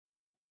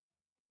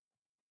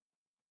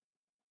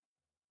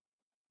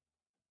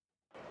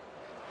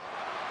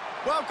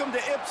Welcome to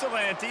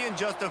Ypsilanti, and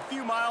just a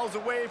few miles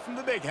away from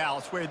the big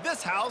house, where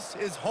this house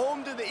is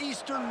home to the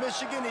Eastern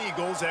Michigan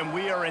Eagles, and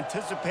we are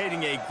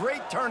anticipating a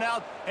great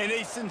turnout and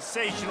a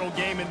sensational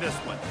game in this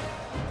one.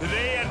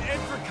 Today, an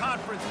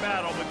intra-conference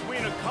battle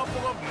between a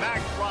couple of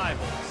MAC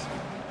rivals.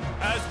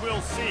 As we'll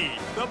see,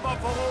 the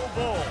Buffalo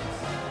Bulls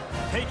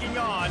taking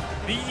on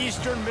the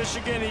Eastern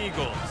Michigan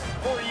Eagles.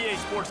 For EA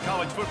Sports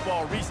College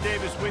Football, Reese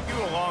Davis with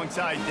you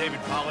alongside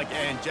David Pollack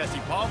and Jesse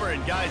Palmer.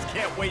 And guys,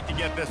 can't wait to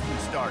get this one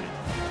started.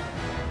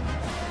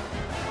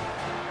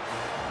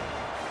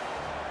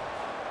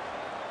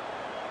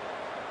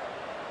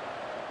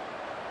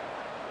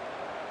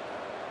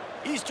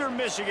 Eastern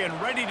Michigan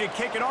ready to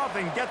kick it off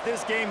and get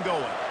this game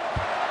going.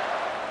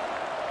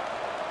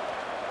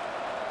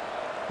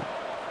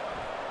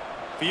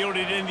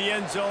 Fielded in the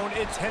end zone,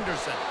 it's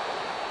Henderson.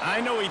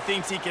 I know he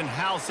thinks he can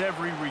house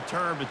every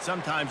return, but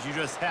sometimes you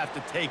just have to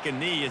take a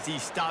knee as he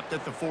stopped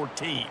at the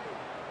 14.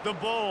 The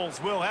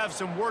Bulls will have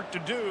some work to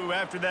do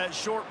after that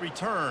short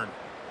return.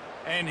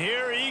 And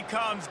here he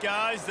comes,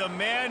 guys, the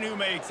man who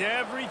makes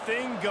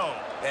everything go.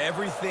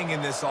 Everything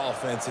in this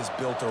offense is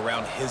built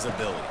around his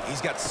ability.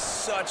 He's got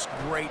such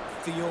great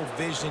field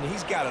vision.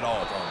 He's got it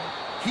all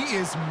going. He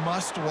is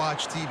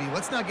must-watch TV.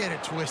 Let's not get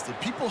it twisted.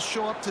 People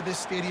show up to this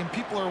stadium.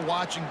 People are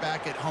watching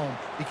back at home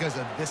because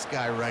of this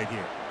guy right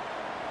here.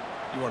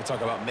 You want to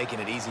talk about making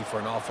it easy for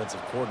an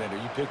offensive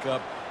coordinator. You pick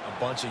up a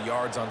bunch of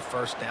yards on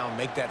first down,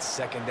 make that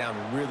second down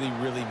really,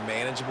 really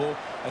manageable.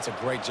 That's a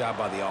great job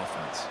by the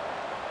offense.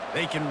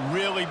 They can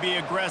really be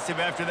aggressive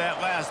after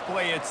that last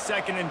play. It's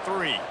 2nd and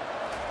 3.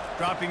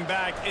 Dropping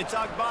back, it's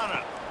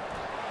Agbana.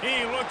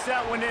 He looks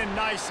that one in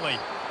nicely.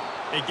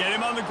 They get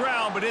him on the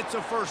ground, but it's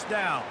a first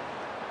down.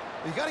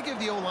 You got to give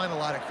the O-line a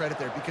lot of credit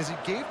there because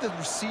it gave the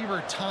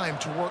receiver time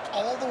to work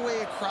all the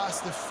way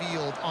across the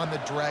field on the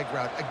drag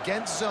route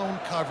against zone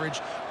coverage.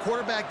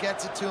 Quarterback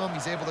gets it to him.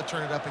 He's able to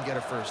turn it up and get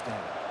a first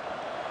down.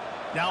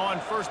 Now on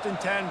 1st and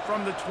 10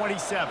 from the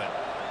 27.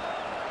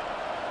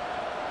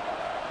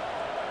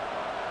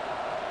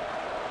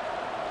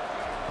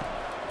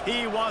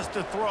 He wants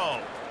to throw.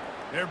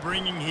 They're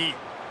bringing heat.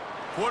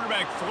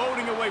 Quarterback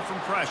floating away from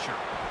pressure.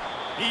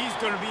 He's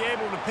going to be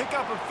able to pick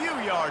up a few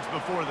yards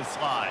before the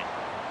slide.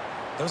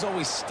 Those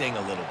always sting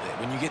a little bit.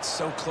 When you get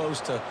so close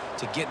to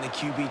getting the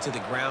QB to the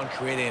ground,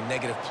 creating a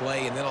negative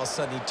play, and then all of a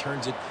sudden he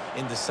turns it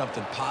into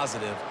something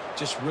positive,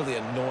 just really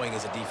annoying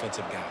as a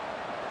defensive guy.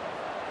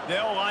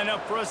 They'll line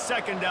up for a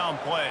 2nd down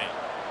play.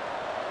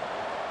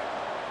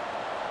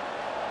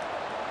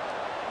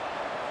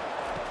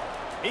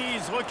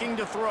 He's looking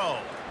to throw.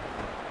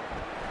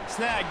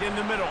 Snagged in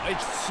the middle.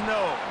 It's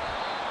Snow.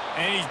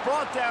 And he's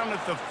brought down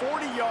at the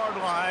 40-yard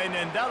line,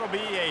 and that'll be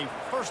a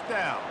first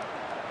down.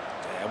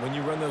 And when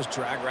you run those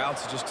drag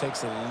routes, it just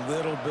takes a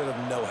little bit of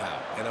know-how.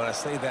 And when I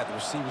say that, the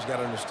receiver's got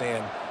to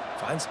understand,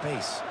 find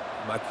space.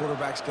 My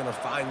quarterback's going to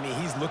find me.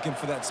 He's looking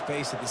for that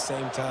space at the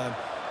same time.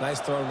 Nice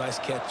throw, nice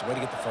catch. Way to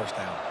get the first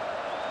down.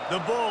 The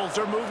Bulls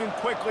are moving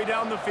quickly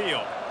down the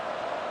field.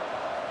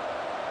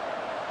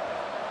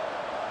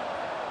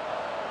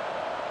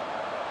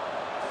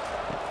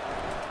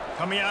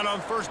 Coming out on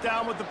first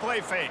down with the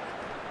play fake.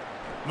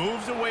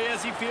 Moves away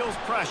as he feels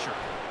pressure.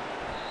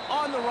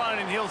 On the run,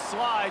 and he'll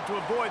slide to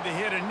avoid the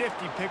hit. A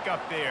nifty pickup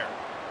there.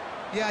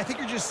 Yeah, I think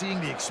you're just seeing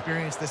the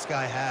experience this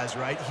guy has,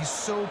 right? He's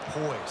so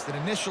poised that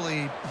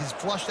initially he's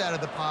flushed out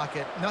of the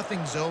pocket,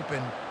 nothing's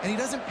open, and he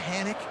doesn't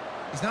panic.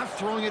 He's not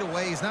throwing it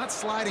away. He's not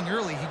sliding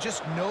early. He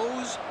just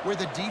knows where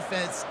the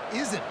defense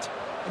isn't,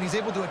 and he's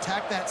able to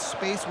attack that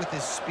space with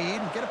his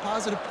speed and get a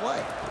positive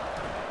play.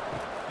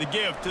 The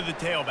give to the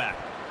tailback.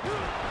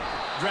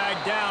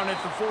 Dragged down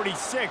at the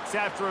 46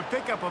 after a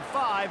pickup of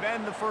 5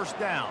 and the first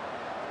down.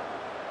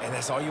 And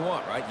that's all you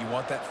want, right? You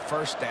want that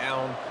first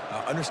down,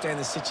 understand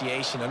the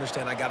situation,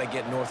 understand I got to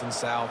get north and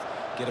south,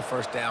 get a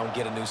first down,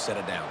 get a new set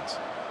of downs.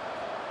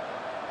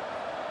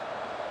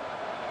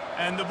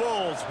 And the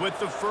Bulls with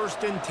the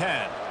 1st and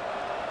 10.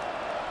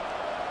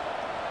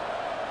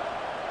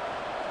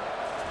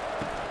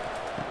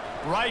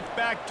 Right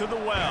back to the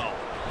well.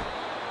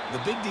 The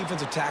big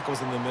defensive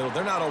tackles in the middle,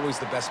 they're not always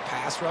the best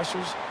pass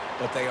rushers,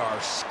 but they are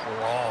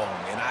strong,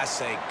 and I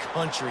say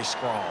country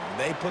strong.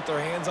 They put their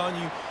hands on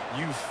you,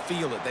 you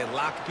feel it. They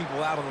lock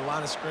people out on the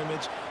line of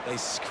scrimmage. They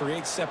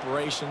create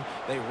separation.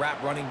 They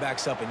wrap running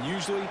backs up, and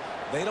usually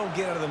they don't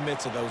get out of the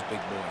midst of those big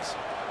boys.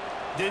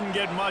 Didn't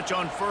get much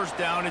on first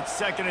down. It's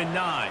 2nd and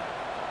 9.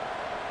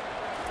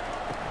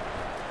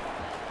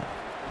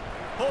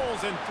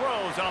 Pulls and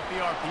throws off the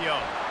RPO.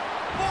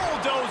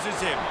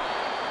 Bulldozes him.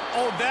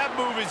 Oh, that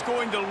move is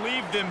going to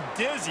leave them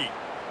dizzy.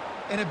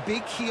 And a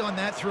big key on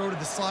that throw to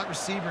the slot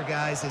receiver,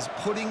 guys, is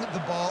putting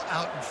the ball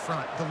out in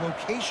front. The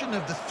location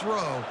of the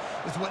throw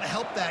is what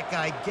helped that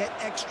guy get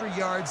extra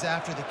yards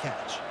after the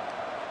catch.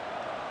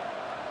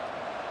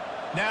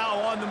 Now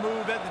on the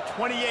move at the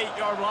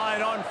 28-yard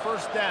line on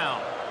first down.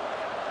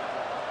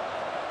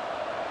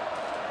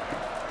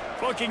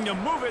 Looking to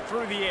move it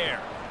through the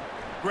air.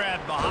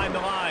 Grabbed behind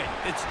the line.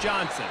 It's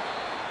Johnson.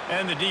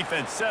 And the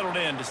defense settled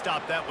in to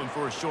stop that one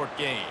for a short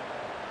gain.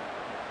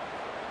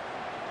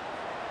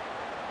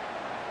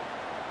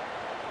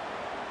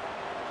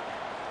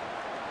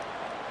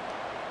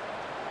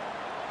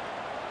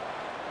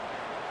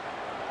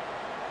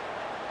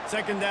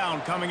 Second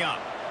down coming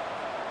up.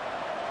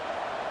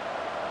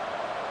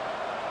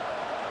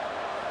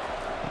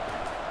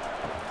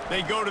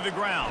 They go to the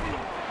ground.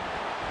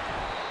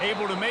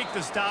 Able to make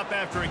the stop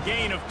after a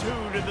gain of 2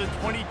 to the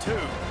 22.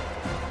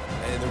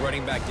 And the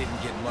running back didn't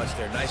get much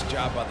there. Nice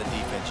job by the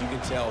defense. You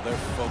can tell they're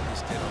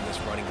focused in on this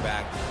running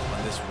back,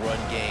 on this run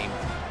game,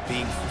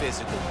 being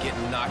physical,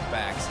 getting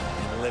knockbacks,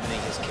 and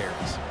limiting his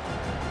carries.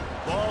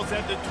 Ball's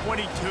at the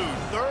 22.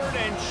 Third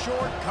and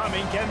short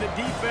coming. Can the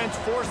defense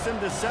force him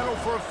to settle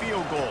for a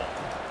field goal?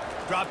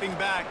 Dropping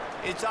back,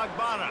 it's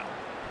Agbana.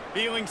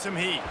 Feeling some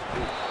heat.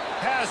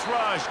 Pass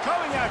rush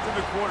coming after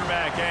the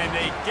quarterback, and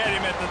they get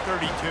him at the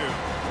 32.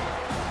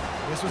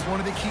 This was one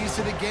of the keys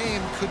to the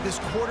game. Could this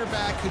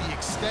quarterback, could he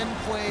extend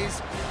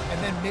plays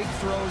and then make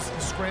throws in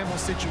scramble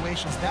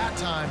situations? That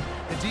time,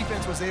 the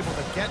defense was able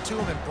to get to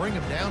him and bring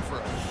him down for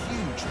a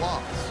huge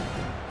loss.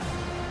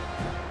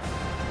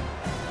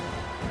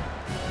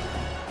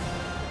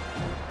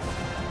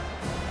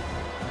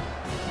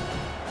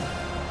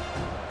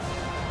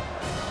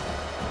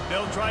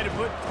 They'll try to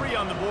put 3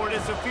 on the board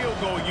as the field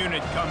goal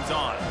unit comes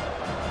on.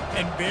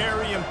 And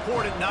very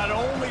important, not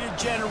only to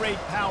generate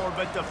power,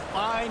 but to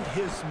find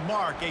his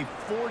mark. A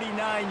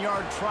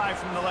 49-yard try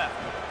from the left.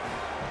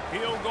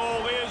 Field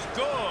goal is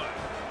good.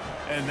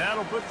 And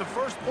that'll put the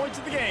first points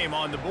of the game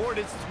on the board.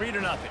 It's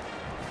 3-0.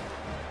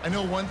 I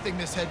know one thing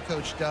this head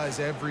coach does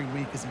every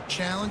week is he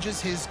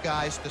challenges his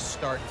guys to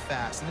start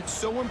fast. And it's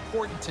so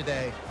important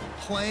today,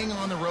 playing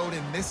on the road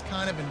in this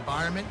kind of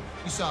environment.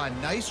 You saw a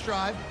nice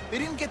drive. They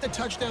didn't get the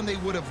touchdown they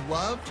would have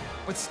loved,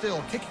 but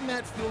still, kicking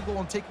that field goal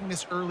and taking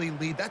this early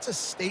lead, that's a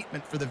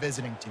statement for the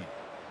visiting team.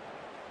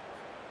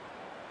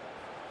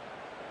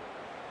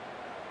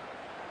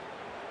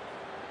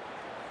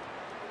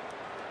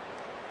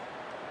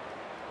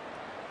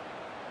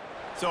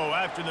 So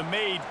after the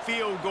made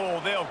field goal,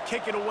 they'll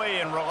kick it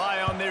away and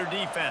rely on their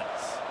defense.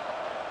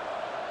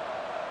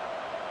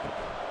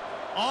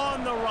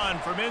 On the run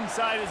from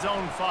inside his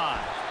own 5.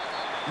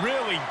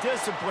 Really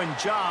disciplined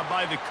job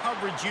by the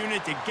coverage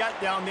unit to get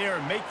down there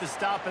and make the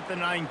stop at the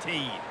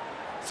 19.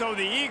 So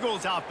the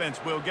Eagles offense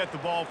will get the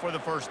ball for the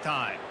first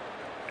time.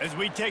 As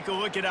we take a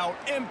look at our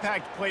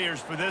impact players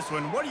for this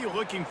one, what are you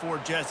looking for,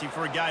 Jesse,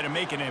 for a guy to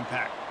make an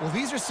impact? Well,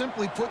 these are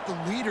simply put the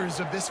leaders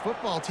of this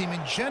football team,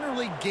 and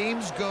generally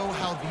games go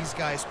how these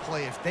guys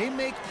play. If they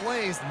make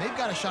plays, then they've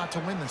got a shot to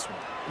win this one.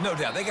 No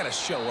doubt, they got to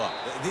show up.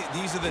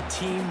 These are the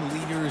team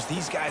leaders.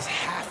 These guys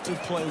have to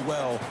play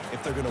well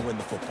if they're going to win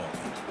the football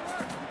game.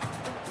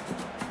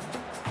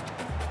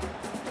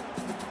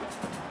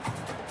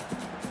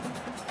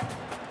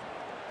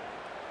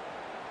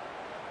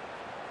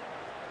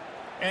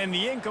 And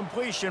the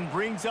incompletion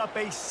brings up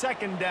a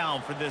second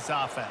down for this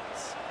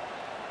offense.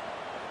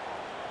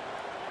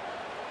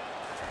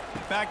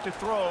 Back to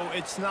throw,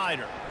 it's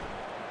Snyder.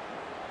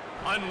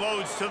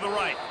 Unloads to the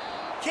right.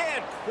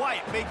 Can't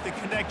quite make the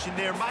connection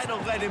there. Might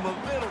have let him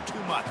a little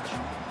too much.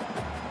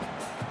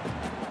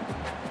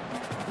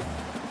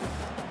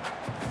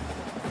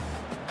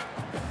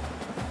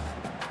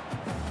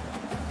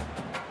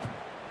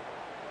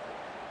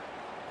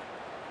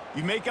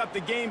 You make up the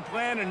game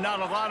plan and not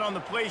a lot on the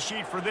play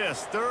sheet for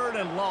this. Third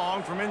and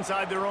long from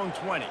inside their own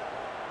 20.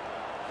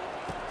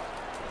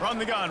 From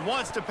the gun,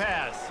 wants to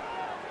pass.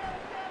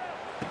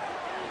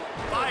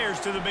 Fires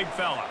to the big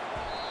fella.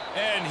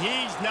 And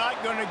he's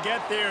not going to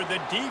get there.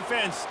 The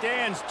defense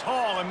stands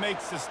tall and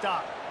makes the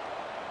stop.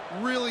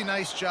 Really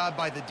nice job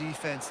by the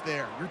defense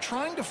there. You're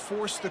trying to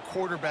force the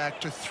quarterback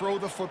to throw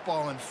the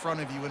football in front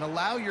of you and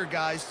allow your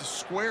guys to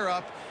square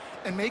up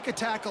and make a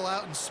tackle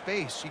out in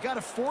space. You got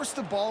to force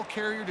the ball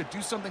carrier to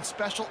do something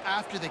special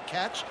after the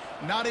catch.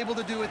 Not able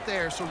to do it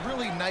there, so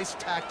really nice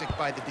tactic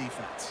by the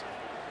defense.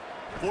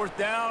 Fourth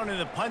down, and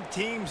the punt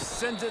team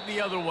sends it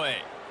the other way.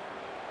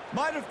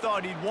 Might have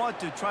thought he'd want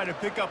to try to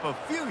pick up a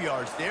few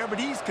yards there, but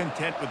he's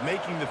content with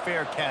making the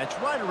fair catch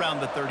right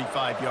around the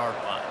 35-yard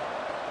line.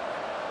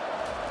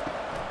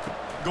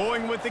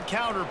 Going with the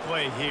counter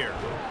play here.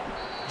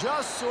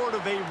 Just sort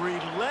of a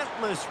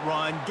relentless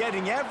run,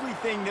 getting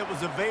everything that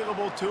was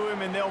available to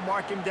him, and they'll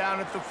mark him down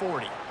at the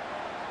 40.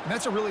 And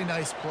that's a really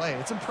nice play.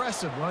 It's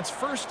impressive. When it's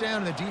first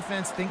down and the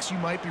defense thinks you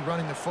might be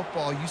running the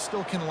football, you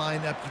still can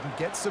line up. You can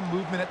get some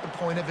movement at the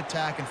point of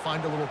attack and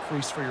find a little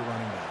crease for your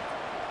running back.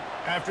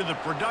 After the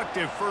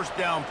productive first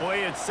down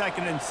play, it's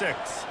 2nd and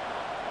 6.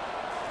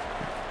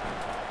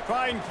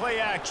 Trying play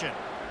action.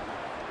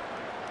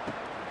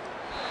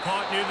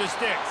 Caught near the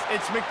sticks.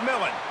 It's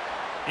McMillan.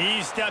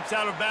 He steps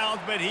out of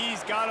bounds, but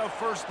he's got a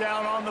first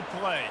down on the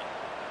play.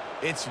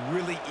 It's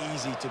really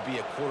easy to be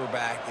a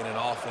quarterback in an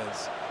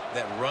offense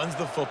that runs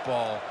the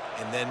football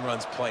and then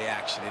runs play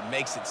action. It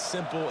makes it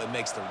simple. It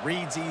makes the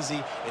reads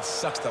easy. It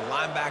sucks the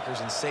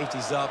linebackers and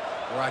safeties up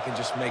where I can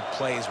just make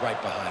plays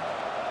right behind them.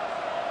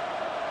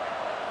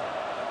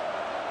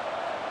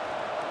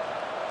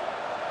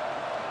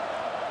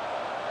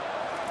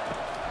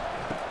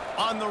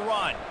 On the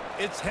run,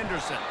 it's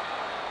Henderson.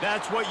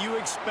 That's what you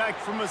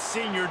expect from a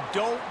senior.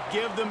 Don't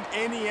give them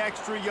any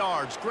extra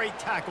yards. Great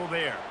tackle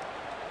there.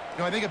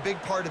 I think a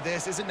big part of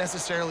this isn't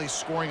necessarily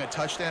scoring a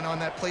touchdown on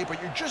that play,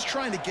 but you're just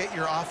trying to get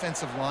your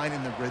offensive line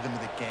in the rhythm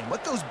of the game.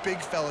 Let those big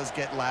fellas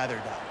get lathered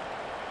up.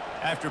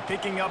 After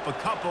picking up a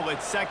couple,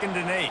 it's 2nd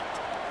and 8.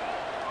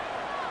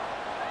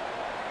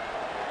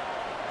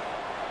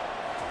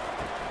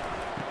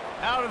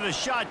 Out of the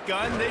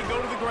shotgun, they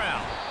go to the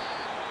ground.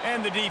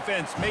 And the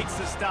defense makes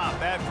the stop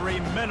after a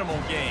minimal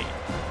gain.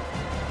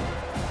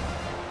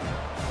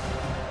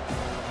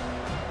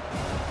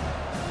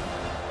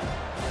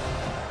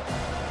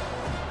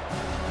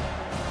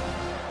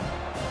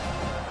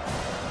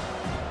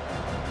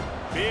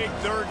 Big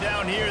 3rd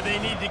down here. They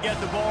need to get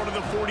the ball to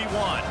the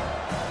 41.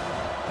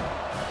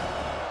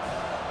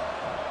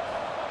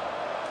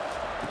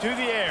 To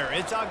the air,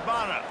 it's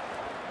Agbana.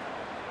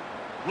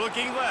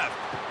 Looking left.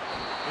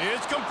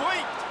 It's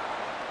complete.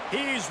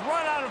 He's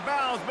run out of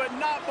bounds, but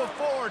not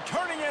before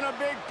turning in a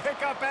big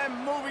pickup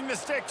and moving the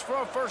sticks for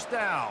a 1st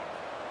down.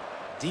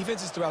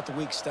 Defenses throughout the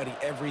week study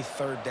every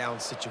 3rd down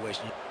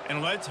situation.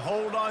 And let's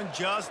hold on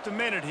just a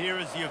minute here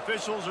as the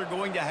officials are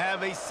going to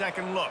have a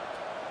second look.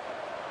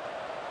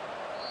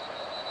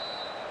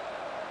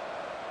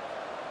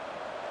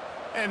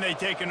 And they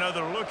take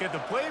another look at the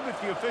play, but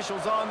the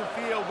officials on the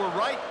field were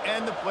right,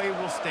 and the play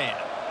will stand.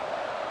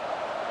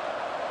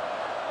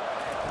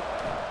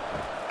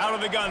 Out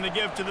of the gun to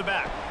give to the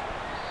back.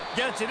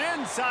 Gets it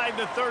inside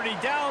the 30,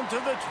 down to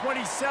the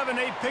 27,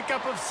 a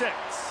pickup of 6.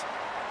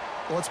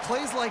 Well, it's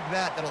plays like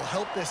that that'll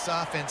help this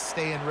offense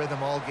stay in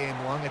rhythm all game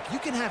long. If you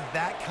can have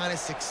that kind of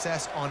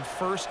success on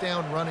 1st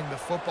down running the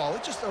football,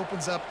 it just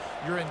opens up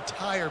your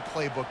entire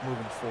playbook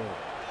moving forward.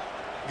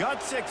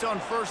 Got 6 on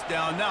 1st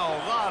down. Now a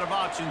lot of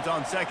options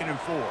on 2nd and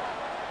 4.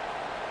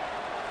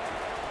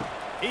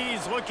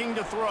 He's looking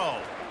to throw.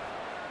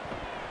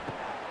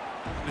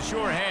 The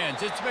sure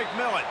hands. It's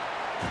McMillan.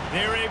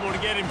 They're able to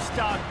get him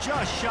stopped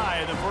just shy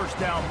of the 1st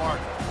down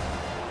marker.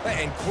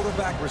 And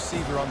quarterback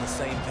receiver on the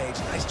same page.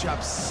 Nice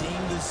job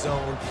seeing the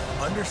zone,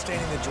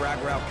 understanding the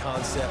drag route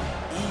concept.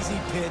 Easy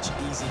pitch,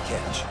 easy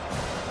catch.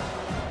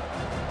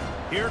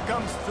 Here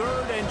comes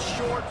 3rd and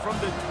short from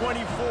the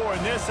 24,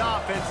 and this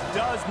offense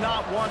does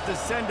not want to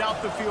send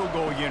out the field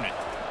goal unit.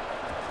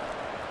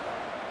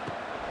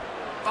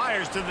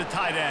 Fires to the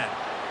tight end.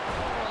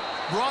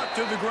 Brought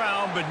to the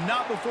ground, but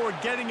not before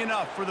getting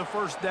enough for the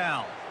 1st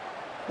down.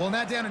 Well, in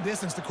that down and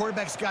distance, the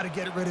quarterback's got to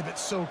get rid of it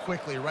so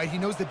quickly, right? He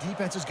knows the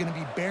defense is going to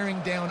be bearing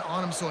down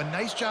on him, so a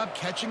nice job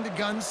catching the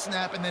gun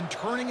snap and then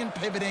turning and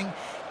pivoting,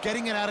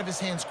 getting it out of his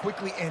hands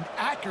quickly and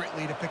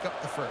accurately to pick up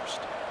the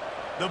 1st.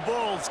 The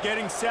Bulls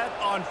getting set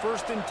on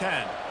 1st and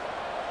 10.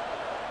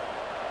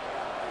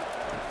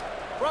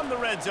 From the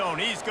red zone,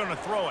 he's going to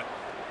throw it.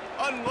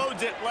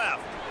 Unloads it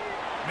left.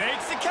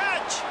 Makes the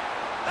catch.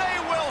 They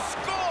will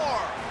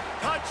score.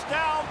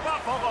 Touchdown,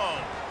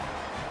 Buffalo.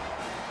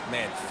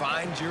 Man,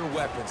 find your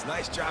weapons.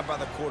 Nice job by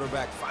the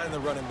quarterback, finding the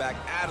running back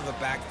out of the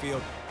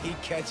backfield. He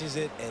catches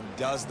it and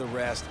does the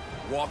rest.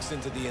 Walks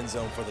into the end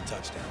zone for the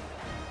touchdown.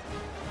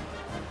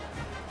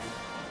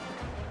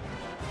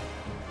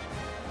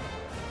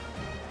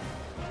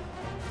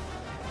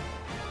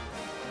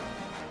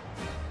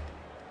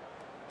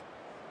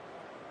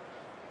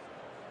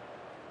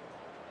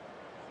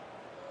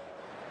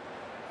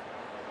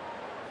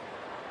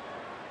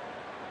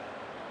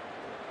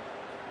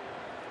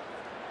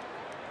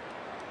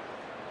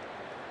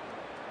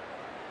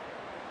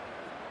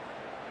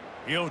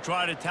 He'll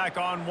try to tack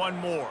on one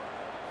more.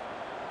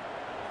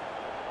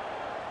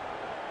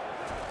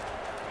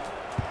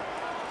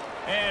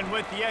 And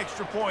with the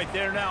extra point,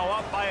 they're now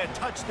up by a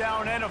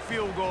touchdown and a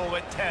field goal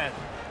at 10.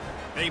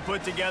 They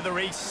put together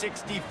a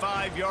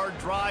 65-yard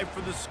drive for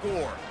the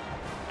score.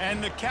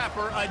 And the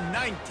capper, a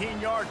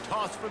 19-yard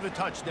toss for the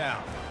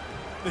touchdown.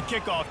 The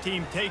kickoff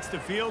team takes the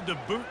field to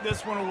boot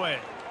this one away.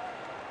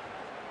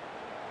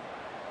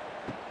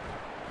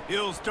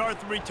 He'll start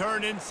the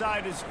return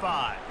inside his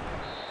 5.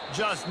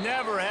 Just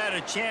never had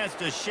a chance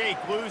to shake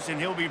loose, and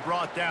he'll be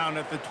brought down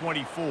at the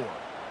 24.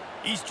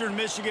 Eastern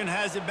Michigan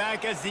has it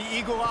back as the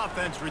Eagle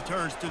offense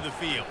returns to the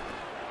field.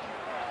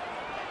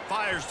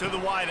 Fires to the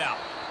wideout.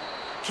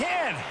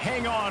 Can't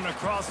hang on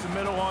across the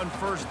middle on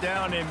 1st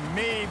down, and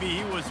maybe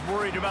he was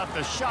worried about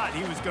the shot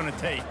he was going to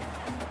take.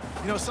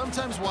 You know,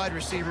 sometimes wide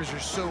receivers are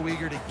so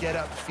eager to get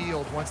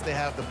upfield once they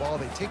have the ball,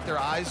 they take their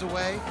eyes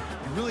away.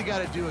 You really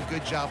got to do a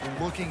good job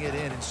looking it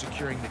in and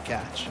securing the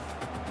catch.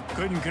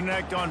 Couldn't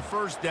connect on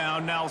 1st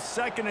down. Now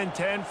 2nd and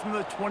 10 from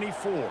the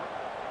 24.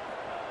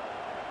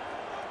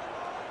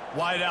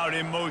 Wide out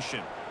in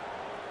motion.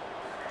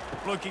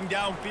 Looking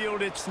downfield,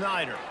 it's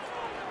Snyder.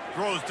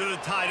 Throws to the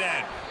tight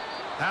end.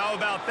 How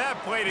about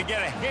that play to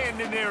get a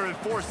hand in there and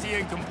force the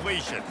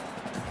incompletion?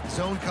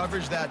 Zone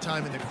coverage that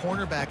time, and the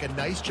cornerback, a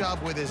nice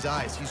job with his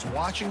eyes. He's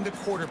watching the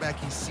quarterback.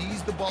 He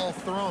sees the ball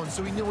thrown,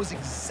 so he knows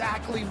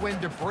exactly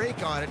when to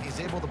break on it. He's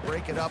able to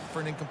break it up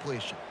for an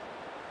incompletion.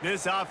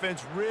 This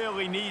offense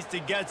really needs to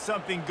get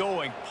something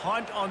going.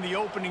 Punt on the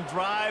opening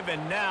drive,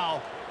 and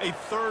now a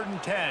 3rd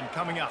and 10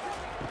 coming up.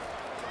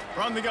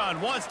 From the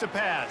gun, wants to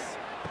pass.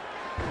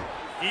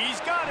 He's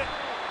got it.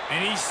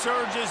 And he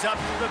surges up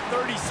to the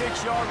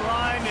 36-yard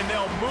line, and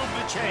they'll move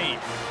the chain.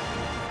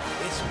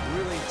 It's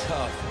really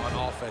tough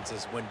on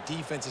offenses when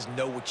defenses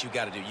know what you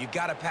got to do. You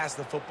got to pass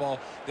the football.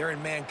 They're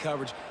in man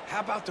coverage. How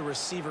about the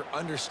receiver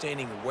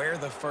understanding where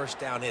the first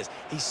down is?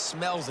 He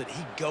smells it.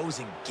 He goes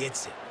and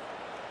gets it.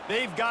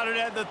 They've got it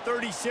at the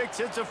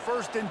 36. It's a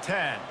 1st and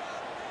 10.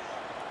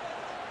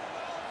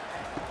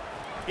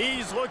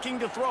 He's looking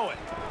to throw it.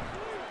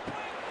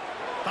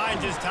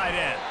 Finds his tight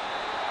end.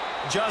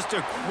 Just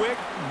a quick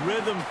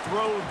rhythm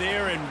throw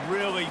there and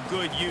really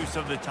good use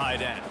of the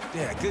tight end.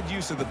 Yeah, good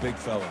use of the big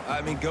fella. I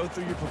mean, go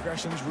through your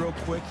progressions real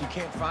quick. You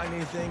can't find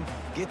anything.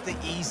 Get the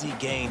easy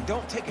gain.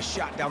 Don't take a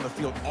shot down the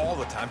field all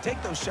the time.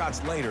 Take those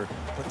shots later,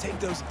 but take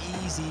those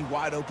easy,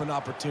 wide-open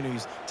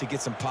opportunities to get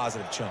some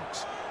positive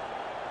chunks.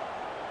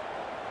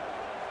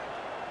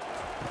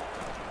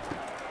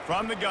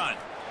 From the gun.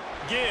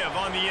 Give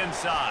on the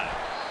inside.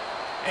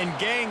 And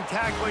gang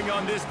tackling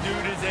on this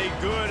dude is a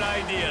good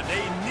idea.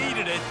 They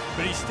needed it,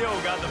 but he still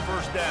got the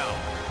first down.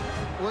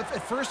 Well, if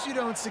at first you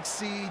don't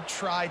succeed,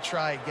 try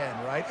again,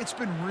 right? It's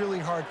been really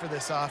hard for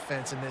this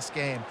offense in this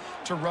game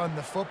to run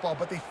the football,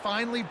 but they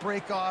finally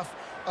break off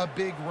a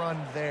big run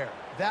there.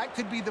 That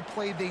could be the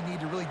play they need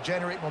to really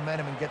generate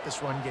momentum and get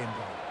this run game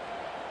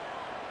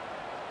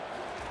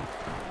going.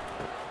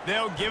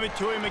 They'll give it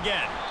to him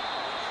again.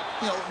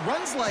 You know,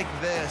 runs like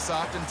this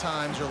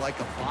oftentimes are like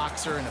a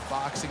boxer in a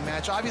boxing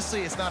match.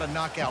 Obviously, it's not a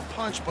knockout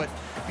punch, but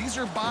these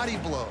are body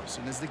blows.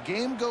 And as the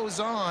game goes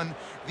on,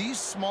 these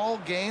small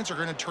gains are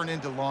going to turn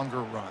into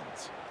longer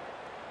runs.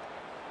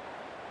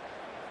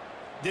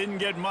 Didn't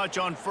get much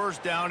on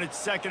first down. It's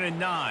 2nd and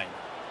 9.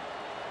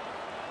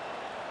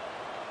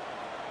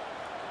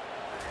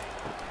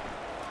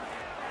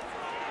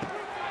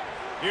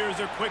 Here's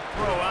a quick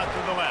throw out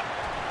to the left.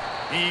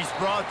 He's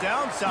brought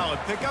down. Solid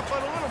pickup,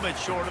 but a little bit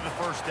short of the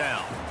first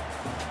down.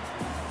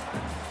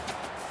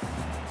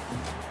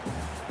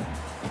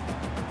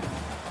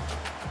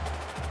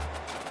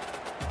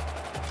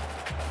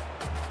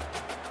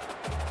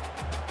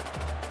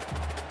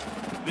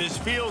 This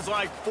feels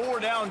like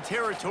 4-down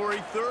territory,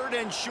 3rd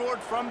and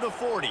short from the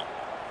 40.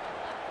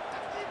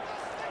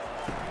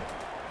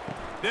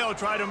 They'll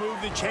try to move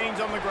the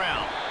chains on the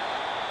ground.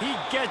 He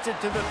gets it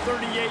to the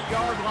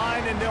 38-yard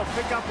line, and they'll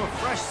pick up a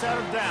fresh set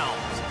of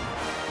downs.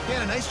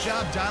 Yeah, a nice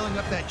job dialing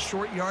up that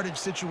short yardage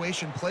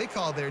situation play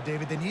call there,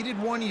 David. They needed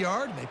 1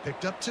 yard, and they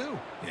picked up 2.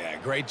 Yeah,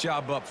 great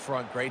job up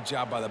front. Great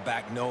job by the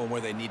back knowing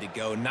where they need to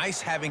go.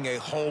 Nice having a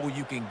hole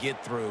you can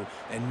get through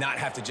and not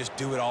have to just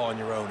do it all on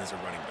your own as a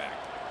running back.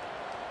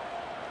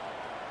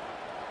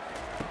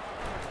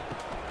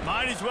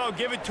 Might as well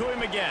give it to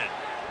him again.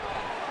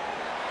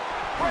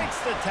 Breaks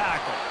the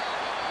tackle.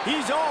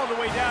 He's all the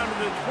way down to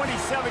the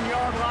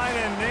 27-yard line,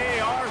 and they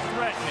are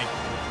threatening.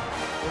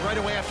 Well, right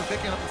away after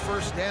picking up the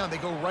first down, they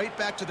go right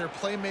back to their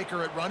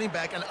playmaker at running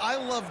back, and I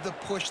love the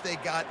push they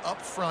got up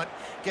front,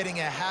 getting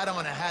a hat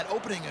on a hat,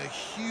 opening a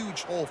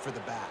huge hole for the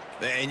back.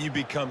 And you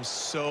become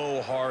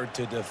so hard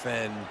to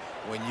defend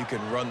when you can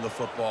run the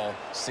football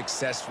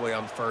successfully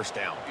on first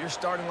down. You're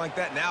starting like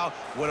that. Now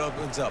what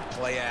opens up?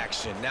 Play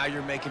action. Now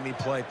you're making me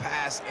play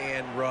pass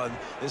and run.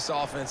 This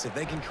offense, if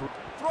they can...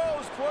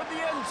 Throws toward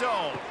the end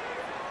zone.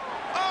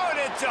 Oh, and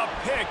it's a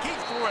pick. He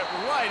threw it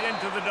right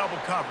into the double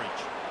coverage.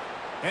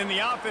 And the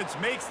offense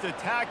makes the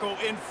tackle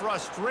in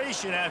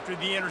frustration after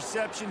the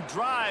interception.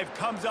 Drive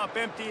comes up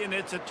empty, and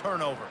it's a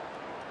turnover.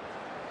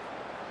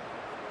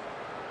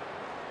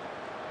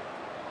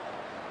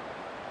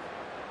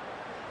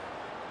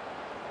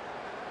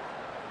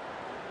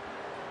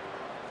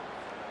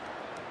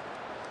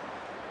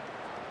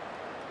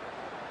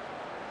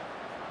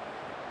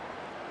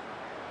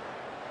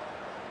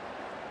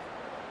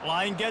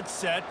 Line gets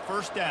set,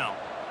 first down.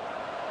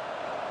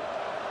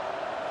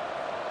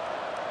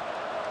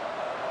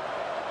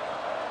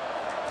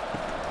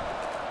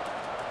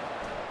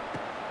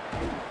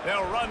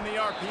 They'll run the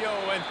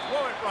RPO and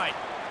throw it right.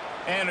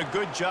 And a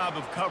good job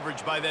of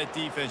coverage by that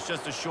defense,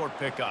 just a short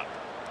pickup.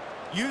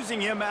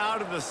 Using him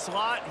out of the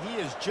slot,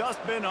 he has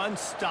just been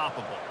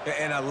unstoppable.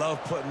 And I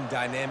love putting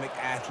dynamic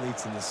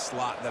athletes in the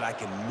slot that I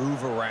can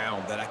move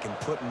around, that I can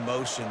put in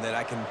motion, that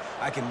I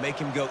can make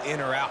him go in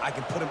or out. I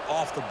can put him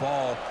off the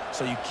ball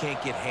so you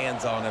can't get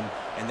hands on him,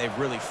 and they've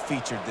really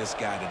featured this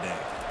guy today.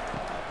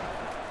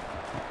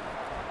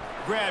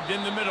 Grabbed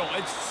in the middle.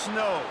 It's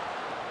Snow.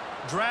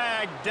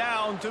 Dragged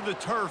down to the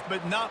turf,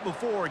 but not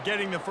before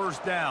getting the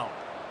first down.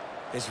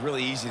 It's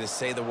really easy to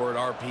say the word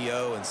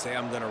RPO and say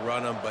I'm going to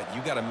run them, but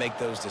you got to make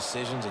those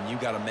decisions, and you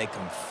got to make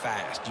them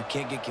fast. You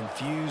can't get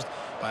confused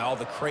by all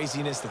the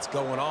craziness that's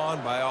going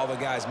on, by all the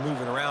guys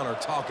moving around or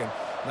talking.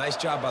 Nice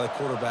job by the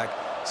quarterback,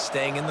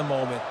 staying in the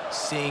moment,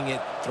 seeing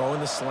it, throwing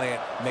the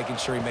slant, making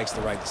sure he makes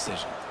the right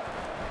decision.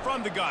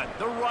 From the gun,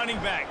 the running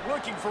back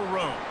looking for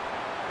room.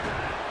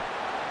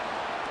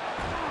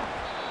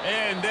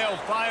 And they'll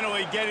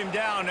finally get him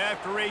down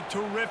after a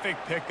terrific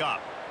pickup.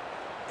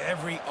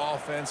 Every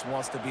offense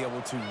wants to be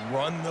able to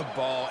run the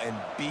ball and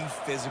be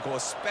physical,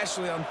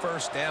 especially on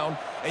first down.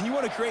 And you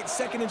want to create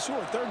second and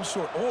short, third and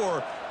short,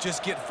 or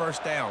just get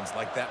first downs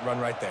like that run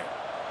right there.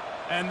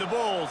 And the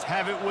Bulls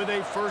have it with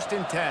a 1st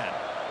and 10.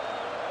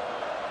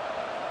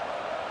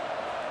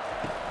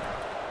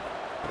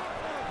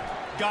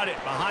 Got it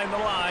behind the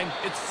line.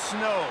 It's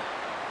Snow.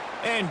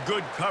 And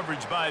good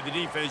coverage by the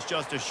defense,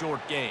 just a short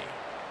gain.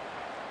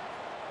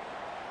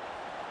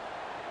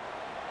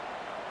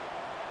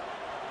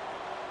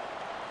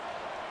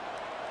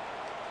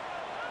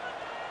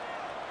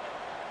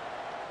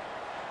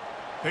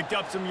 Picked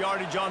up some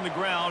yardage on the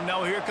ground.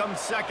 Now here comes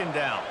 2nd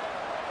down.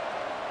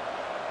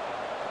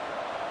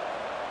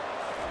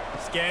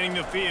 Scanning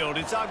the field,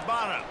 it's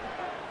Agbana.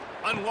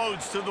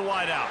 Unloads to the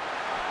wideout.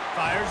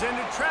 Fires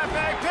into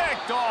traffic,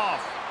 picked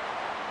off.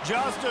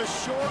 Just a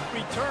short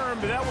return,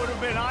 but that would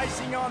have been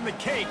icing on the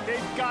cake. They've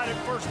got it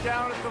 1st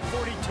down at the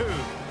 42.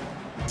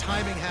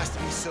 Timing has to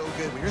be so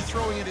good. When you're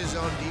throwing it his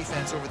own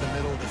defense over the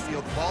middle of the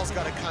field, the ball's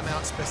got to come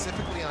out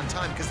specifically on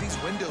time because these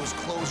windows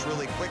close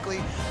really quickly.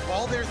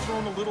 Ball they're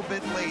thrown a little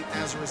bit late.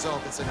 As a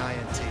result, it's an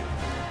INT.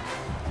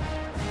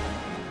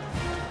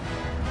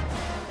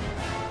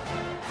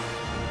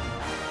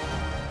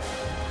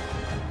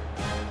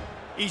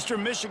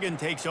 Eastern Michigan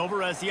takes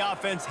over as the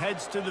offense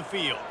heads to the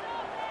field.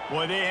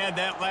 Boy, they had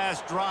that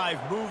last drive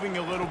moving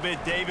a little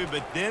bit, David,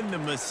 but then the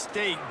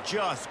mistake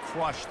just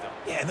crushed them.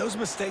 Yeah, and those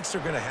mistakes are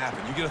going to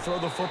happen. You're going to throw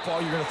the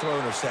football, you're going to throw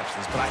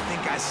interceptions. But I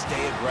think I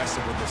stay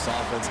aggressive with this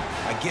offense.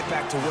 I get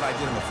back to what I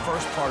did in the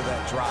first part of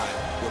that drive,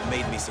 what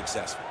made me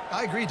successful.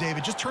 I agree,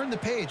 David. Just turn the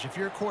page if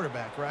you're a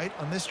quarterback, right?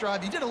 On this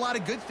drive, you did a lot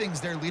of good things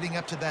there leading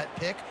up to that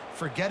pick.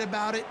 Forget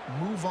about it,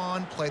 move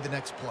on, play the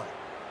next play.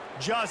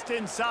 Just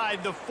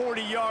inside the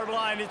 40-yard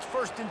line, it's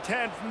 1st and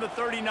 10 from the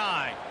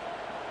 39.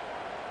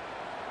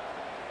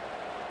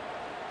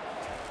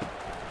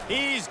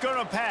 He's going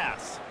to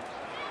pass.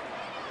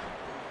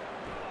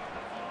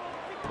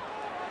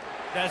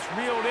 That's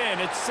reeled in.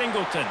 It's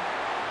Singleton.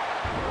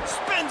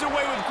 Spins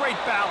away with great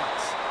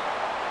balance.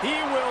 He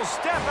will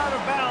step out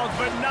of bounds,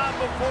 but not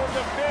before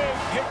the big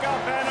pickup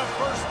and a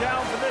 1st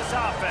down for this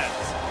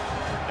offense.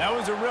 That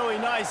was a really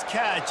nice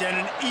catch and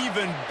an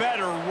even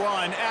better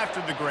run after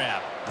the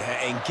grab.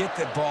 Yeah, and get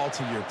that ball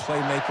to your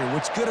playmaker.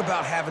 What's good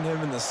about having him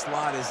in the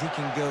slot is he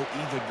can go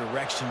either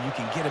direction. You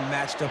can get him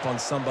matched up on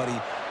somebody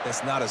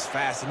that's not as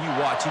fast, and you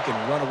watch, he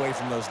can run away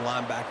from those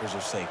linebackers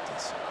or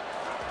safeties.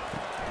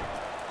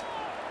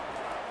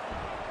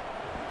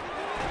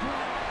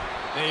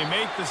 They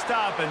make the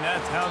stop, and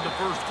that's how the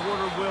 1st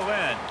quarter will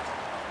end.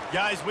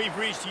 Guys, we've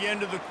reached the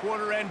end of the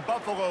quarter, and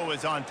Buffalo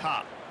is on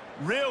top.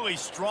 Really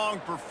strong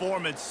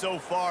performance so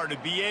far to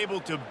be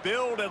able to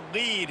build a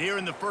lead here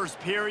in the 1st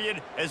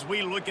period as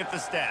we look at the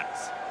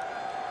stats.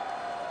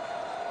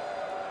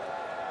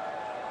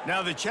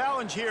 Now the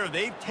challenge here,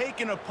 they've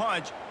taken a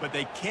punch, but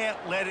they can't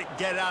let it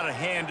get out of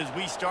hand as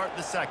we start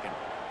the 2nd.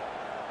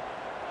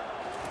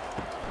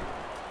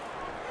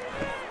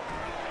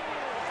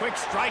 Quick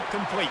strike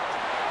complete.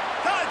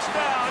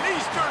 Touchdown,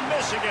 Eastern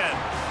Michigan.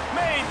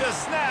 Made the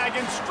snag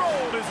and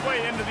strolled his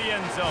way into the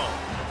end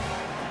zone.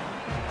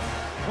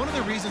 One of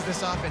the reasons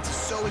this offense is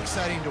so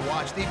exciting to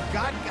watch, they've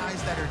got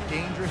guys that are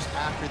dangerous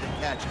after the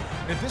catch.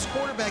 And if this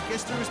quarterback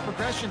gets through his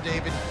progression,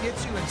 David,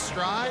 gets you in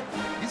stride,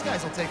 these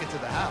guys will take it to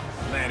the house.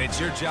 Man, it's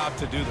your job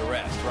to do the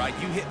rest, right?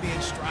 You hit me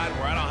in stride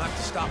where I don't have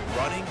to stop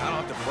running. I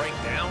don't have to break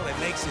down. It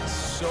makes it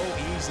so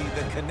easy.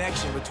 The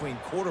connection between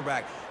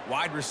quarterback,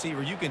 wide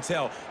receiver, you can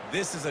tell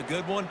this is a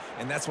good one,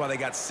 and that's why they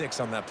got 6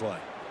 on that play.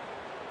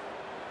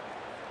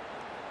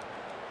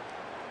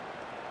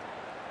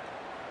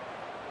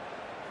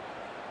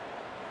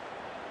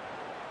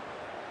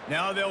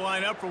 Now they'll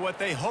line up for what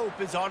they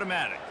hope is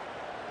automatic.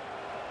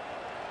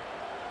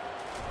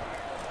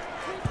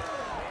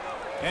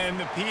 And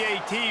the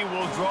PAT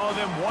will draw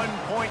them 1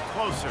 point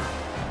closer.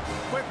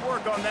 Quick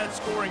work on that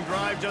scoring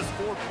drive, just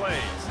 4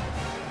 plays.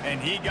 And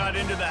he got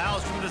into the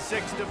house from the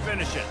 6 to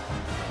finish it.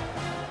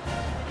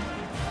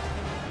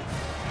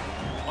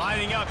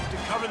 Lining up to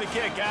cover the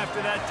kick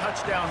after that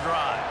touchdown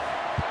drive.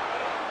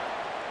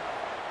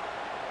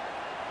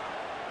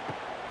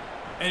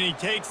 And he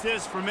takes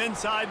this from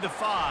inside the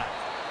 5.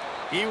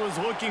 He was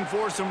looking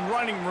for some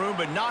running room,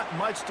 but not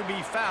much to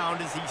be found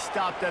as he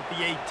stopped at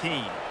the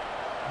 18.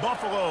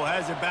 Buffalo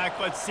has it back.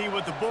 Let's see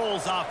what the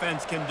Bulls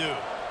offense can do.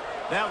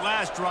 That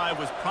last drive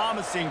was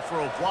promising for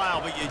a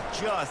while, but you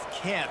just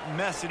can't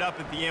mess it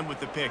up at the end with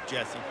the pick,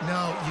 Jesse.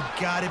 No, you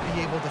got to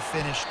be able to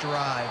finish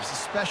drives,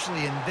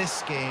 especially in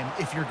this game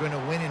if you're going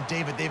to win. And,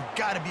 David, they've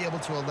got to be able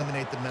to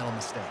eliminate the mental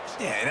mistakes.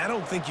 Yeah, and I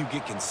don't think you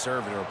get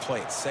conservative or play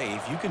it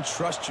safe. You can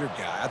trust your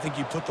guy. I think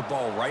you put the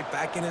ball right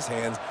back in his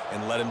hands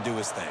and let him do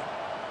his thing.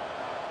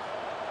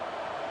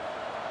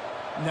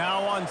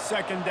 Now on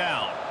 2nd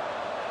down.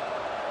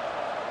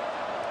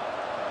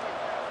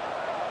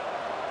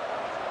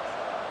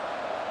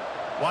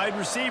 Wide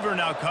receiver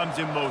now comes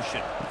in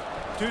motion.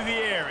 To the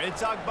air,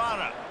 it's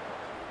Agbana.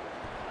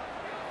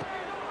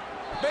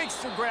 Makes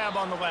the grab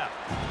on the left.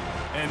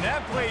 And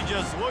that play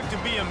just looked to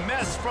be a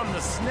mess from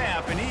the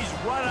snap, and he's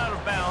run out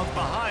of bounds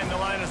behind the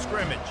line of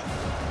scrimmage.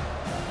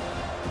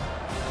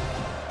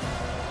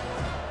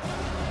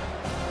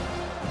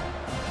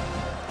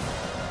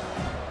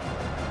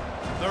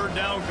 Third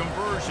down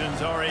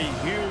conversions are a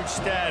huge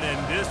stat,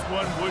 and this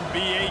one would be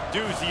a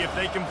doozy if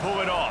they can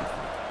pull it off.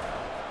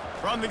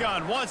 From the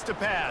gun, wants to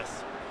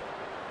pass.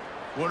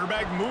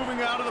 Quarterback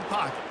moving out of the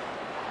pocket.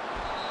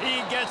 He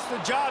gets the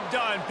job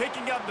done,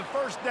 picking up the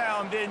first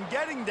down, then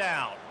getting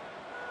down.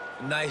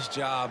 Nice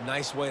job.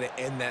 Nice way to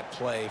end that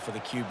play for the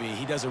QB.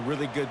 He does a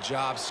really good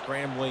job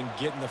scrambling,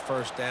 getting the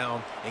first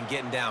down, and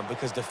getting down.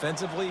 Because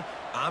defensively,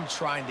 I'm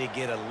trying to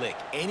get a lick.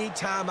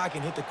 Anytime I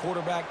can hit the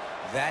quarterback,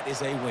 that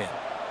is a win.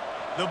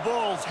 The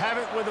Bulls have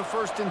it with a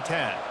 1st and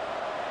 10.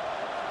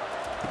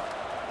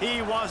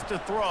 He wants to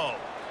throw.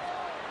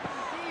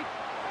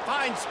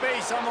 Finds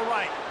space on the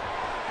right.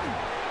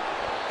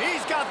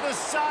 He's got the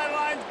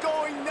sidelines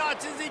going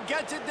nuts as he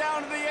gets it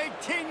down to the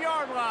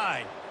 18-yard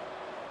line.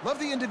 Love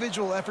the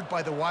individual effort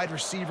by the wide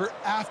receiver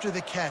after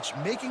the catch,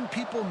 making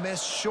people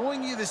miss,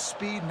 showing you the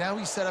speed. Now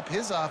he set up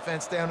his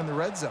offense down in the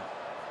red zone.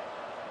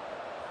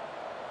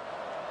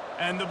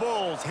 And the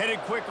Bulls headed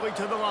quickly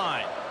to the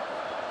line.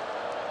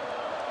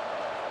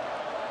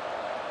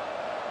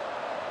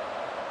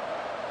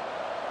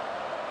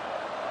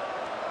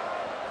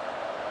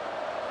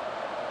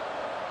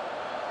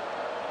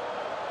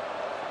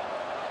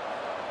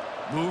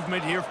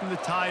 Movement here from the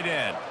tight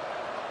end.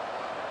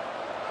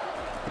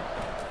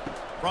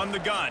 From the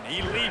gun,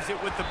 he leaves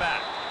it with the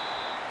back.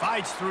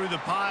 Fights through the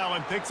pile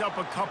and picks up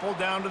a couple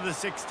down to the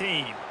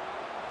 16.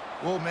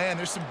 Well, man,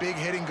 there's some big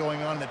hitting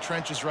going on in the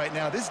trenches right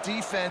now. This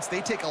defense, they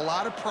take a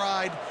lot of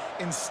pride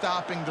in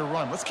stopping the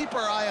run. Let's keep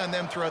our eye on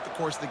them throughout the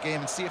course of the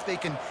game and see if they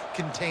can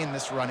contain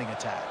this running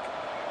attack.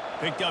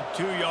 Picked up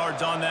 2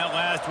 yards on that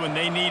last one.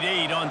 They need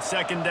 8 on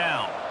 2nd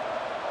down.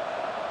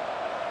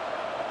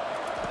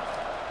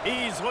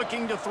 He's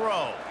looking to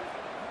throw.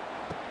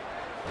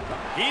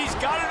 He's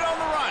got it on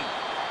the run.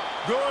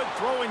 Good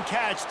throw and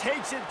catch.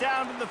 Takes it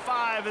down to the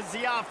 5 as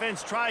the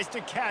offense tries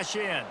to cash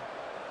in.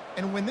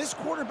 And when this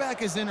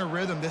quarterback is in a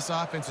rhythm, this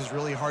offense is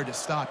really hard to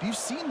stop. You've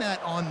seen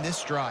that on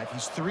this drive.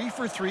 He's 3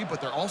 for 3,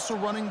 but they're also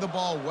running the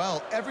ball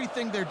well.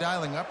 Everything they're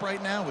dialing up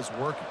right now is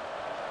working.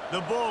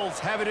 The Bulls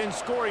have it in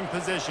scoring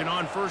position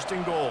on 1st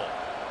and goal.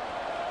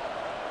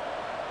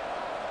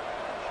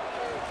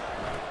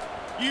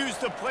 Use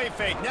the play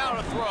fake, now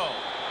to throw.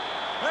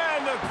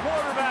 And the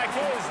quarterback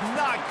is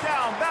knocked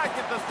down back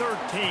at the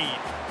 13.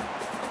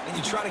 And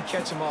you try to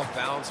catch him off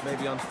balance,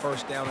 maybe on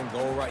 1st down and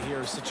goal right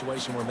here, a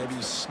situation where maybe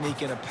you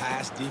sneak in a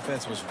pass,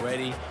 defense was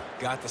ready,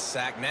 got the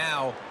sack.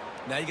 Now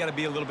you got to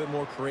be a little bit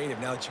more creative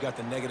now that you got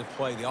the negative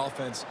play. The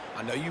offense,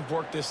 I know you've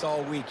worked this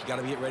all week. You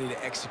got to get ready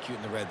to execute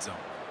in the red zone.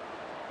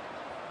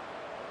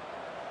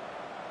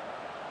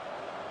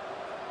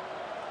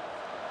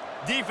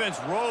 Defense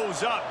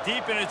rose up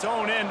deep in its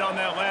own end on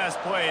that last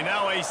play.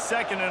 Now a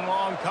 2nd and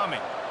long coming.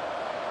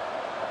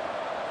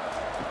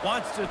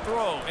 Wants to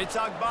throw. It's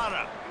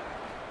Agbana.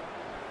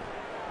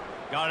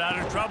 Got out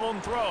of trouble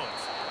and throws.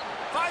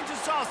 Finds a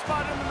soft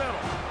spot in the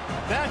middle.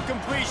 That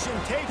completion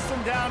takes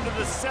them down to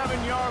the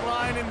 7-yard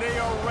line, and they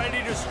are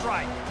ready to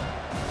strike.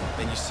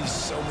 And you see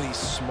so many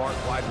smart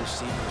wide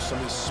receivers, so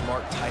many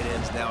smart tight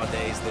ends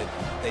nowadays that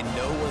they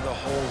know where the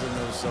holes in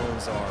those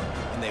zones are,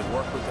 and they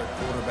work with their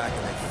quarterback,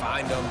 and they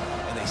find them,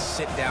 and they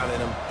sit down in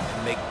them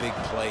and make big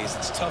plays.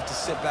 It's tough to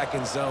sit back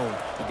in zone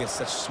against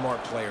such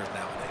smart players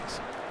nowadays.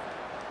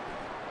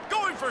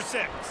 Going for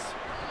 6.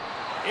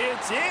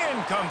 It's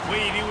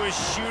incomplete. He was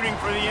shooting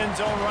for the end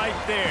zone right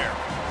there.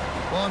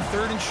 Well, on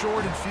 3rd and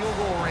short and field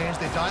goal range,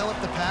 they dial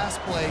up the pass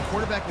play.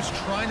 Quarterback was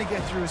trying to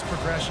get through his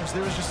progressions.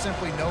 There was just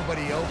simply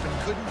nobody open.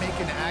 Couldn't make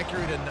an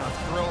accurate enough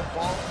throw.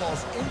 Ball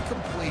falls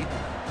incomplete.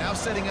 Now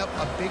setting up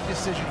a big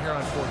decision here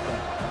on 4th down.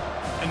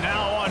 And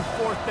now on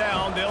 4th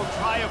down, they'll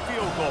try a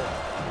field goal.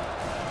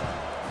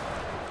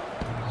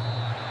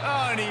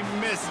 Oh, and he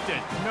missed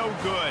it. No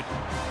good.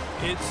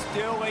 It's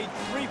still a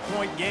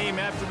 3-point game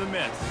after the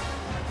miss.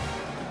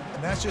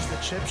 And that's just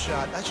a chip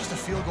shot. That's just a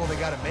field goal they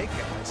got to make,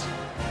 guys.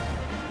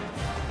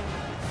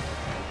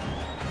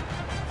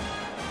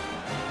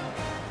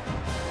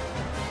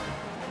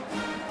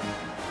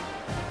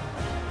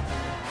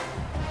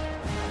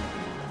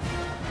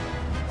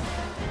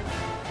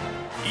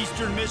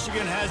 Eastern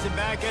Michigan has it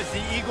back as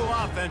the Eagle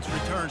offense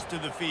returns to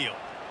the field.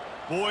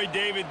 Boy,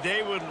 David,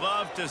 they would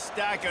love to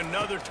stack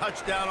another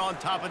touchdown on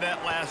top of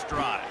that last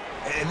drive.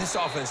 And this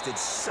offense did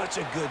such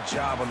a good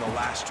job on the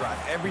last drive.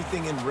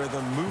 Everything in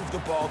rhythm, moved the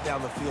ball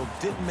down the field,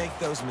 didn't make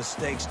those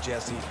mistakes,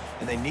 Jesse,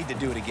 and they need to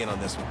do it again on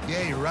this one.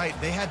 Yeah, you're right.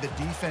 They had the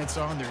defense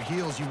on their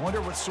heels. You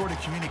wonder what sort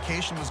of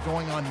communication was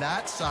going on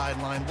that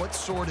sideline. What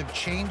sort of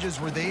changes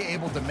were they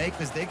able to make,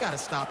 because they got to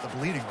stop the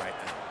bleeding right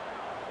now.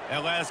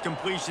 That last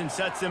completion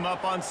sets him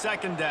up on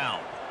 2nd down.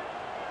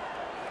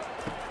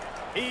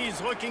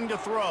 He's looking to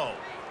throw.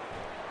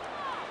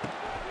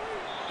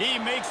 He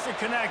makes the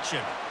connection.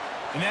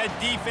 And that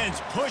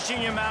defense pushing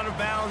him out of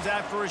bounds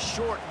after a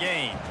short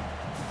gain.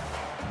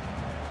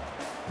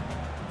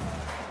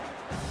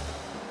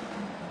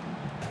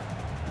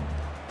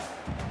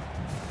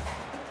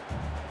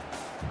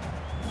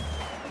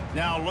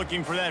 Now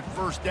looking for that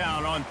 1st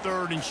down on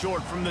 3rd and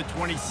short from the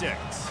 26.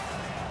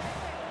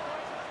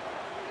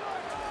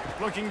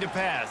 Looking to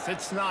pass.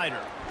 It's Snyder.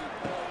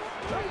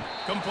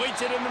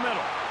 Completes it in the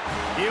middle.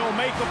 He'll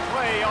make a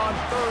play on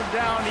third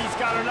down. He's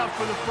got enough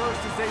for the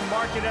first as they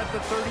mark it at the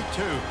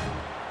 32.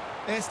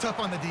 And it's tough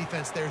on the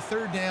defense there.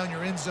 Third down,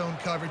 you're in zone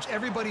coverage.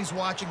 Everybody's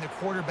watching the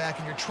quarterback,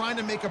 and you're trying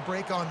to make a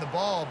break on the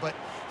ball, but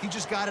he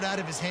just got it out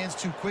of his hands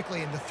too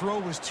quickly, and the throw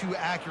was too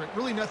accurate.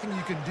 Really nothing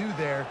you can do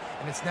there,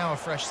 and it's now a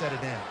fresh set of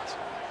downs.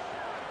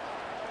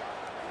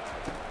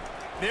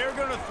 They're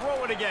going to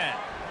throw it again.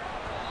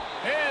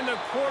 And the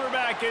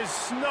quarterback is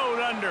snowed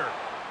under.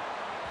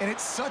 And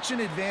it's such an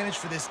advantage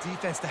for this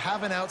defense to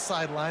have an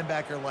outside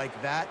linebacker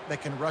like that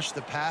can rush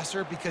the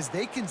passer because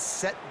they can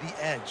set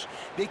the edge.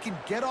 They can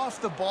get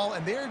off the ball,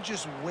 and they're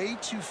just way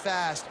too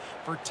fast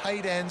for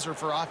tight ends or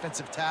for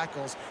offensive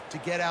tackles to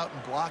get out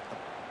and block them.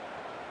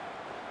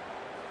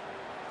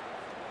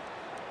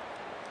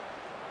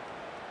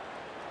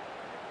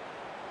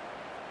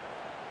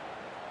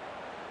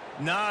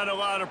 Not a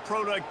lot of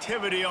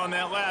productivity on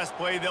that last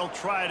play. They'll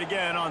try it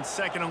again on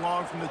 2nd and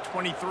long from the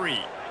 23.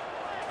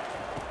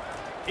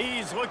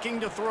 He's looking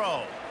to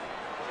throw.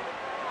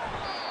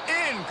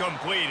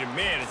 Incomplete. And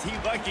man, is he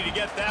lucky to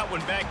get that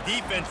one back.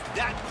 Defense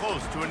that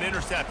close to an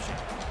interception.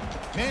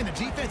 Man, the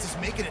defense is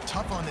making it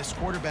tough on this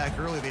quarterback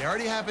early. They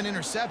already have an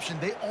interception.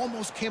 They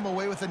almost came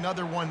away with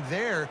another one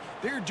there.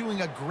 They're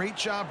doing a great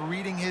job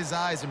reading his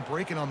eyes and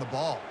breaking on the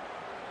ball.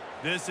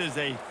 This is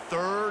a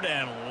 3rd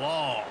and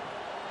long.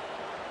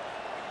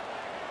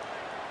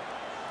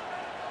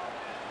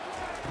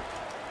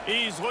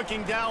 He's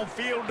looking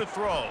downfield to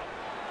throw.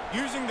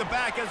 Using the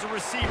back as a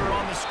receiver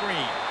on the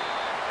screen.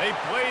 They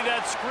play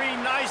that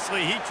screen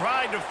nicely. He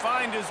tried to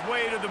find his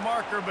way to the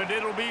marker, but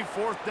it'll be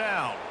 4th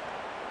down.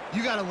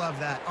 You got to love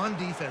that. On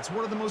defense,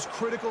 one of the most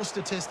critical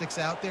statistics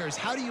out there is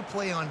how do you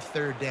play on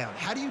 3rd down?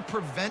 How do you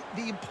prevent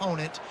the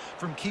opponent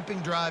from keeping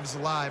drives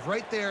alive?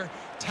 Right there,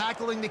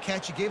 tackling the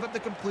catch. You gave up the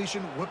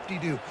completion.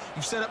 Whoop-de-doo.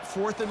 You've set up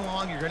 4th and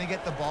long. You're going to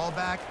get the ball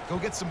back. Go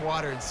get some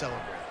water and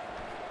celebrate.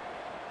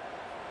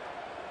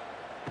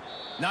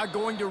 Not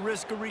going to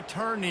risk a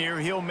return here.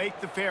 He'll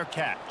make the fair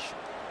catch.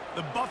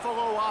 The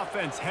Buffalo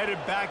offense headed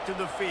back to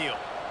the field.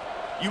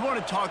 You want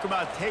to talk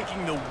about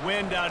taking the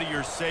wind out of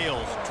your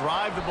sails.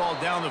 Drive the ball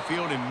down the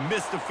field and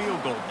miss the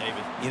field goal,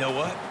 David. You know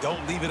what?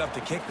 Don't leave it up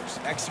to kickers.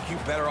 Execute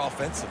better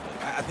offensively.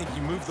 I think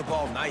you move the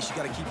ball nice. You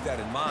got to keep that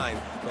in mind.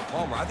 But,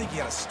 Palmer, I think you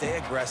got to stay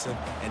aggressive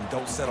and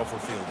don't settle for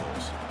field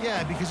goals.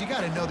 Yeah, because you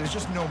got to know there's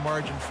just no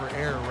margin for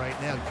error right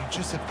now. You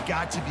just have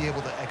got to be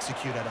able to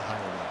execute at a higher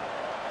level.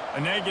 A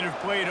negative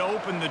play to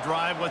open the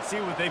drive. Let's see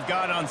what they've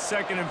got on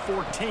 2nd and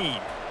 14.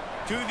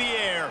 To the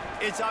air.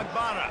 It's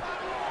Agbana.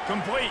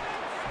 Complete.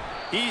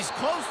 He's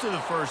close to the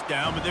first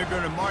down, but they're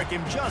going to mark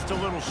him just a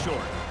little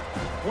short.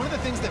 One of the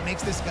things that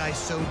makes this guy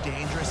so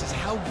dangerous is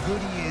how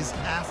good he is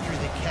after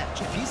the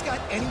catch. If he's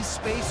got any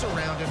space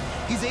around him,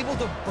 he's able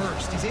to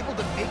burst. He's able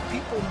to make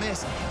people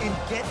miss and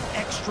get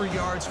extra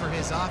yards for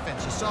his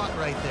offense. You saw it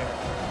right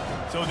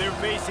there. So they're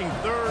facing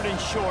 3rd and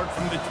short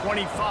from the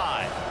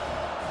 25.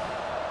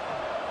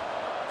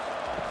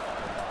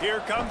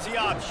 Here comes the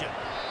option.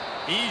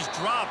 He's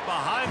dropped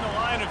behind the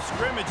line of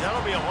scrimmage.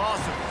 That'll be a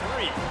loss of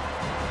 3.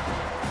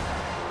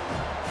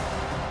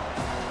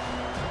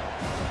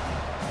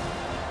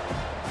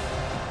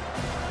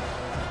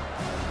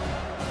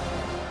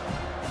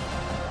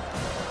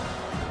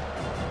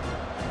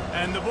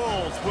 And the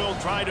Bulls will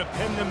try to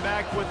pin them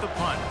back with the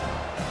punt.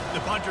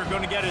 The punter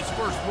going to get his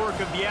first work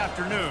of the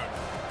afternoon.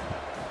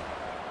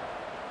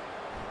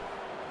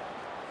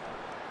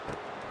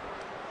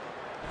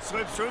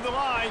 Slips through the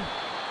line.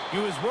 He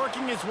was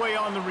working his way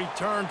on the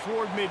return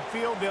toward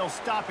midfield. They'll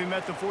stop him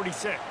at the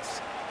 46.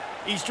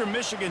 Eastern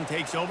Michigan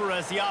takes over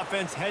as the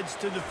offense heads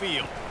to the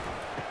field.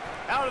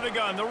 Out of the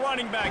gun, the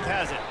running back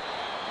has it.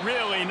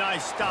 Really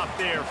nice stop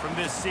there from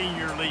this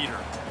senior leader.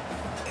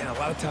 And a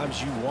lot of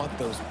times you want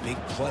those big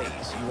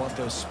plays. You want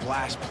those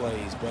splash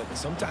plays, but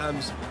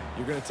sometimes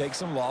you're going to take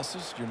some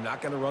losses. You're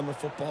not going to run the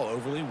football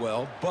overly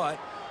well, but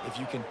if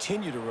you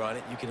continue to run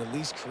it, you can at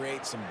least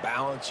create some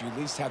balance. You at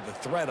least have the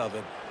threat of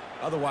it.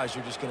 Otherwise,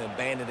 you're just going to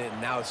abandon it,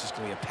 and now it's just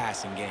going to be a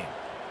passing game.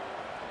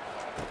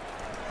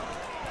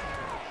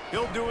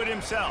 He'll do it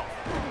himself.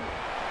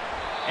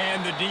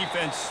 And the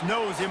defense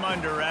snows him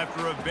under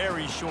after a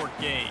very short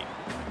game.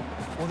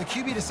 Well, the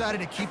QB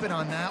decided to keep it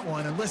on that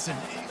one. And listen,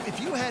 if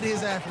you had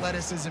his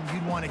athleticism,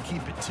 you'd want to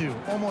keep it too.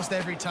 Almost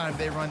every time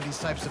they run these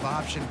types of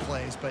option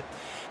plays. But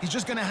he's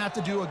just going to have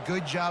to do a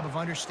good job of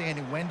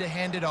understanding when to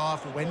hand it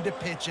off, when to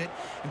pitch it,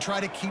 and try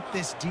to keep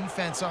this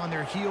defense on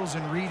their heels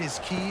and read his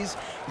keys.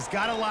 He's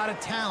got a lot of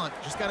talent.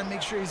 Just got to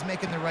make sure he's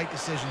making the right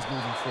decisions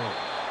moving forward.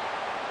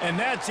 And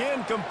that's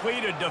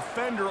incomplete. A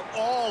defender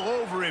all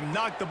over him.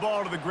 Knocked the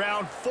ball to the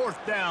ground.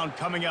 4th down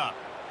coming up.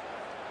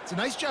 It's a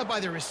nice job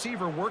by the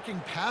receiver working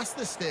past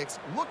the sticks.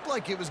 Looked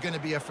like it was going to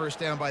be a first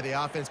down by the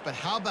offense, but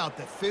how about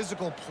the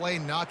physical play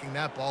knocking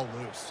that ball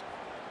loose?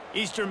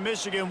 Eastern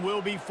Michigan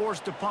will be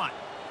forced to punt.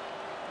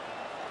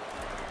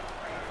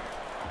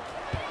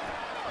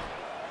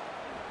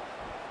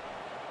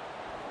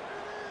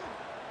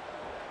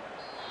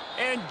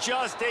 And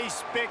just a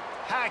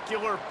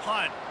spectacular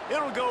punt.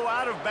 It'll go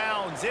out of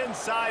bounds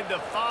inside the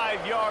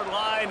 5-yard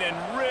line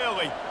and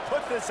really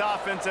put this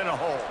offense in a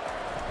hole.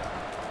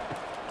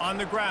 On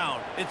the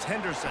ground, it's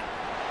Henderson.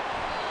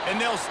 And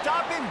they'll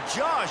stop him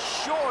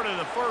just short of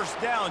the first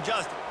down,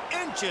 just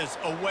inches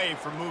away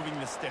from moving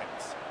the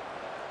sticks.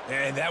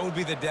 And that would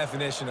be the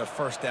definition of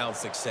first down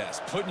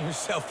success, putting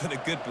yourself in a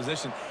good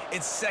position.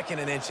 It's second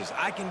and inches.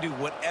 I can do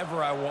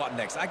whatever I want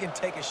next. I can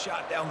take a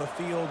shot down the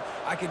field.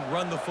 I can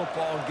run the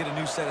football and get a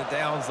new set of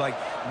downs. Like,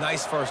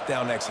 nice first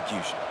down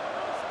execution.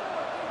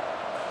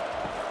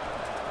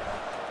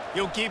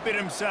 He'll keep it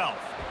himself.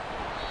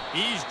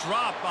 He's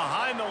dropped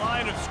behind the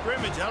line of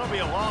scrimmage. That'll be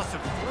a loss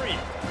of 3.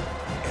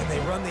 And they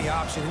run the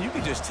option, and you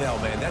can just tell,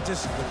 man, that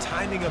just the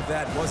timing of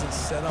that wasn't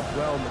set up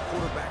well, and the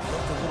quarterback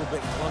looked a little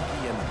bit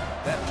clunky, and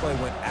that play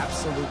went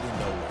absolutely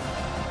nowhere.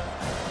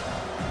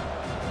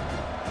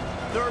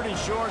 3rd and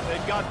short,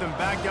 they've got them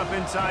back up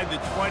inside the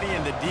 20,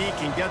 and the D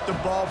can get the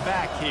ball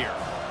back here.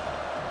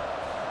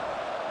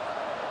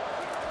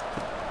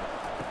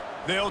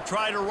 They'll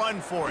try to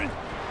run for it.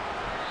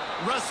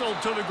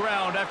 Wrestled to the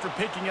ground after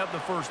picking up the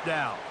first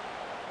down.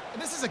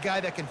 And this is a guy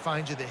that can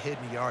find you the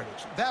hidden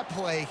yardage. That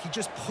play, he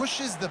just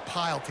pushes the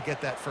pile to get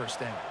that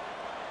first down.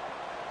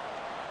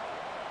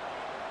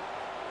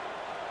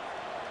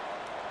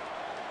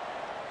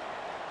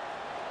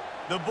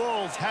 The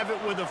Bulls have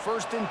it with a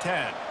 1st and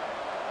 10.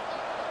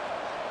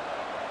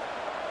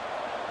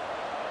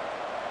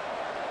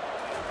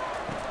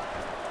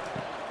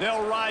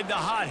 They'll ride the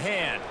hot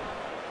hand.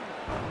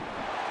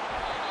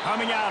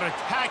 Coming out,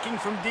 attacking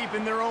from deep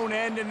in their own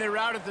end, and they're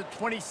out at the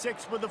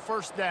 26 with the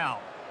first down.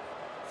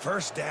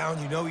 First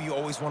down, you know you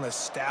always want to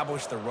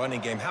establish the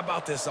running game. How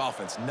about this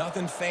offense?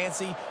 Nothing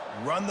fancy.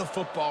 Run the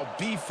football,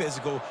 be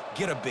physical,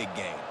 get a big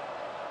gain.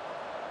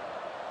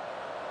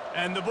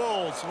 And the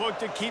Bulls look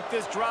to keep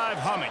this drive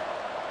humming.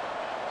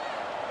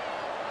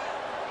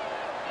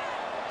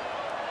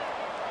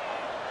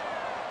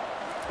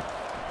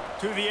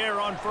 To the air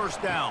on first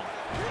down.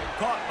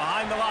 Caught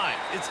behind the line.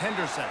 It's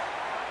Henderson.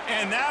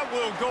 And that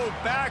will go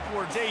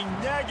backwards. A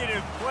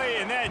negative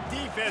play, and that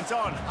defense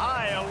on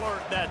high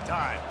alert that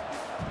time.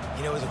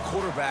 You know, as a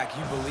quarterback,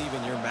 you believe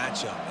in your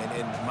matchup.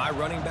 And my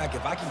running back,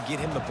 if I can get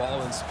him the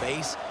ball in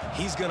space,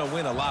 he's going to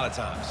win a lot of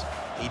times.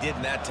 He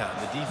didn't that time.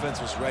 The defense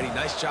was ready.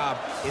 Nice job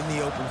in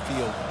the open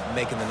field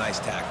making the nice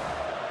tackle.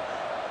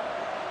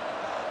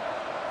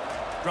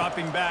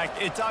 Dropping back,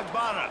 it's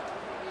Agbana.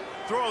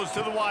 Throws to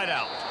the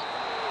wideout.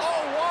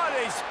 Oh, what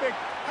a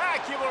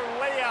spectacular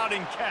layout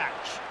and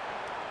catch.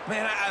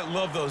 Man, I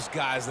love those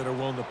guys that are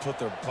willing to put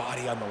their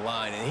body on the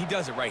line, and he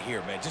does it right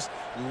here, man. Just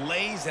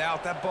lays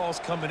out. That ball's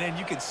coming in.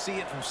 You can see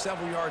it from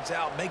several yards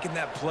out, making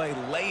that play,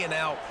 laying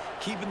out,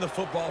 keeping the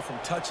football from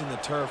touching the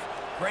turf.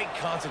 Great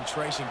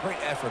concentration, great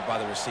effort by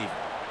the receiver.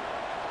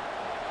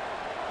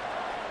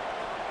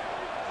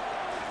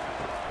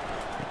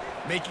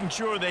 Making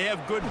sure they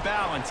have good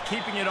balance,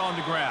 keeping it on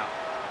the ground.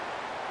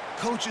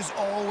 Coaches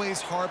always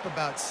harp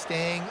about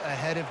staying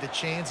ahead of the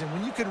chains, and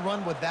when you can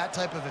run with that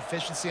type of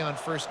efficiency on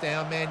first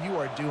down, man, you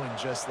are doing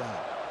just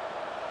that.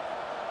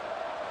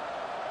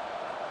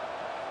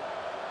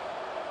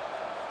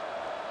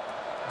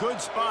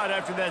 Good spot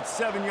after that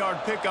 7-yard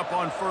pickup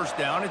on first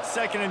down. It's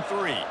 2nd and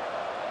 3.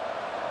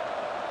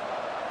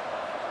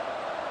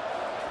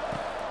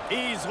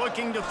 He's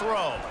looking to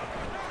throw.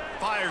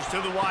 Fires to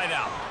the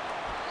wideout.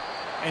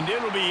 And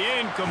it'll be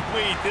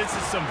incomplete. This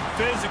is some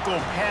physical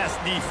pass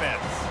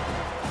defense.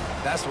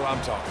 That's what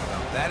I'm talking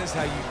about. That is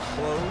how you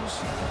close.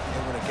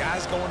 And when a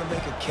guy's going to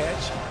make a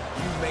catch,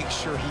 you make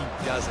sure he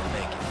doesn't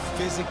make it.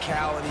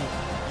 Physicality,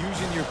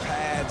 using your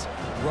pads,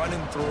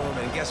 running through them.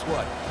 And guess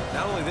what?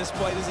 Not only this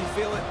play does he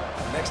feel it,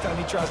 next time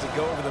he tries to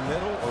go over the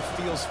middle or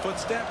feels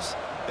footsteps,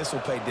 this will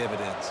pay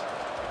dividends.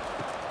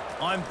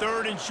 On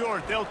 3rd and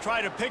short, they'll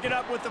try to pick it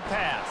up with the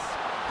pass.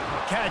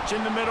 Catch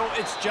in the middle,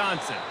 it's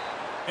Johnson.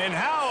 And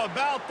how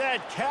about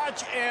that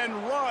catch and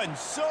run?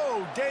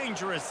 So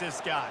dangerous, this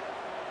guy.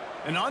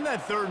 And on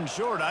that 3rd and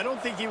short, I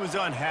don't think he was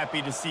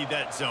unhappy to see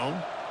that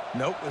zone.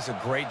 Nope, it was a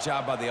great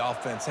job by the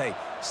offense. Hey,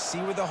 see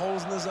where the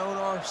holes in the zone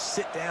are?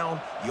 Sit down.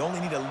 You only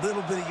need a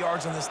little bit of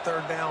yards on this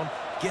 3rd down.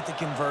 Get the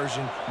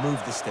conversion,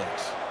 move the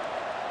sticks.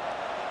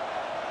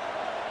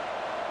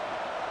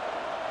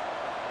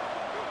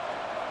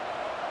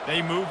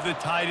 They move the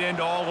tight end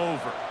all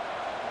over.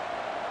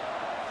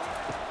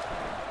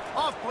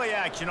 Off-play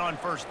action on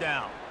first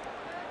down.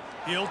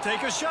 He'll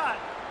take a shot.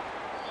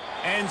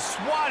 And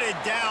swatted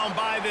down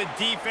by the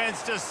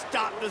defense to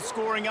stop the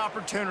scoring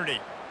opportunity.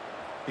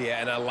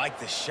 Yeah, and I like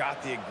the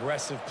shot, the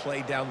aggressive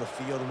play down the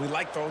field. And we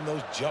like throwing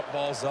those jump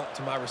balls up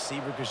to my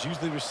receiver because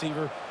usually the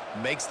receiver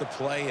makes the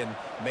play and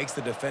makes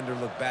the defender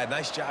look bad.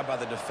 Nice job by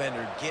the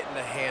defender getting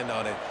a hand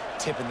on it,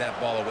 tipping that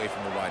ball away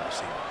from the wide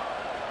receiver.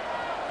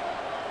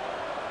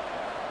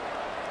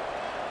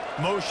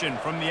 Motion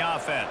from the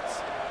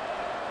offense.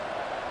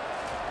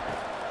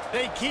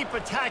 They keep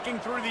attacking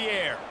through the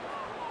air.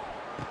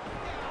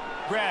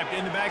 Grabbed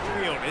in the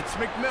backfield. It's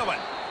McMillan.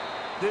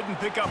 didn't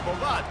pick up a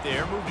lot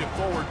there, moved it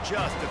forward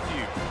just a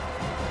few.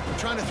 We're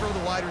trying to throw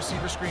the wide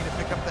receiver screen to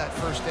pick up that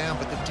first down,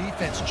 but the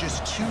defense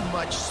just too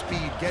much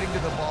speed getting to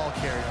the ball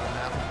carrier on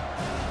that one.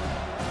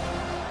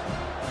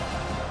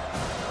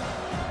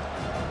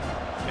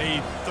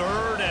 A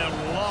 3rd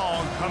and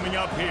long coming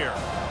up here.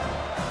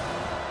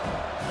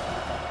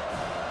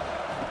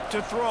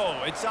 To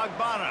throw, it's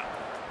Agbana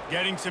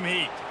getting some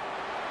heat.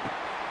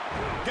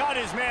 Got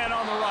his man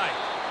on the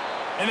right.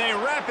 And they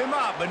wrap him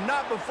up, but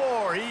not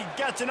before he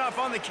gets enough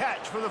on the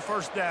catch for the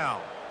first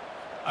down.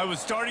 I was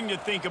starting to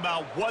think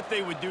about what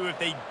they would do if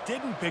they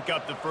didn't pick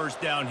up the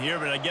first down here,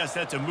 but I guess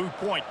that's a moot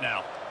point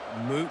now.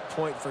 Moot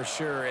point for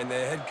sure, and the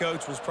head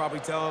coach was probably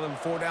telling them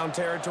 4-down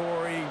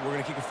territory, we're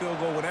going to kick a field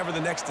goal, whatever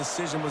the next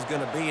decision was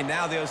going to be, and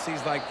now the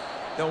OC's like,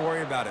 don't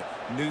worry about it.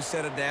 New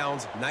set of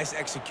downs, nice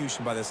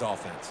execution by this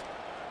offense.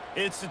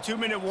 It's the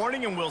 2-minute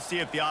warning, and we'll see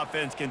if the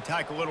offense can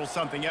tack a little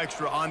something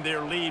extra on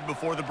their lead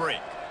before the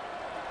break.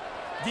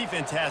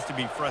 Defense has to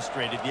be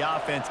frustrated. The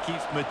offense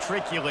keeps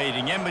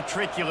matriculating and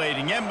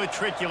matriculating and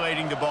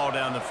matriculating the ball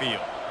down the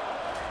field.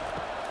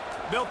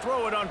 They'll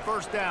throw it on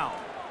first down.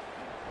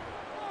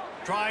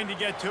 Trying to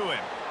get to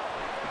him.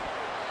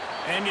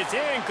 And it's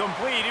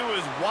incomplete. It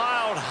was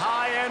wild,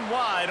 high and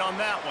wide on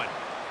that one.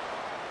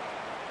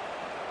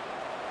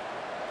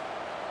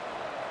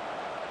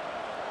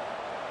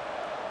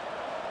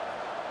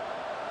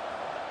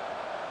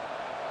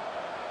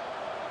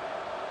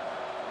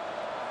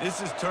 This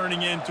is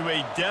turning into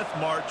a death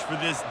march for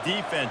this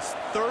defense.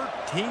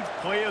 13th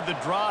play of the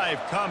drive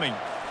coming.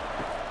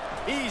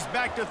 He's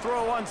back to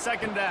throw on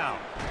second down.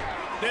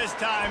 This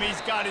time he's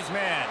got his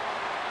man.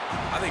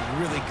 I think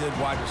really good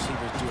wide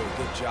receivers do a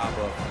good job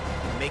of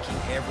making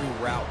every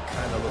route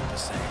kind of look the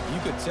same.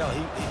 You could tell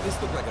this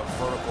looked like a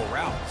vertical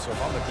route. So if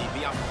I'm a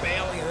DB, I'm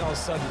bailing, and all of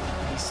a sudden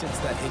he sits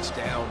that hitch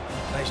down.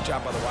 Nice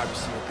job by the wide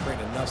receiver,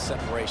 creating enough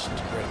separation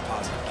to create a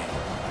positive game.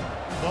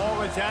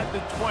 Ball is at the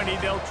 20.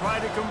 They'll try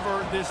to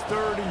convert this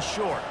 3rd and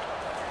short.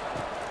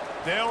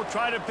 They'll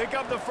try to pick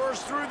up the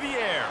first through the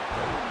air.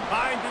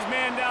 Finds his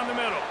man down the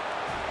middle.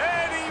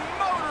 And he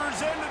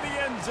motors into the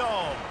end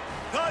zone.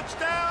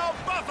 Touchdown,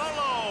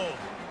 Buffalo!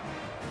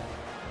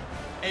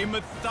 A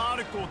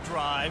methodical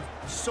drive,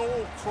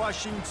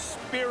 soul-crushing,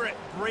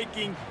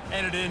 spirit-breaking,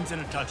 and it ends in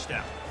a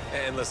touchdown.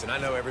 And listen, I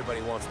know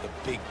everybody wants the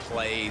big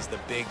plays, the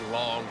big,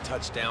 long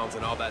touchdowns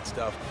and all that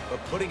stuff,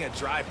 but putting a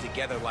drive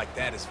together like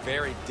that is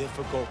very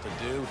difficult to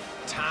do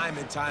time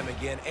and time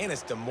again, and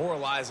it's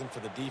demoralizing for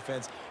the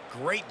defense.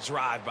 Great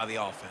drive by the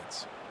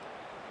offense.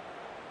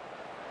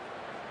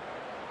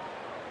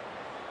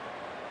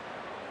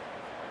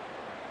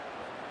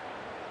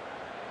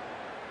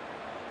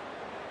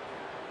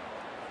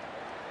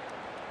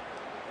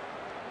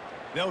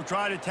 They'll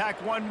try to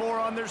tack one more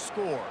on their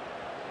score.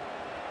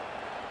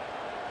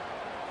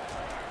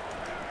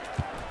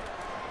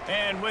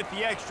 And with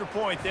the extra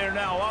point, they're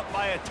now up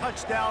by a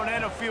touchdown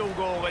and a field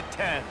goal at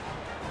 10.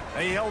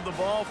 They held the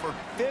ball for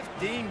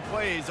 15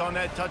 plays on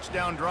that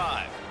touchdown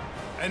drive.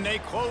 And they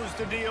closed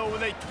the deal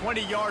with a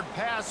 20-yard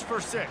pass for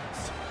 6.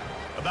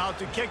 About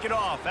to kick it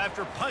off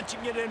after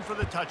punching it in for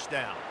the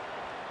touchdown.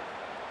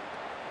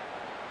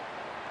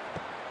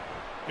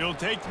 He'll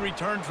take the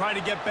return, try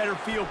to get better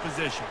field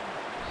position.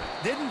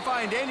 Didn't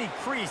find any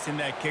crease in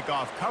that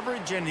kickoff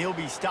coverage, and he'll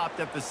be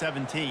stopped at the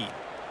 17.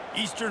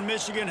 Eastern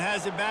Michigan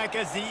has it back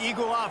as the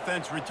Eagle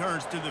offense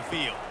returns to the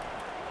field.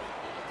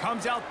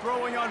 Comes out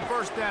throwing on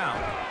first down.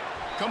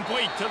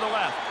 Complete to the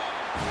left.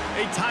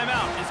 A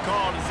timeout is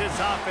called as this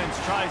offense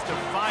tries to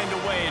find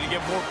a way to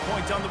get more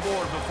points on the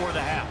board before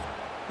the half.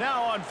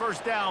 Now on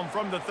first down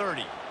from the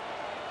 30.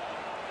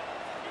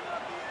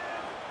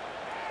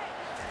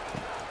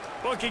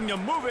 Looking to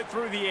move it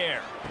through the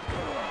air.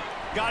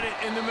 Got it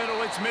in the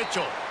middle, it's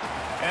Mitchell.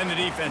 And the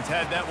defense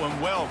had that one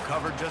well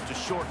covered, just a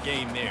short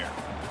game there.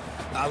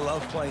 I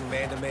love playing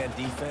man-to-man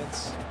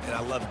defense, and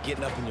I love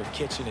getting up in your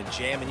kitchen and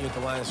jamming you at the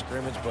line of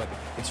scrimmage, but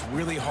it's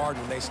really hard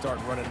when they start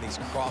running these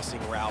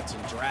crossing routes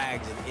and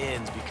drags and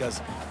ends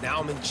because now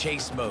I'm in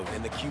chase mode,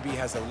 and the QB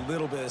has a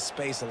little bit of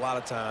space a lot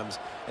of times,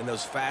 and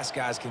those fast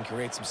guys can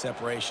create some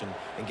separation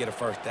and get a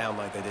first down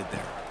like they did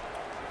there.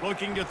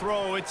 Looking to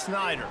throw, it's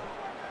Snyder.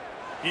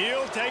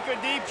 He'll take a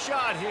deep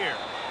shot here.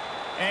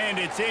 And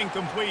it's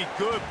incomplete.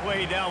 Good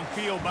play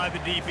downfield by the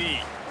DB.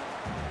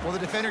 Well, the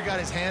defender got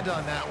his hand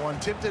on that one,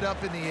 tipped it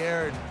up in the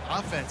air, and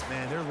offense,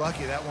 man, they're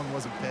lucky that one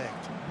wasn't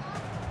picked.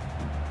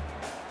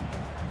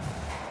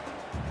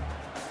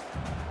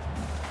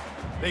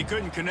 They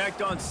couldn't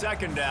connect on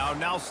second down,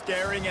 now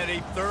staring at a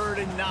 3rd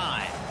and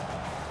 9.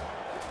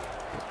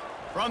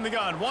 From the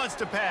gun, wants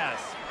to pass.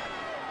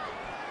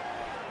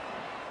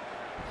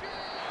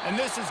 And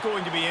this is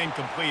going to be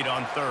incomplete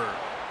on 3rd.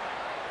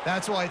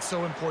 That's why it's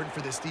so important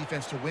for this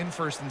defense to win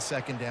 1st and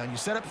 2nd down. You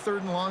set up 3rd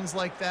and longs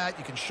like that.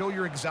 You can show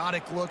your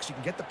exotic looks. You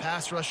can get the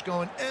pass rush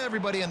going.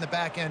 Everybody on the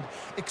back end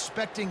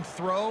expecting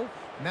throw,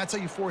 and that's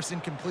how you force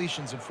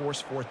incompletions and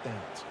force 4th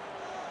downs.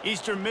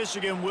 Eastern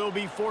Michigan will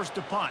be forced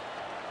to punt.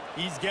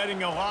 He's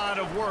getting a lot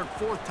of work.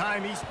 4th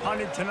time he's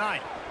punted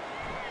tonight.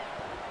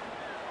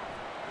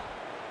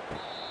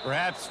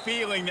 Perhaps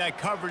feeling that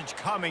coverage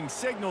coming,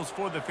 signals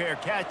for the fair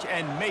catch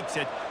and makes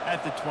it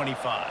at the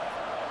 25.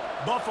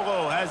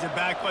 Buffalo has it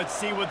back. Let's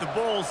see what the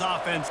Bulls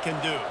offense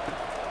can do.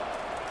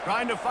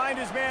 Trying to find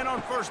his man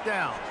on first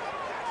down.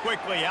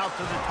 Quickly out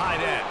to the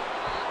tight end.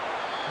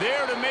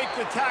 There to make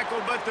the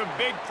tackle, but the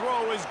big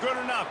throw is good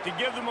enough to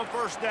give them a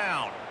first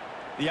down.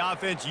 The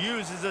offense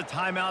uses a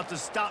timeout to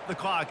stop the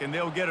clock, and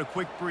they'll get a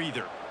quick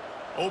breather.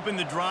 Open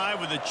the drive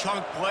with a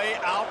chunk play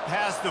out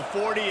past the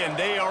 40, and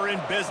they are in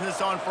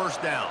business on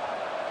first down.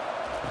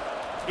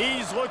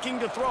 He's looking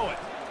to throw it.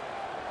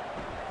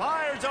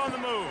 Fires on the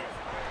move.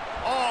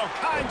 All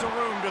kinds of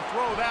room to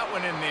throw that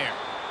one in there.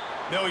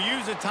 They'll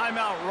use a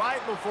timeout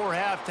right before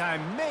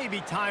halftime. Maybe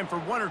time for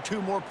one or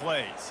two more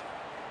plays.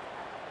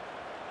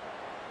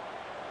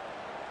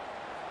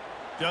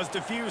 Just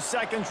a few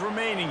seconds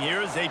remaining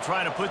here as they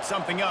try to put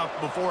something up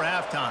before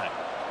halftime.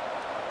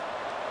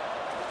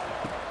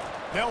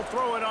 They'll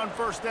throw it on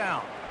first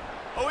down.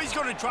 Oh, he's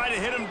going to try to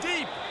hit him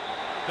deep.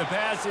 The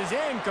pass is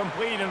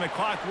incomplete, and the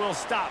clock will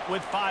stop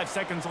with 5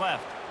 seconds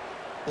left.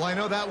 Well, I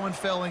know that one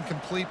fell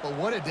incomplete, but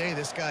what a day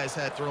this guy's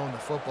had throwing the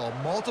football.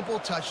 Multiple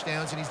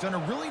touchdowns, and he's done a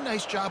really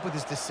nice job with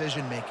his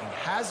decision-making.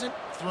 Hasn't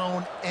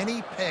thrown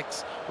any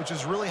picks, which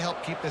has really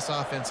helped keep this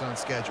offense on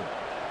schedule.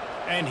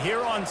 And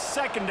here on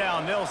second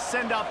down, they'll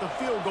send out the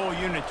field goal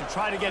unit to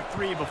try to get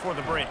 3 before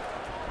the break.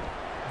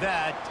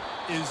 That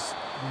is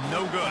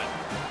no good.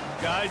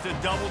 Guys, a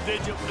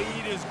double-digit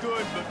lead is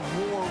good, but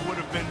more would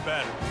have been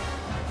better.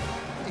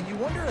 And you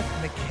wonder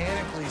if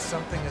mechanically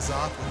something is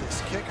off with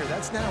this kicker.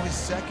 That's now his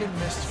second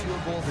missed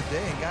field goal of the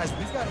day. And guys,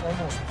 we've got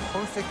almost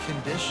perfect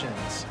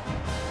conditions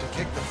to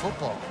kick the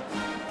football.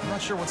 I'm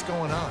not sure what's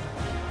going on.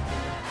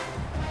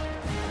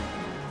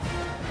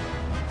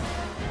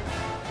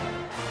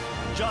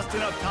 Just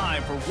enough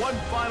time for one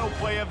final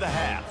play of the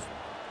half.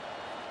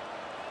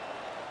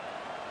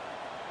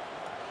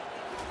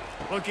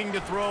 Looking to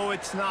throw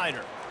it,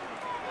 Snyder.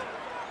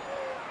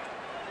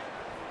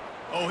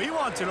 Oh, he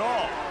wants it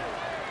all.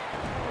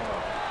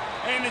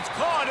 And it's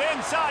caught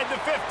inside the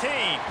 15.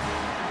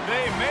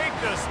 They make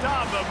the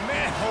stop, but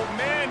man, oh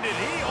man, did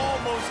he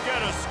almost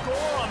get a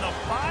score on the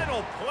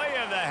final play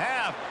of the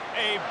half.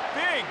 A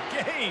big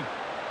game.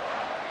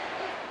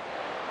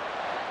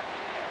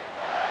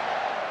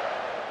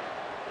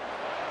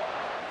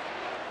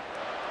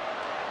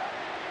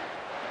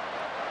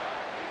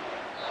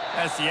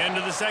 That's the end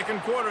of the second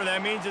quarter.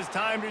 That means it's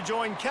time to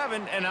join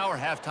Kevin and our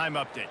halftime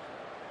update.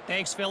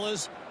 Thanks,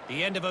 fellas.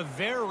 The end of a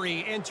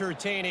very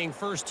entertaining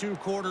first 2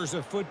 quarters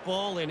of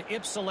football in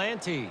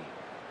Ypsilanti.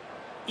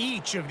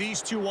 Each of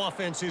these two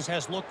offenses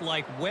has looked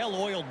like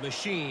well-oiled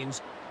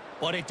machines,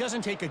 but it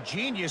doesn't take a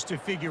genius to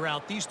figure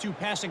out these two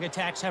passing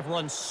attacks have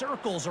run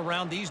circles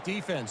around these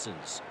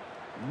defenses.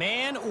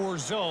 Man or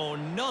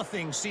zone,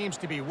 nothing seems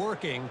to be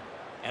working,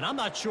 and I'm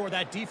not sure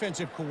that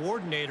defensive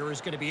coordinator is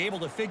going to be able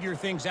to figure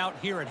things out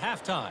here at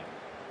halftime.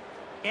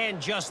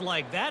 And just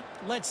like that,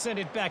 let's send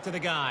it back to the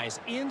guys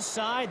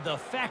inside the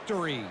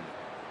factory.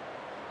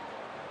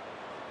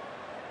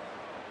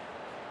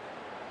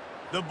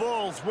 The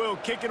Bulls will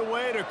kick it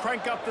away to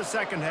crank up the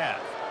second half.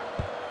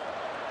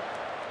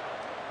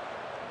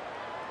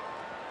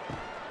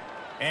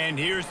 And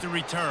here's the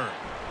return.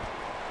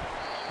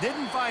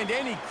 Didn't find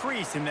any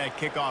crease in that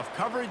kickoff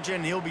coverage,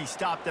 and he'll be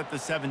stopped at the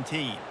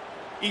 17.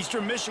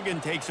 Eastern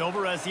Michigan takes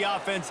over as the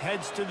offense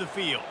heads to the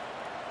field.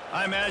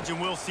 I imagine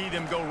we'll see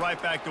them go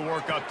right back to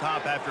work up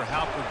top after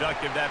how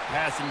productive that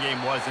passing game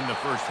was in the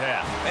first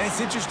half. And it's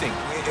interesting.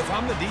 If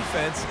I'm the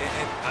defense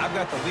and I've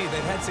got the lead,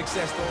 they've had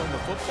success throwing the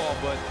football,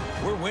 but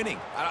we're winning.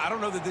 I don't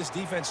know that this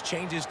defense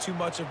changes too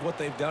much of what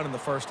they've done in the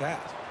first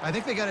half. I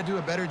think they got to do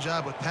a better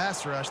job with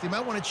pass rush. They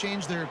might want to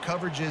change their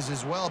coverages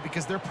as well,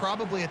 because they're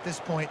probably at this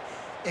point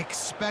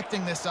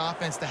expecting this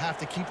offense to have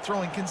to keep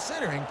throwing,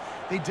 considering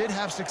they did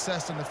have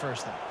success in the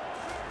first half.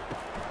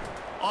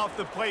 Off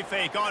the play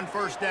fake on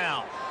first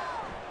down.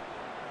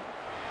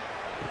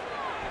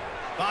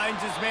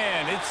 Finds his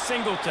man. It's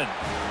Singleton.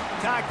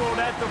 Tackled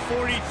at the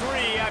 43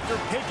 after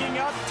picking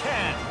up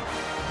 10.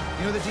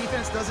 You know, the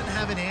defense doesn't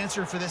have an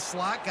answer for this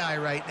slot guy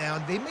right now.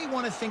 They may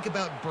want to think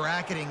about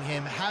bracketing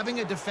him,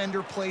 having a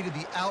defender play to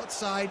the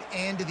outside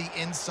and to the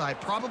inside.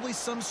 Probably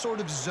some sort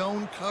of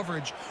zone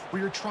coverage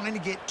where you're trying to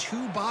get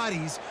two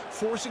bodies,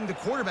 forcing the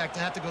quarterback to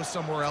have to go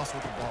somewhere else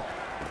with the ball.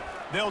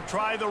 They'll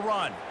try the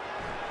run.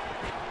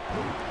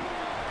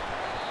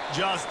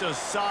 Just a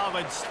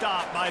solid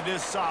stop by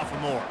this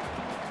sophomore.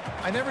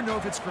 I never know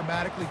if it's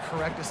grammatically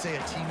correct to say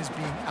a team is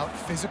being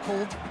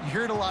out-physicaled. You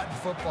hear it a lot in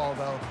football,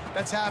 though.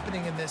 That's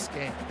happening in this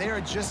game. They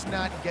are just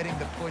not getting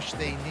the push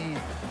they need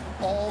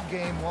all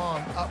game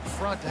long up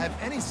front to have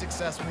any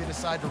success when they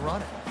decide to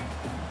run it.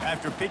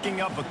 After picking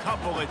up a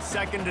couple at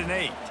 2nd and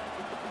 8.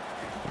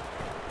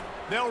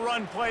 They'll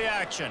run play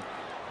action.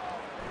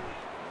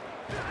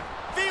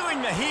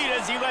 Feeling the heat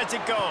as he lets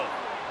it go.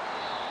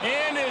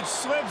 And it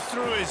slips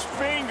through his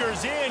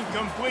fingers,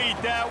 incomplete.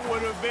 That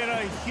would have been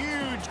a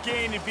huge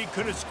gain if he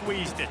could have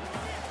squeezed it.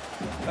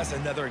 That's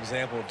another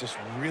example of just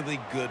really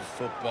good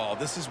football.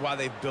 This is why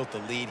they've built the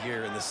lead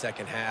here in the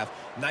second half.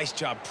 Nice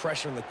job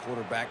pressuring the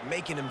quarterback,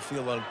 making him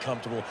feel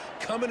uncomfortable,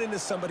 coming into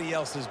somebody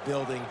else's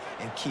building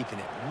and keeping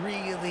it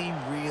really,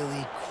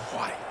 really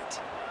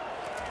quiet.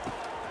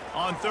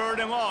 On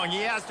 3rd and long,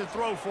 he has to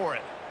throw for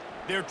it.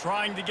 They're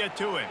trying to get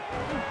to him.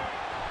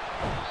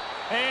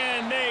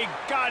 And they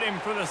got him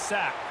for the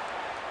sack.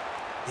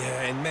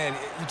 Yeah, and man,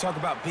 you talk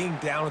about being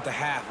down at the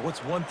half.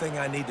 What's one thing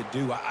I need to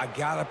do? I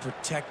got to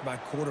protect my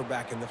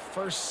quarterback. In the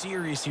first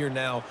series here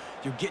now,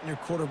 you're getting your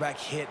quarterback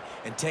hit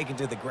and taken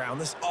to the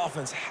ground. This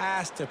offense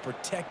has to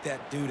protect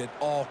that dude at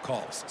all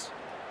costs.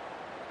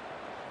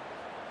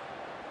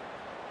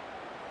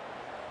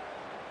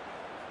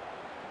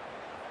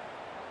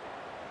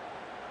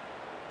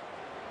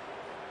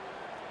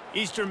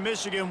 Eastern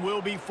Michigan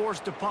will be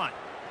forced to punt.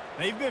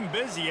 They've been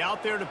busy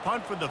out there to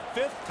punt for the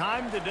 5th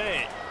time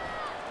today.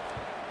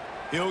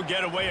 He'll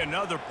get away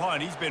another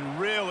punt. He's been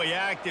really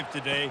active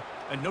today,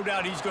 and no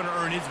doubt he's going to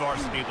earn his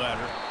varsity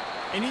letter.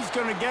 And he's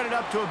going to get it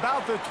up to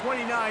about the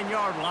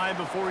 29-yard line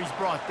before he's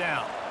brought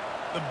down.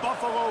 The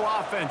Buffalo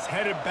offense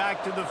headed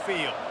back to the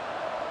field.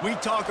 We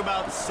talk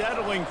about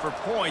settling for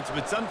points,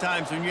 but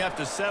sometimes when you have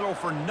to settle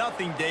for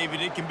nothing,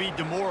 David, it can be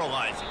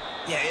demoralizing.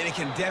 Yeah, and it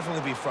can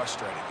definitely be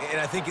frustrating.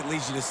 And I think it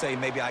leads you to say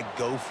maybe I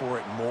go for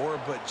it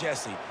more. But,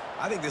 Jesse,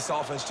 I think this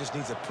offense just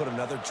needs to put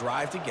another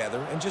drive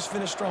together and just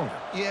finish stronger.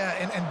 Yeah,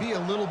 and be a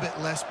little bit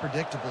less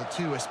predictable,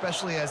 too,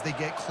 especially as they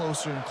get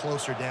closer and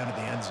closer down to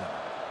the end zone.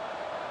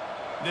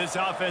 This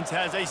offense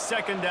has a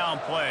 2nd down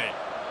play.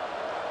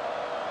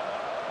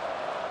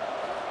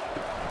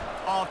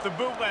 Off the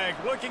bootleg,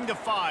 looking to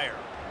fire.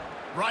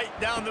 Right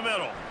down the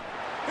middle.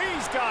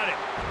 He's got it.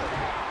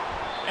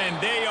 And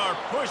they are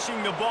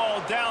pushing the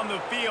ball down the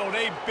field.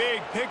 A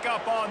big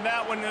pickup on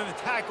that one, and the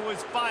tackle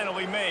is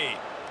finally made.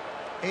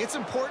 Hey, it's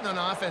important on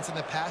offense in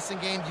the passing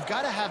game. You've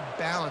got to have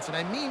balance, and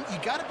I mean you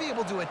got to be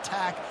able to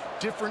attack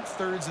different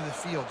thirds of the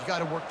field. You got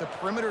to work the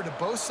perimeter to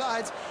both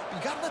sides, but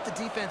you got to let the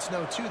defense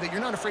know, too, that you're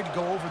not afraid to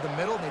go over the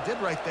middle, and they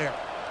did right there.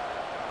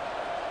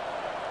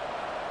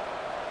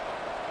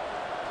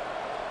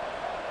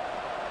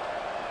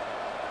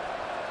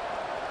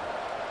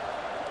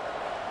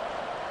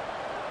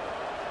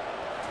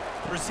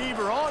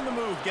 Receiver on the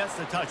move gets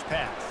the touch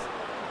pass.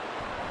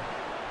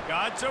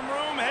 Got some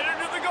room,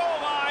 headed to the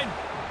goal line.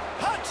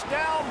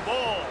 Touchdown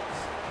Bulls.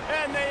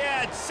 And they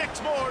add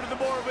 6 more to the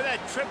board with that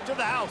trip to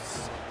the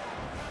house.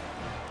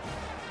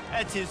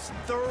 That's his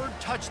 3rd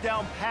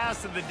touchdown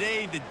pass of the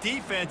day. The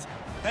defense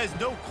has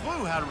no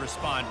clue how to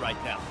respond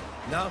right now.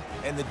 No,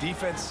 and the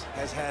defense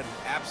has had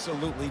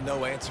absolutely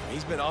no answer.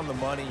 He's been on the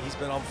money. He's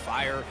been on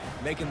fire,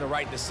 making the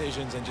right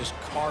decisions and just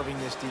carving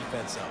this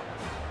defense up.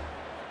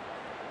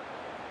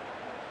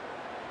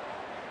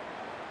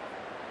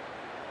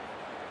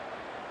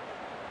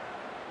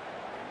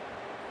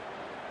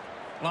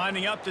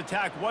 Lining up to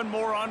tack one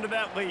more onto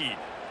that lead.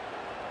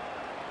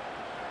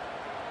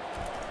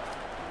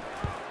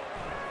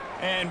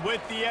 And with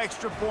the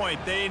extra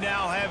point, they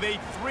now have a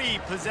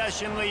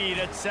 3-possession lead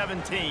at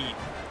 17.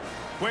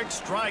 Quick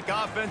strike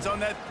offense on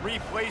that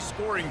 3-play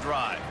scoring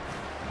drive.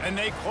 And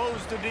they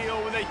close the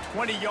deal with a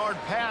 20-yard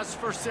pass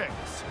for 6.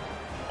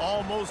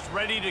 Almost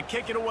ready to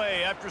kick it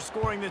away after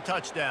scoring the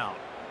touchdown.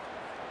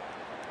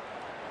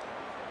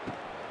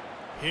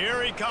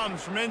 Here he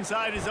comes from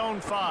inside his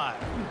own 5.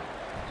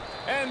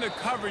 And the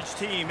coverage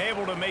team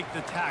able to make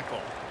the tackle.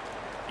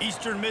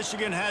 Eastern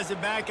Michigan has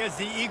it back as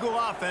the Eagle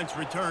offense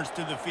returns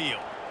to the field.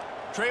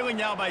 Trailing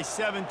now by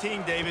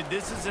 17, David,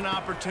 this is an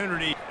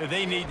opportunity that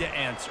they need to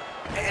answer.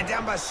 And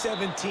down by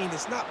 17,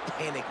 it's not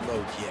panic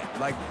mode yet.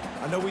 Like,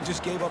 I know we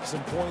just gave up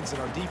some points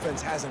and our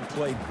defense hasn't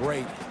played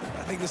great.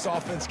 I think this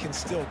offense can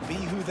still be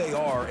who they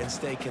are and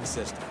stay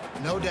consistent.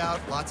 No doubt,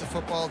 lots of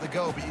football to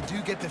go, but you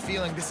do get the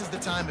feeling this is the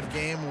time of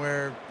game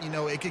where, you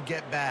know, it could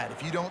get bad.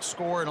 If you don't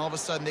score and all of a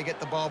sudden they get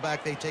the ball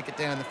back, they take it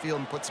down the field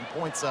and put some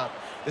points up,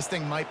 this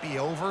thing might be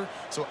over.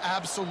 So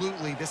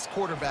absolutely, this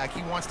quarterback,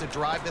 he wants to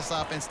drive this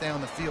offense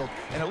down the field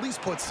and at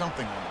least put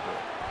something on the board.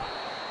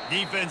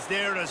 Defense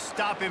there to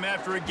stop him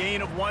after a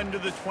gain of 1 to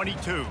the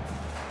 22.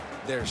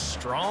 They're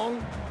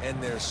strong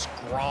and they're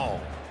strong.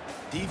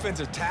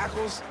 Defensive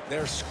tackles,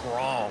 they're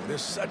strong.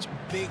 There's such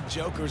big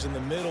jokers in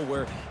the middle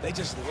where they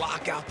just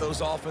lock out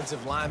those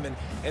offensive linemen.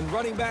 And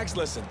running backs,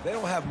 listen, they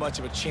don't have much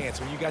of a chance.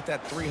 When you got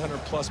that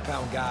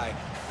 300-plus-pound guy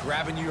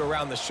grabbing you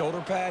around the shoulder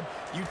pad,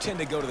 you tend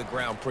to go to the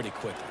ground pretty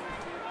quickly.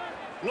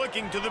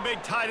 Looking to the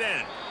big tight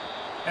end.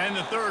 And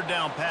the 3rd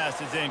down pass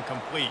is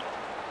incomplete.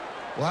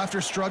 Well,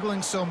 after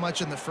struggling so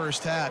much in the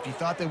first half, you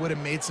thought they would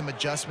have made some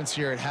adjustments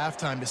here at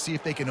halftime to see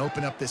if they can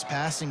open up this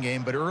passing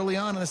game. But early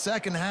on in the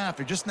second half,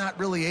 they're just not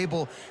really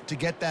able to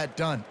get that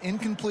done.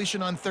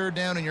 Incompletion on 3rd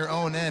down in your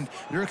own end,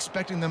 you're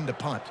expecting them to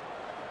punt.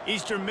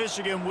 Eastern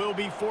Michigan will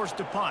be forced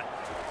to punt.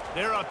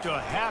 They're up to a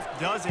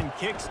half-dozen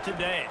kicks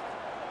today.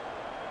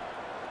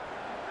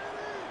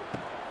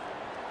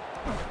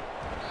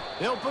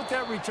 They'll put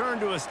that return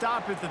to a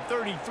stop at the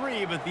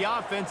 33, but the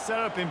offense set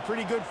up in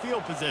pretty good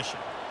field position.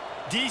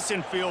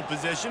 Decent field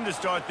position to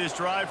start this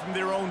drive from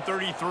their own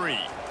 33.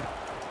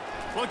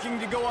 Looking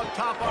to go up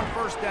top on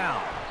first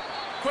down.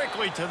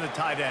 Quickly to the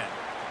tight end.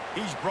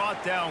 He's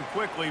brought down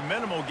quickly.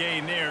 Minimal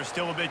gain there.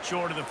 Still a bit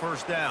short of the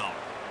first down.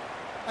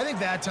 I think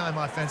that time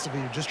offensively,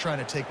 you're just trying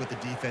to take what the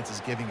defense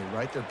is giving you,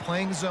 right? They're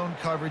playing zone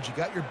coverage. You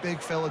got your big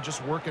fella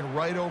just working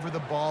right over the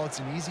ball. It's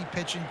an easy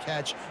pitch and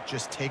catch.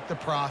 Just take the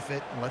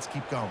profit and let's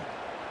keep going.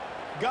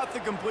 Got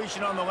the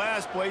completion on the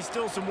last play.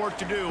 Still some work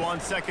to do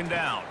on second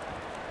down.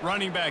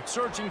 Running back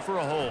searching for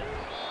a hole.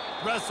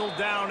 Wrestled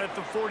down at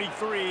the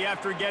 43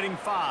 after getting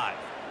 5.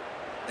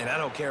 And I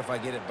don't care if I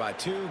get it by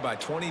 2, by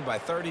 20, by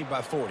 30,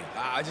 by 40.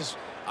 I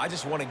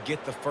just want to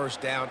get the first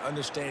down,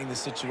 understanding the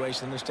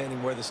situation,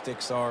 understanding where the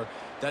sticks are.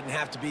 Doesn't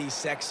have to be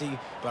sexy,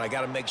 but I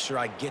got to make sure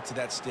I get to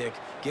that stick,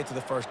 get to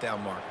the first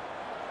down mark.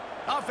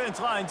 Offense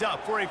lines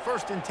up for a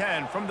 1st and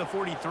 10 from the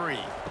 43.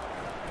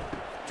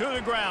 To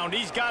the ground.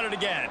 He's got it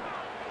again.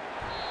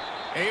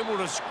 Able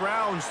to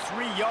scrounge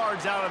 3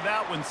 yards out of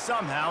that one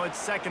somehow. It's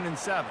 2nd and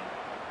 7.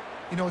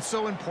 You know, it's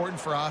so important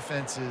for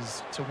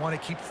offenses to want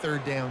to keep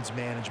third downs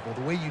manageable.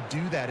 The way you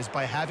do that is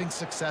by having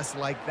success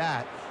like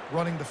that,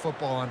 running the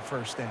football on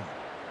first down.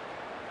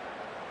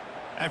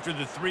 After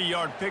the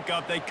 3-yard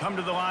pickup, they come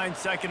to the line,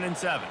 2nd and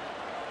 7.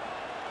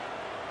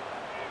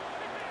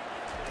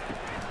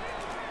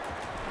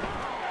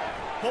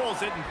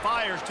 Pulls it and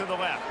fires to the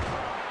left.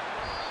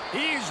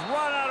 He's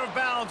run out of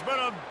bounds, but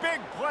a big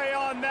play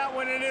on that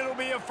one, and it'll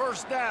be a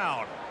first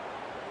down.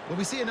 Well,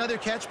 we see another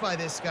catch by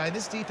this guy.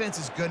 This defense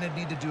is going to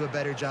need to do a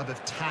better job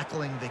of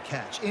tackling the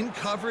catch. In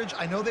coverage,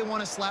 I know they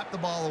want to slap the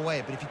ball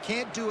away, but if you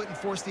can't do it and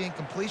force the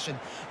incompletion,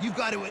 you've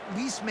got to at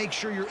least make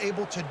sure you're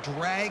able to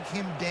drag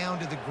him down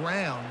to the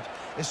ground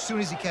as soon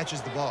as he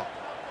catches the ball.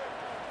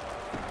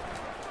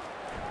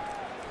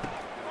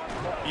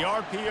 The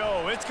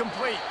RPO, it's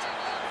complete.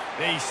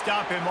 They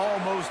stop him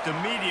almost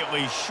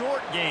immediately.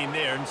 Short gain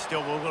there, and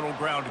still a little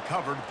ground to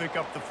cover to pick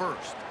up the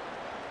first.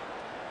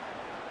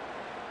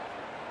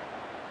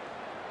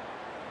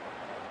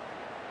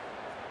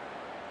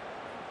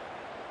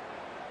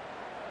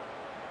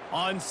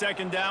 On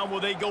second down,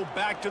 will they go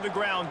back to the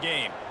ground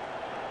game?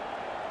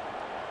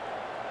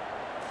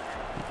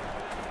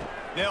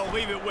 They'll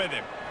leave it with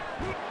him.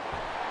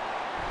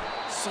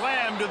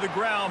 Slammed to the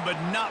ground, but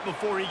not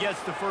before he gets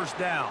the first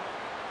down.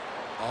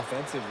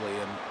 Offensively,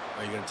 and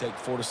are you going to take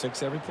 4 to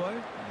 6 every play?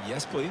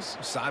 Yes, please.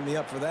 Sign me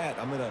up for that.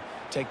 I'm going to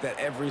take that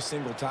every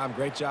single time.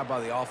 Great job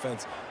by the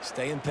offense.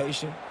 Staying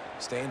patient,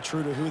 staying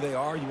true to who they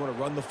are. You want to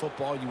run the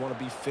football. You want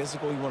to be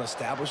physical. You want to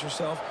establish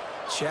yourself.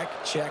 Check,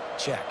 check,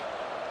 check.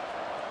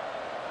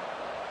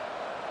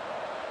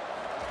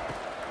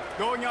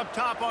 Going up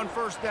top on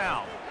first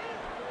down.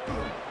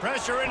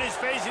 Pressure in his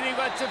face, and he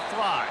lets it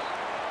fly.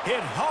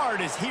 Hit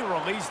hard as he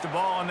released the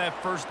ball on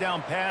that first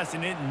down pass,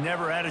 and it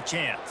never had a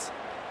chance.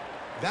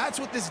 That's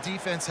what this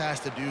defense has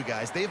to do,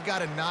 guys. They've got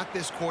to knock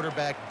this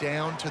quarterback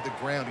down to the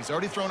ground. He's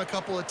already thrown a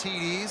couple of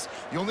TDs.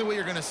 The only way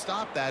you're going to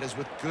stop that is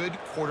with good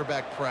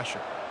quarterback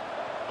pressure.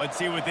 Let's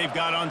see what they've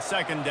got on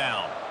second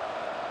down.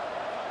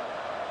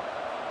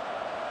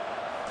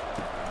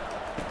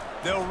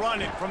 They'll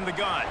run it from the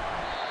gun.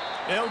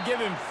 They'll give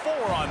him 4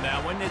 on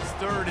that one. It's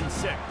 3rd and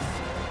 6.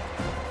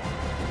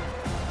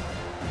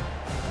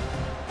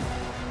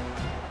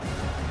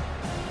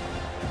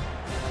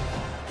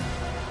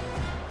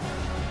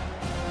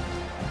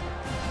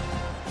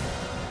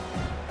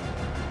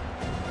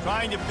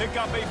 Trying to pick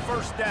up a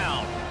first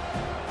down.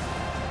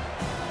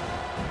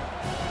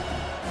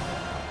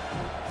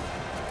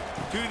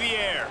 To the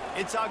air.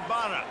 It's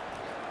Agbana.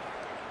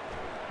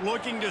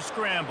 Looking to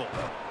scramble.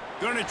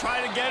 Going to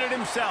try to get it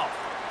himself.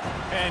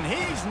 And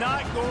he's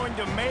not going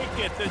to make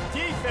it. The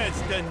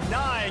defense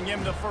denying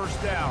him the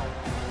first down.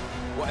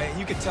 Well, and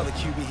you can tell the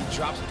QB, he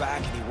drops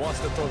back and he wants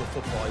to throw the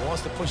football. He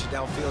wants to push it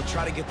downfield,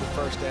 try to get the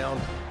first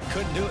down.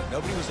 Couldn't do it.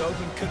 Nobody was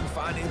open, couldn't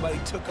find anybody,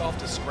 took off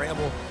to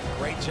scramble.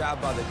 Great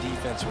job by the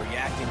defense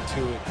reacting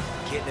to it,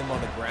 getting him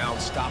on the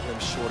ground, stopping him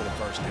short of the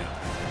first down.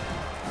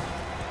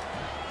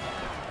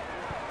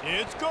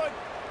 It's good.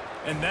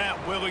 And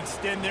that will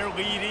extend their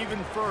lead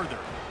even further.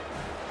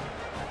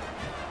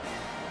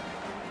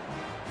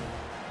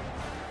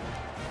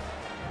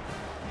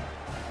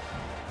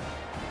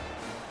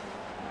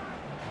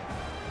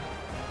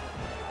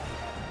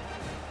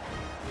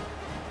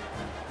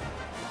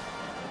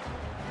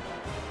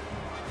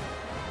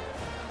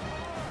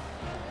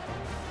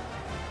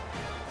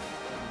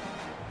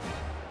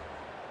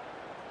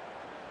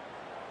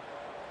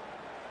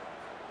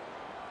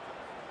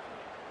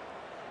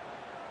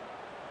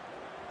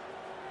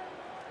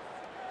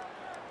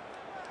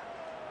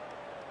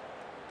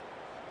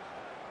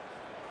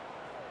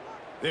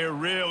 They're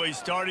really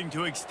starting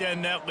to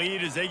extend that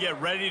lead as they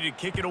get ready to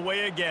kick it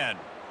away again.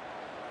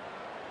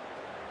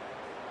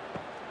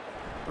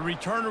 The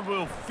returner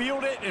will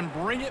field it and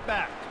bring it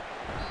back.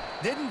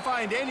 Didn't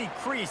find any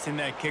crease in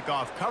that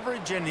kickoff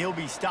coverage, and he'll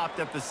be stopped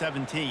at the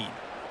 17.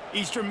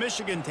 Eastern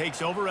Michigan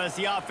takes over as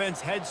the offense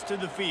heads to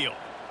the field.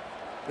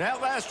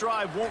 That last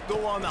drive won't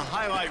go on the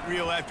highlight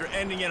reel after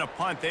ending in a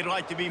punt. They'd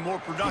like to be more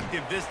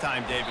productive this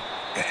time, David.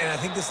 And I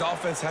think this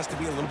offense has to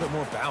be a little bit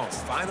more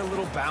balanced. Find a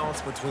little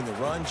balance between the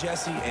run,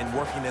 Jesse, and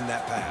working in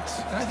that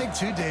pass. And I think,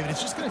 too, David,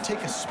 it's just going to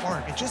take a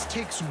spark. It just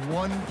takes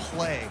one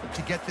play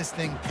to get this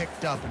thing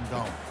picked up and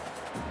going.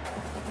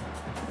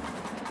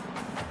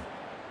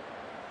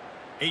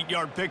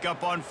 8-yard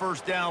pickup on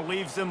first down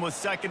leaves them with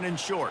 2nd and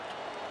short.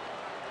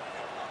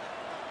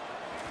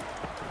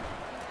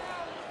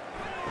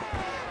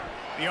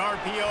 The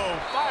RPO,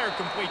 fire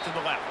complete to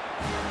the left.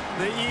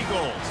 The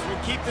Eagles will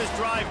keep this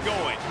drive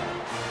going.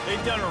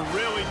 They've done a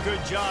really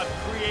good job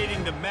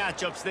creating the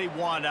matchups they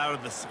want out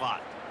of the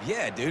slot.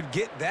 Yeah, dude,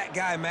 get that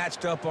guy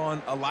matched up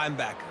on a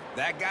linebacker.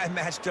 That guy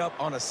matched up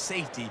on a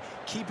safety.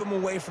 Keep him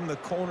away from the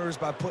corners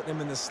by putting him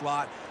in the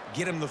slot.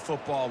 Get him the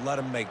football. Let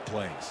him make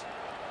plays.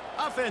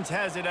 Offense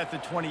has it at the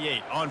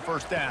 28 on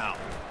first down.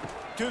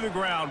 To the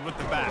ground with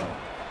the back.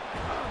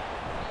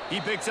 He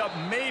picks up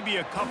maybe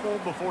a couple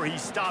before he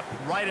stopped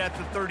right at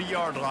the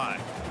 30-yard line.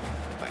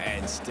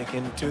 And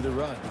sticking to the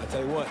run. I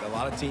tell you what, a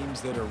lot of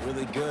teams that are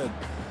really good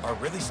are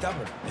really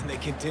stubborn, and they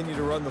continue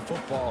to run the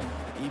football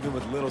even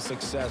with little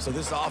success. So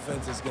this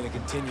offense is going to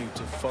continue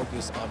to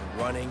focus on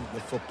running the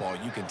football.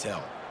 You can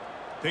tell.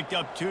 Picked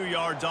up 2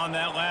 yards on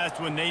that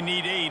last one. They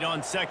need 8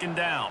 on 2nd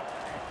down.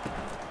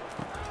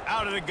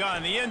 Out of the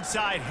gun, the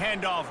inside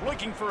handoff,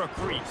 looking for a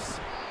crease.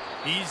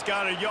 He's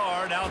got a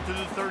yard out to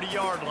the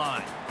 30-yard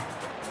line.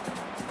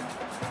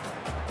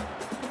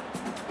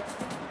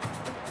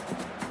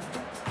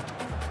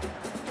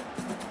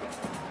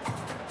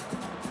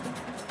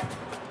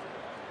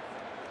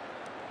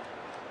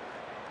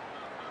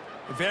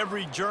 If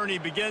every journey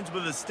begins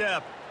with a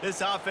step,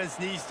 this offense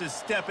needs to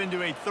step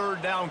into a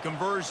 3rd down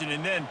conversion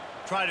and then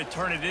try to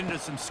turn it into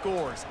some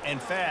scores, and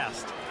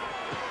fast.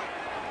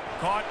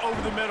 Caught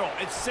over the middle.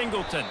 It's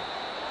Singleton.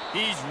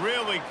 He's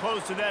really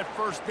close to that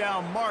 1st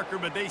down marker,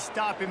 but they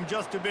stop him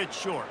just a bit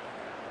short.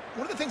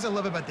 One of the things I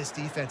love about this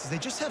defense is they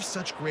just have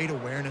such great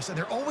awareness, and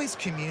they're always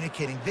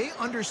communicating. They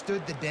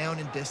understood the down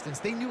and distance.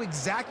 They knew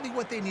exactly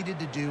what they needed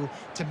to do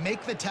to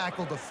make the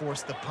tackle to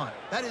force the punt.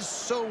 That is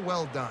so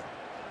well done.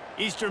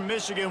 Eastern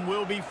Michigan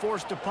will be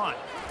forced to punt.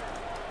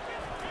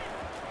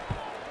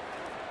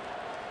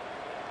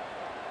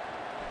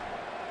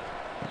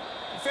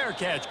 Fair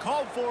catch,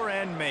 called for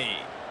and made.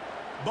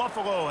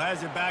 Buffalo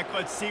has it back.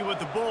 Let's see what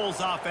the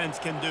Bulls offense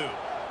can do.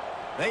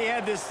 They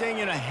had this thing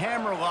in a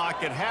hammer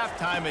lock at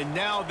halftime, and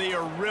now they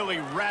are really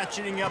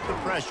ratcheting up the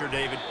pressure,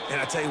 David. And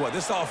I tell you what,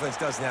 this offense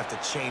doesn't have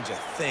to change a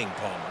thing,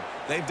 Palmer.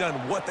 They've done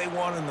what they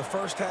wanted in the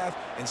first half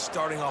and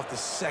starting off the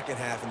second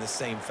half in the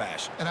same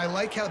fashion. And I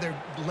like how they're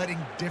letting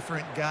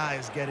different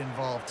guys get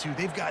involved, too.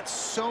 They've got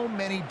so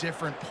many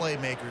different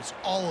playmakers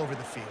all over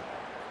the field.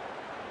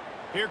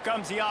 Here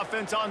comes the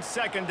offense on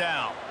 2nd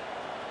down.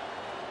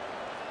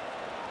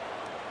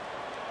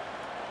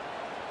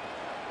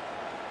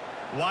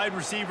 Wide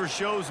receiver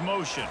shows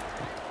motion.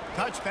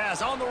 Touch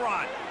pass on the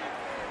run.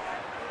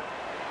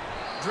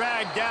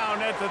 Dragged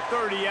down at the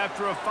 30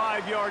 after a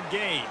 5-yard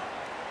gain.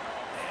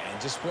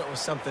 And just went with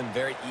something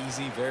very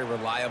easy, very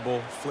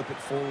reliable. Flip it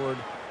forward.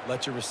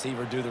 Let your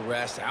receiver do the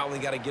rest. I only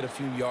got to get a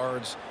few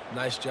yards.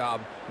 Nice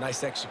job.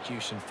 Nice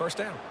execution. 1st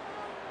down.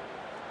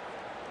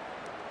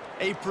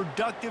 A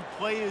productive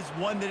play is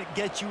one that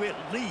gets you at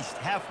least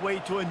halfway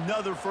to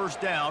another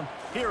 1st down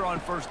here on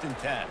 1st and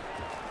 10.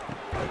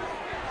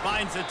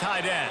 Finds the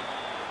tight end.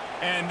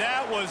 And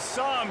that was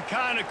some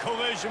kind of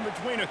collision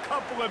between a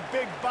couple of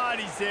big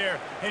bodies there,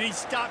 and he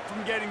stopped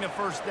from getting the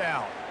 1st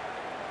down.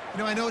 You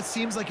know, I know it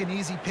seems like an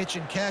easy pitch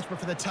and catch, but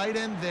for the tight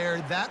end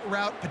there, that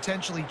route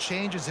potentially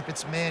changes if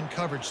it's man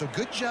coverage. So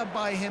good job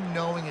by him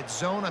knowing it's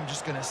zone. I'm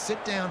just going to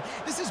sit down.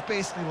 This is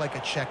basically like a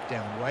check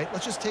down, right?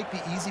 Let's just take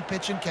the easy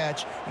pitch and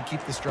catch and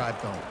keep this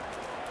drive going.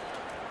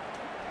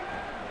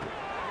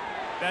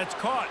 That's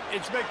caught.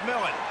 It's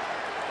McMillan.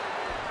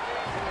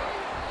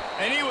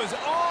 And he was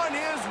on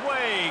his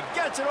way.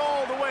 Gets it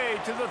all the way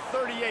to the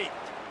 38.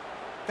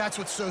 That's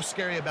what's so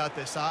scary about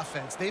this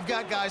offense. They've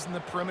got guys in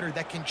the perimeter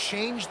that can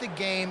change the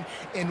game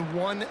in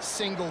one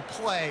single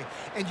play,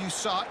 and you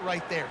saw it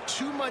right there.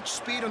 Too much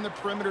speed on the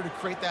perimeter to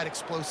create that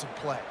explosive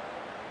play.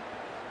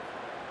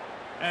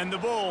 And the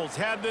Bulls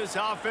have this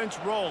offense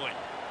rolling.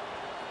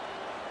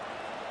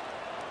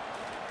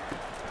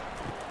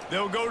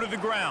 They'll go to the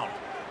ground.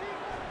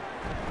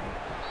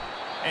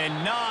 And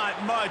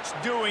not much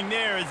doing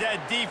there as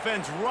that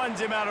defense runs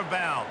him out of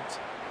bounds.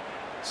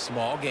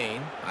 Small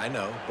gain, I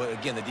know, but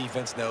again, the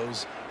defense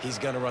knows he's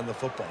going to run the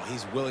football.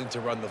 He's willing to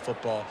run the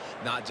football,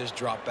 not just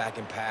drop back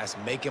and pass,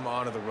 make him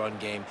honor the run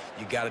game.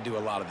 You got to do a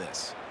lot of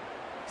this.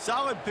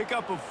 Solid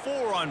pickup of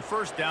 4 on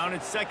 1st down.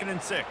 It's 2nd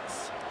and 6.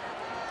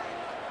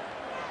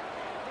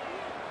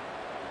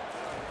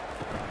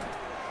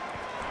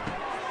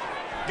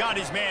 Got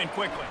his man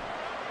quickly.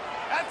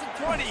 At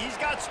the 20, he's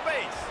got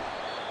space.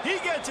 He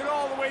gets it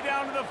all the way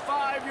down to the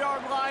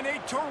 5-yard line. A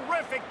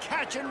terrific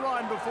catch and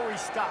run before he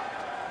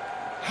stopped.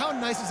 How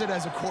nice is it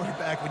as a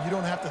quarterback when you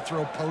don't have to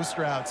throw post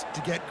routes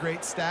to get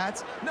great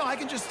stats? No, I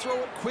can just throw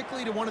it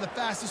quickly to one of the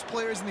fastest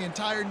players in the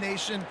entire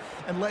nation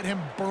and let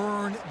him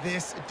burn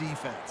this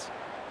defense.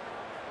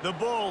 The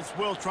Bulls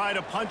will try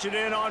to punch it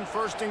in on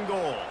 1st and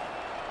goal.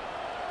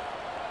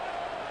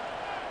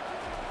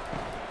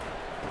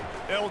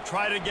 They'll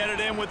try to get it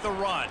in with the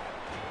run.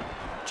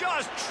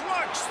 Just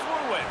trucks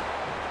through it.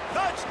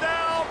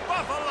 Touchdown,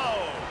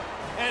 Buffalo!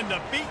 And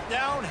the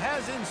beatdown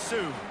has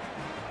ensued.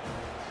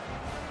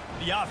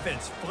 The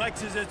offense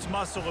flexes its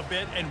muscle a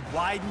bit and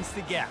widens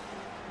the gap.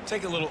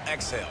 Take a little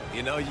exhale.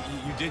 You know, you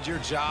did your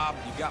job.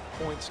 You got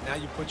points. Now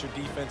you put your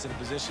defense in a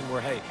position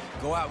where, hey,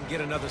 go out and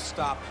get another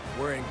stop.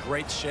 We're in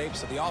great shape,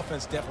 so the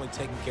offense definitely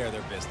taking care of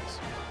their business.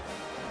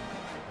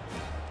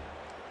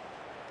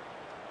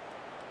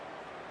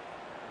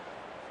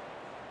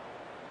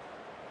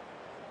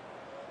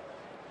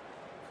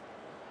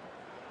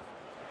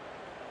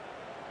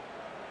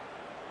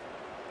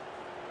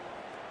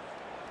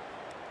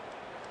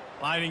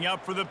 Lining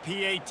up for the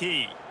PAT.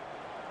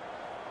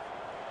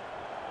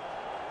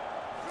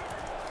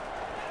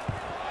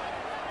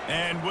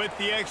 And with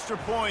the extra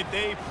point,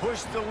 they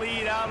push the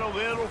lead out a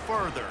little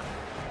further.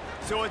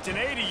 So it's an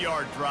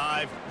 80-yard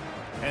drive,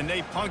 and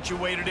they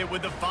punctuated it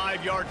with a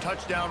 5-yard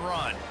touchdown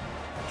run.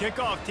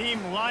 Kickoff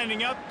team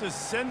lining up to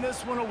send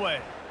this one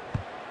away.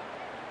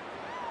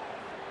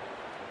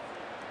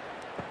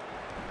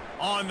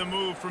 On the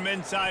move from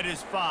inside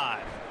his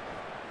 5.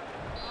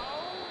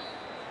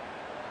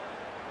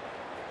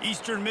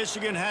 Eastern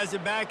Michigan has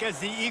it back as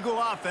the Eagle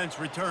offense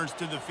returns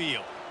to the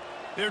field.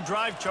 Their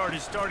drive chart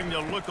is starting to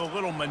look a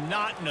little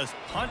monotonous.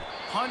 Punt,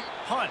 punt,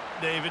 punt,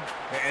 David.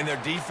 And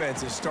their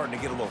defense is starting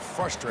to get a little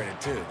frustrated,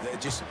 too. They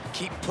just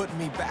keep putting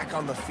me back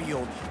on the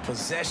field,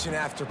 possession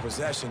after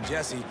possession.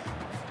 Jesse,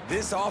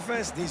 this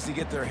offense needs to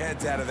get their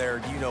heads out of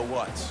their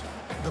you-know-whats.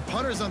 The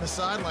punter's on the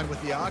sideline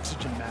with the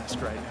oxygen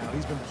mask right now.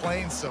 He's been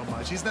playing so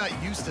much. He's not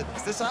used to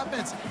this. This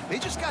offense, they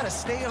just got to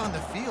stay on the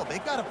field.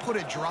 They've got to put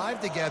a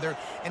drive together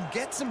and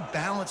get some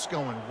balance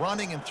going,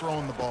 running and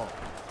throwing the ball.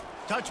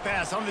 Touch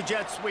pass on the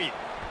jet sweep.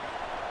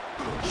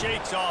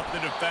 Shakes off the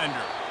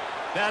defender.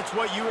 That's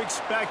what you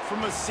expect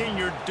from a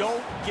senior.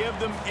 Don't give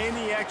them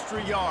any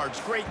extra yards.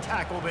 Great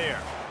tackle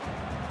there.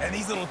 And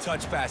these little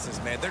touch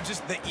passes, man, they're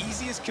just the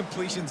easiest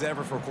completions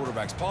ever for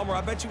quarterbacks. Palmer,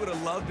 I bet you would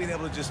have loved being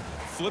able to just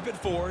flip it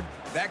forward.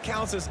 That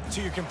counts as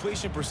to your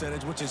completion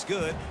percentage, which is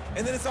good.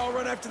 And then it's all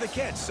run after the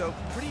catch, so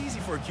pretty easy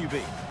for a QB.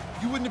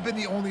 You wouldn't have been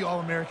the only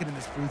All-American in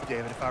this booth,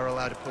 David, if I were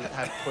allowed to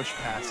have push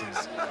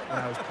passes when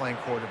I was playing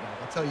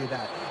quarterback. I'll tell you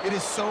that. It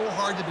is so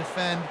hard to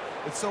defend.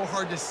 It's so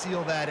hard to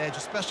seal that edge,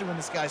 especially when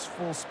this guy's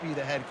full speed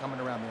ahead coming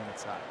around the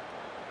outside.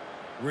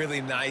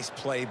 Really nice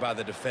play by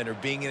the defender,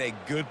 being in a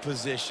good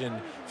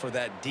position for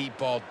that deep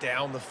ball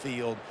down the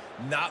field,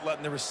 not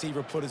letting the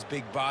receiver put his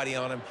big body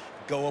on him,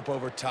 go up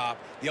over top.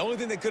 The only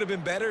thing that could have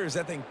been better is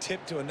that thing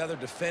tipped to another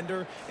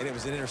defender, and it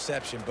was an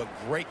interception, but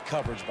great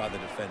coverage by the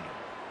defender.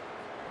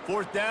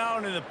 4th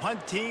down, and the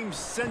punt team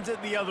sends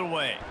it the other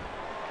way.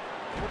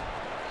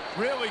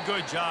 Really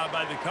good job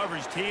by the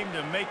coverage team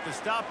to make the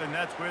stop, and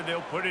that's where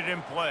they'll put it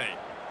in play.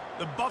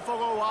 The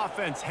Buffalo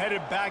offense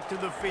headed back to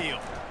the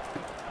field.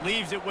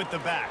 Leaves it with the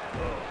back.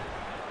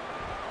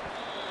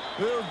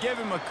 We'll give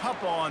him a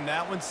couple on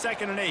that one.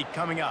 2nd and 8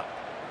 coming up.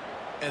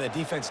 And the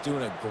defense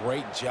doing a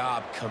great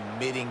job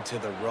committing to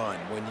the run.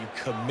 When you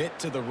commit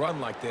to the run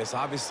like this,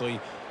 obviously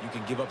you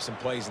can give up some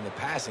plays in the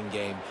passing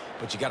game,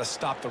 but you got to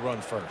stop the run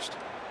first.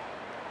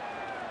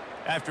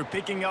 After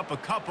picking up a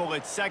couple,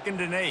 it's 2nd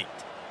and 8.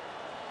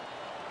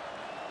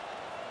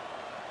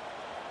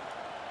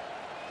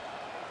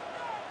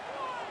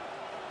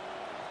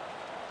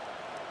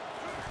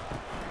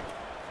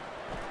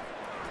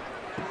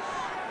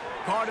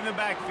 Caught in the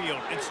backfield,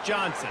 it's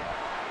Johnson.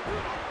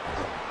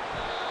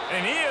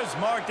 And he is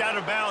marked out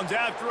of bounds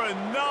after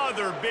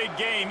another big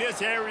gain.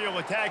 This aerial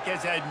attack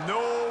has had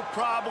no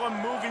problem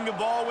moving the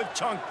ball with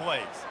chunk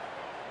plays.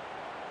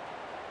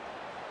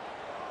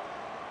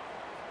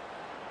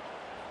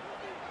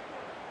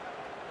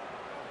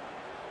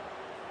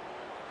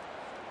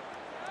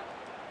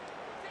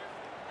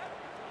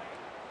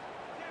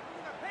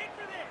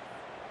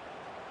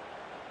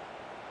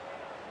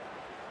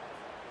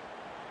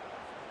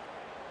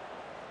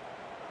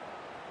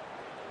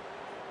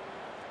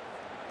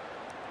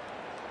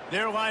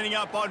 They're lining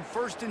up on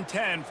 1st and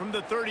 10 from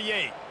the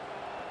 38.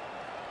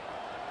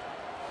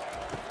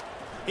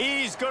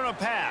 He's going to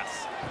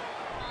pass.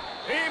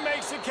 He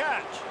makes a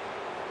catch.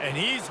 And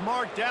he's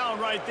marked down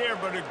right there,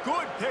 but a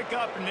good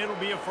pickup, and it'll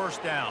be a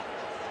 1st down.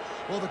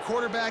 Well, the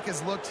quarterback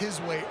has looked his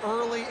way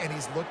early, and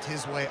he's looked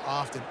his way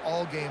often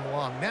all game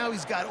long. Now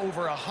he's got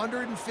over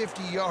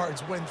 150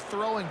 yards when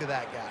throwing to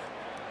that guy.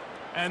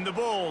 And the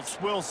Bulls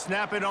will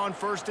snap it on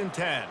 1st and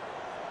 10.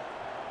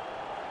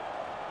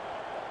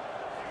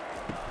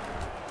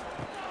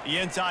 The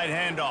inside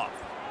handoff.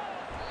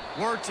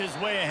 Works his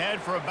way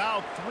ahead for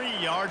about 3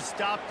 yards,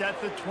 stopped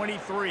at the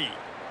 23.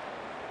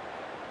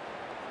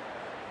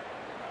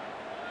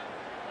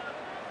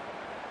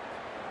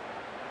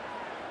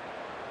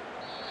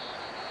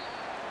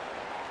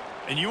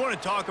 And you want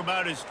to talk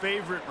about his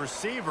favorite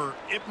receiver,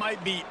 it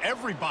might be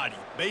everybody,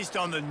 based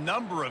on the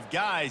number of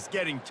guys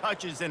getting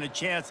touches and a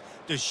chance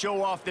to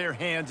show off their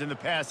hands in the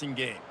passing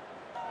game.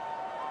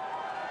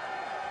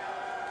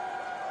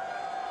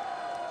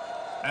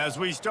 As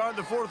we start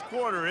the fourth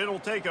quarter, it'll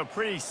take a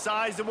pretty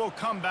sizable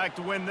comeback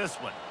to win this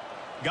one.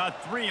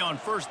 Got 3 on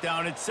first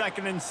down. It's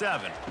 2nd and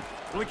 7.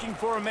 Looking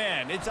for a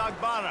man. It's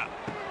Agbana.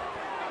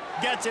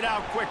 Gets it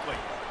out quickly.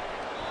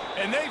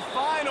 And they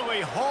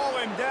finally haul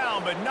him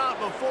down, but not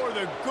before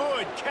the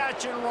good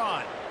catch and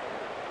run.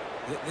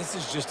 This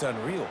is just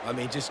unreal. I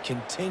mean, just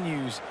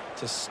continues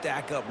to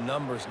stack up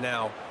numbers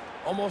now.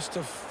 Almost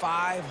to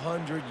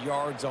 500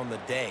 yards on the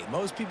day.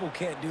 Most people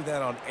can't do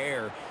that on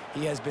air.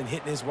 He has been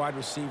hitting his wide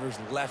receivers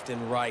left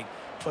and right,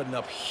 putting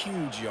up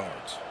huge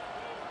yards.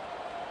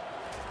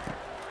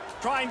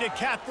 Trying to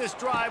cap this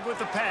drive with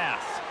the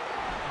pass.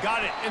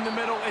 Got it in the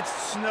middle. It's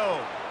Snow.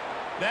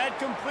 That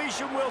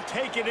completion will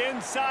take it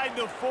inside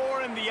the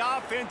 4, and the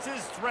offense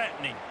is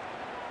threatening.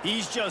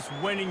 He's just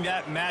winning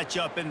that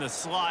matchup in the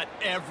slot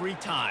every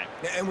time.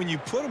 And when you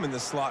put him in the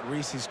slot,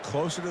 Reese, he's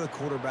closer to the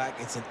quarterback.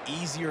 It's an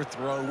easier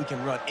throw. We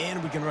can run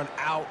in, we can run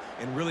out,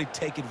 and really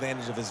take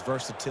advantage of his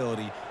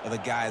versatility of the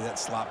guy in that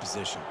slot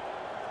position.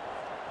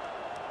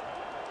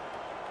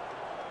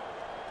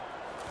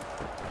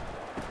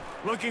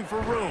 Looking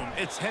for room.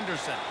 It's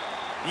Henderson.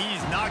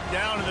 He's knocked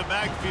down in the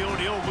backfield.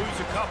 He'll lose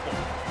a couple.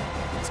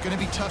 It's going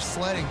to be tough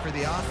sledding for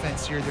the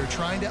offense here. They're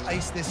trying to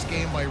ice this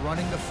game by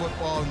running the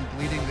football and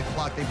bleeding the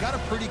clock. They've got a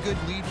pretty good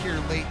lead here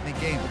late in the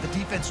game, but the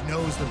defense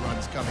knows the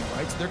run's coming,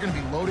 right? So they're going to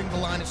be loading the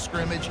line of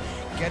scrimmage,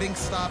 getting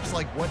stops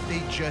like what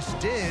they just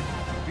did.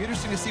 It'll be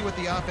interesting to see what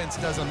the offense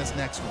does on this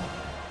next one.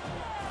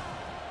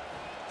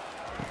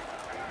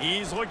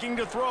 He's looking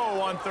to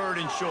throw on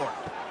 3rd and short.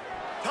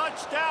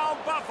 Touchdown,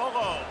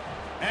 Buffalo!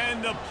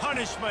 And the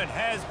punishment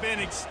has been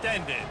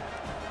extended.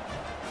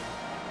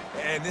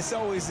 And this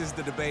always is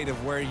the debate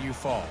of where you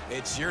fall.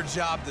 It's your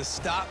job to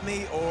stop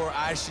me, or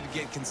I should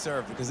get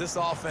conservative, because this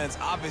offense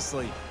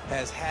obviously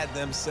has had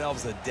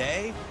themselves a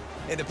day,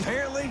 and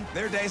apparently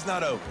their day's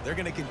not over. They're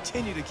going to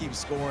continue to keep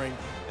scoring,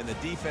 and the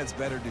defense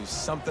better do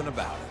something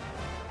about it.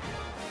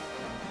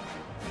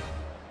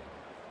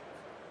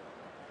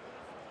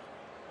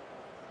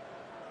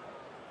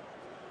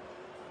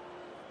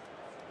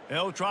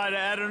 They'll try to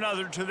add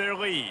another to their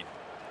lead.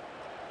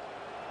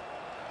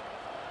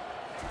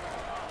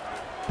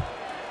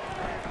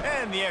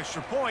 And the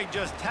extra point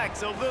just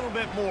tacks a little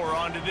bit more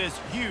onto this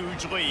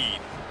huge lead.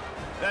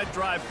 That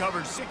drive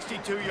covered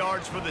 62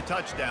 yards for the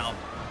touchdown,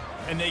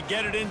 and they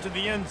get it into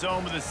the end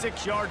zone with a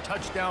 6-yard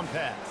touchdown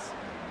pass.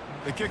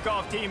 The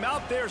kickoff team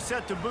out there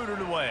set to boot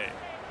it away.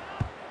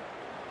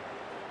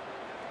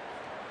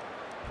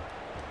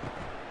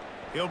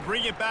 He'll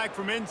bring it back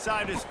from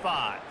inside his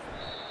 5.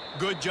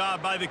 Good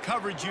job by the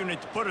coverage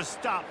unit to put a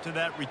stop to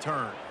that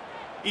return.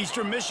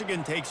 Eastern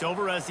Michigan takes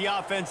over as the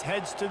offense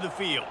heads to the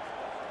field.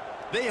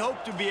 They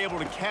hope to be able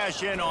to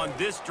cash in on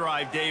this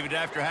drive, David,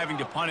 after having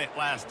to punt it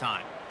last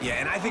time. Yeah,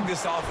 and I think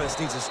this offense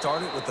needs to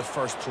start it with the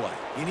first play.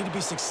 You need to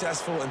be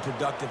successful and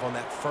productive on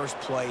that first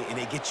play, and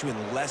it gets you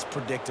in less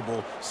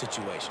predictable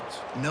situations.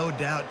 No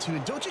doubt, too.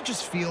 And don't you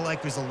just feel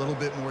like there's a little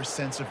bit more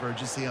sense of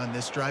urgency on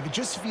this drive? It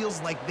just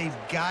feels like they've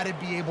got to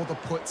be able to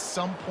put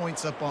some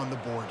points up on the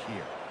board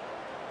here.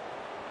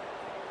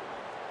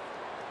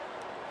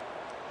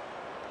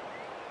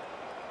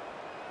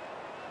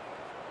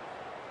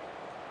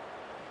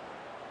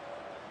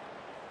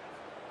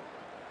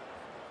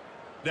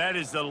 That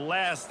is the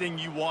last thing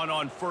you want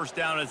on first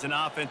down as an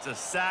offense, a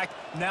sack.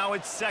 Now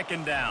it's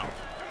 2nd down.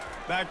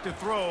 Back to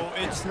throw,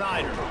 it's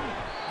Snyder.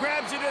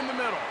 Grabs it in the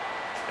middle.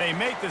 They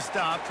make the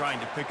stop, trying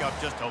to pick up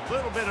just a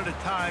little bit at a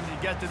time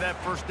to get to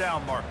that first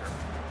down marker.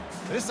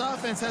 This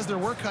offense has their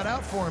work cut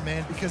out for them,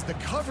 man, because the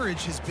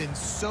coverage has been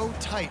so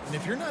tight. And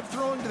if you're not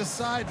throwing to the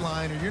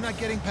sideline or you're not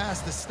getting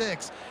past the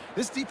sticks,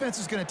 this defense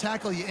is going to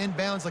tackle you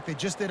inbounds like they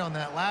just did on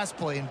that last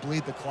play and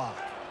bleed the clock.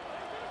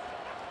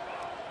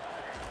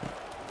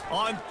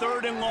 On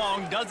 3rd and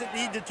long, doesn't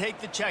need to take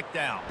the check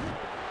down.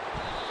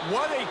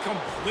 What a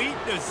complete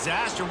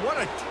disaster. What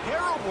a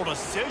terrible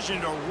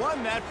decision to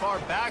run that far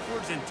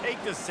backwards and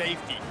take the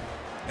safety.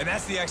 And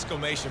that's the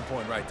exclamation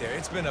point right there.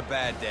 It's been a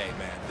bad day,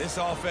 man. This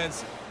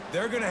offense,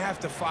 they're going to have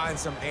to find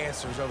some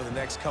answers over the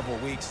next couple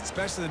of weeks,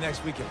 especially the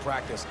next week in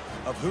practice,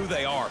 of who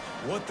they are,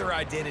 what their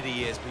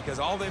identity is, because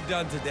all they've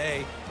done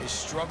today is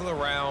struggle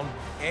around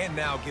and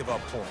now give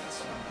up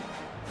points.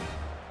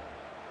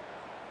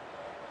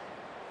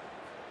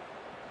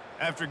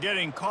 After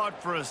getting caught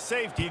for a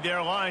safety,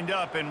 they're lined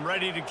up and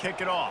ready to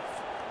kick it off.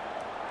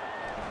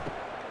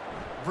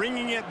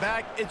 Bringing it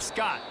back, it's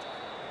Scott.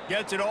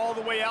 Gets it all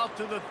the way out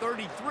to the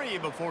 33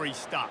 before he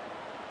stopped.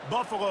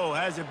 Buffalo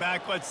has it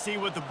back. Let's see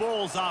what the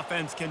Bulls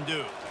offense can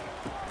do.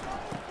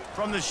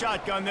 From the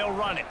shotgun, they'll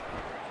run it.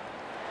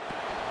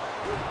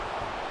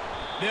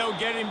 They'll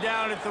get him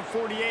down at the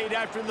 48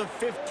 after the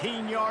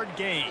 15-yard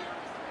gain.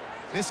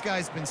 This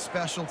guy's been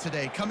special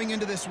today. Coming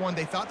into this one,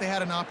 they thought they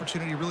had an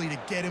opportunity really to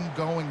get him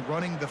going,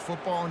 running the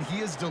football, and he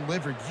has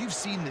delivered. You've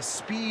seen the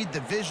speed,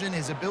 the vision,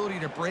 his ability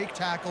to break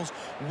tackles.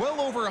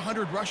 Well over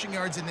 100 rushing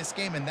yards in this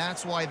game, and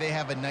that's why they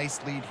have a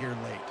nice lead here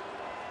late.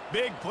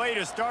 Big play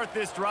to start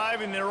this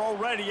drive, and they're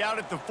already out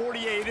at the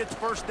 48. It's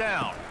first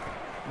down.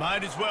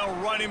 Might as well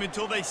run him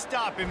until they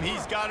stop him.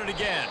 He's got it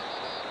again.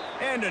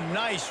 And a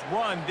nice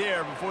run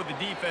there before the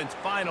defense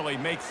finally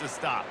makes the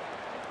stop.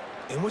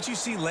 And what you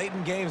see late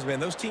in games, man,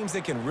 those teams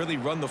that can really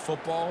run the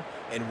football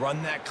and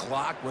run that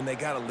clock when they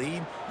got a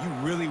lead, you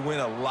really win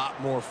a lot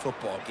more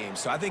football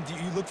games. So I think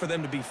you look for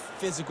them to be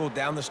physical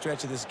down the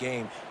stretch of this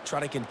game, try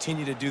to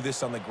continue to do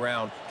this on the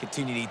ground,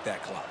 continue to eat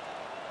that clock.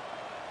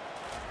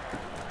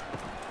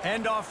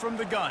 Handoff from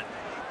the gun.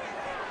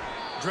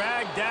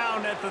 Dragged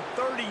down at the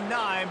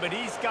 39, but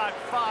he's got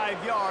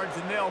 5 yards,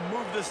 and they'll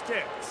move the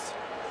sticks.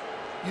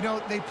 You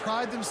know, they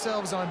pride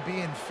themselves on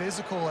being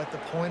physical at the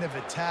point of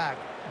attack,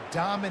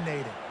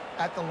 dominating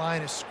at the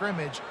line of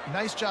scrimmage.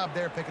 Nice job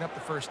there picking up the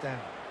first down.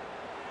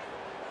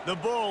 The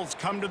Bulls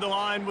come to the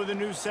line with a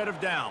new set of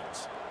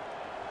downs.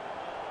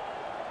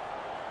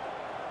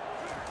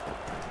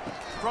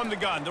 From the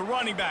gun, the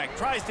running back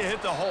tries to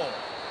hit the hole.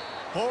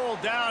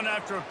 Pulled down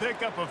after a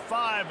pickup of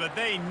 5, but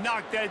they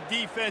knocked that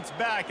defense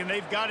back, and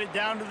they've got it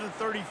down to the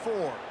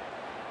 34.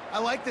 I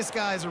like this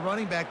guy as a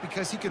running back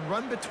because he can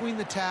run between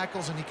the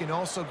tackles and he can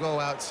also go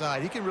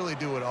outside. He can really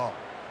do it all.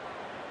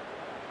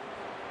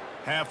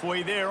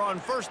 Halfway there on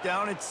first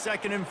down, it's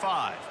 2nd and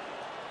 5.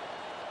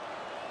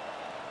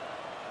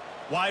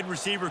 Wide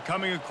receiver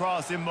coming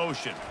across in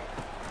motion.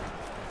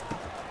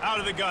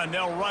 Out of the gun,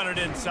 they'll run it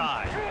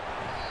inside.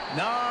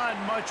 Not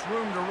much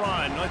room to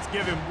run. Let's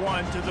give him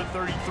 1 to the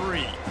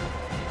 33.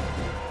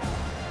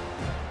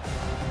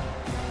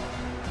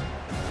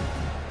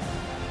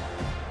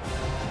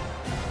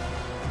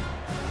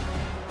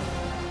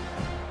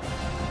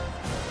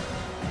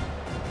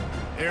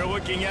 They're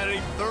looking at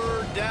a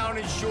 3rd down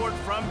and short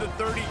from the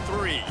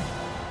 33.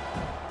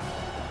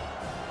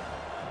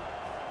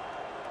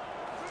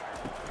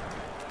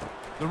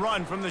 The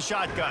run from the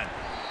shotgun.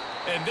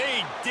 And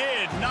they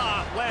did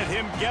not let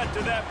him get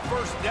to that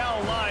first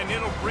down line.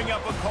 It'll bring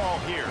up a call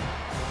here.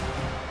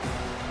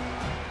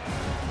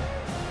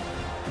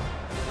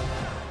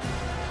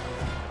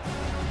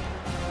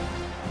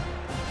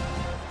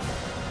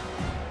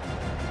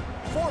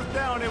 Fourth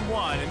down and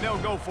 1, and they'll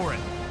go for it.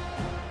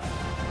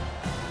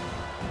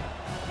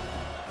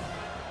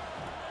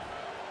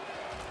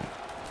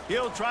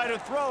 He'll try to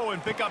throw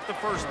and pick up the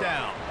first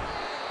down.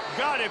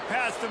 Got it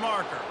past the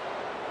marker.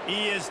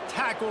 He is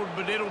tackled,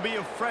 but it'll be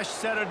a fresh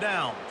set of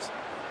downs.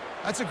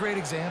 That's a great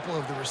example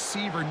of the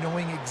receiver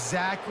knowing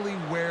exactly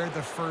where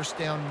the first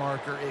down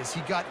marker is.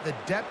 He got the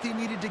depth he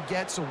needed to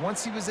get, so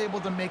once he was able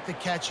to make the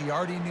catch, he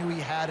already knew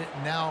he had it.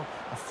 Now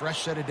a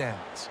fresh set of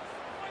downs.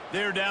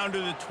 They're down to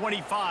the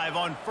 25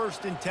 on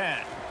 1st and 10.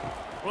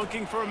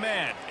 Looking for a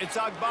man. It's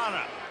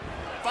Agbana.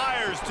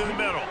 Fires to the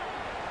middle.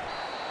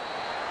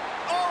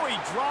 Oh, he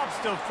drops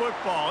the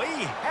football.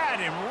 He had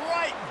him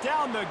right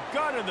down the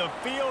gut of the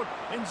field.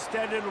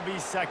 Instead, it'll be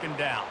 2nd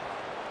down.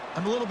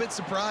 I'm a little bit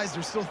surprised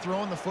they're still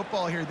throwing the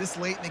football here this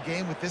late in the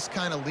game with this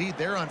kind of lead.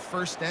 They're on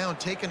first down,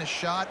 taking a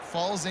shot,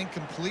 falls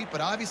incomplete,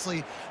 but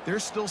obviously they're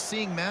still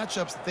seeing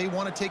matchups that they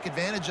want to take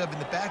advantage of in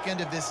the back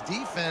end of this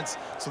defense,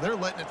 so they're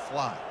letting it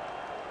fly.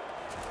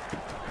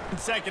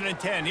 2nd and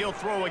 10, he'll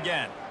throw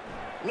again.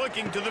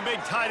 Looking to the big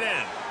tight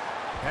end.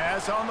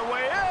 Pass on the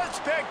way, it's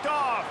picked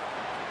off.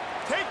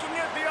 Taking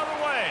it the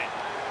other way.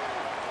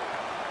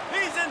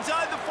 He's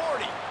inside the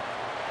 40.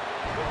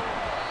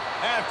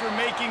 After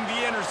making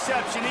the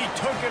interception, he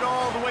took it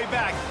all the way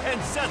back and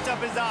sets up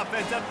his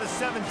offense at the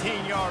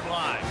 17-yard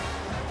line.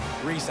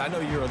 Reese, I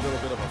know you're a little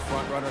bit of a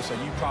front runner, so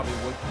you probably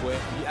would quit.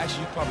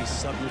 You'd probably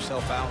sub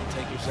yourself out and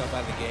take yourself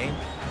out of the game.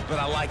 But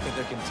I like that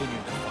they're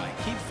continuing to fight.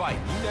 Keep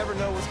fighting. You never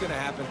know what's going to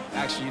happen.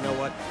 Actually, you know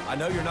what? I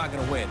know you're not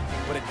going to win,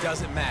 but it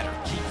doesn't matter.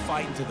 Keep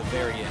fighting to the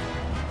very end.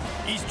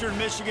 Eastern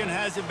Michigan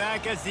has it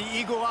back as the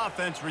Eagle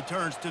offense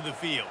returns to the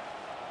field.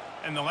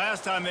 And the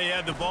last time they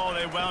had the ball,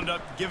 they wound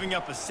up giving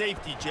up a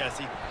safety,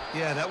 Jesse.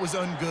 Yeah, that was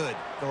ungood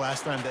the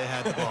last time they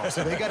had the ball.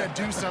 So they got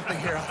to do something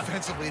here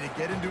offensively to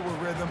get into a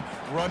rhythm,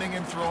 running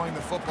and throwing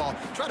the football.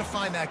 Try to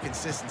find that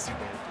consistency,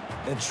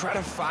 man. And try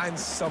to find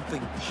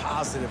something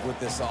positive with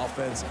this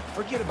offense.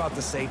 Forget about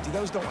the safety.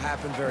 Those don't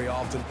happen very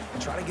often.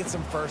 Try to get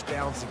some first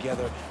downs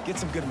together. Get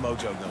some good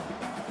mojo going.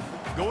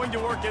 Going to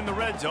work in the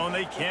red zone,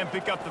 they can't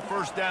pick up the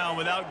first down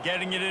without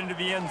getting it into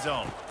the end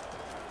zone.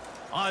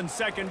 On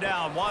 2nd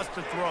down, wants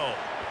to throw.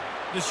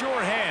 The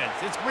sure hands,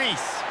 it's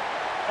Reese.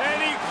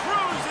 And he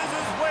cruises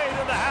his way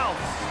to the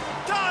house.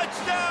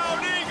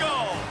 Touchdown,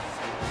 Eagles!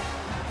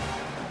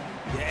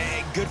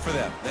 Yeah, good for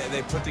them.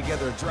 They put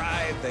together a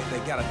drive. They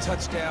got a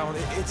touchdown.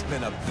 It's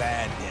been a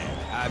bad day.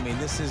 I mean,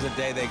 this is a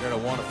day they're going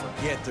to want to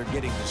forget. They're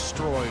getting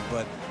destroyed,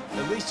 but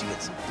at least you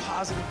get some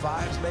positive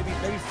vibes.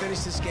 Maybe finish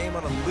this game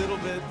on a little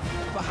bit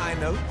of a high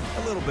note,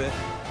 a little bit.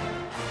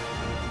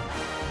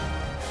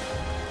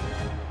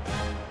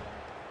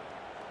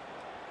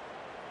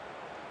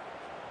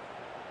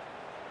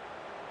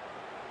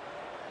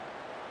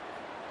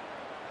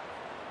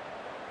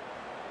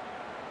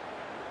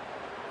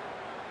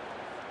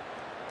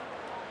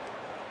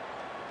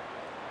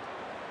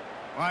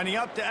 Lining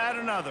up to add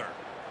another.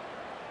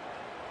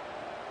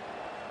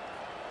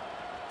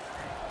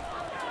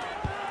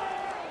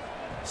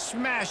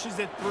 Smashes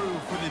it through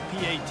for the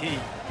PAT.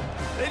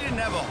 They didn't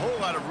have a whole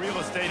lot of real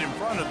estate in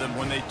front of them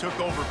when they took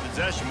over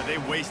possession, but they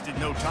wasted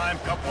no time.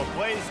 Couple of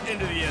plays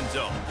into the end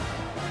zone.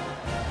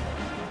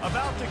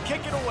 About to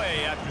kick it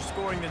away after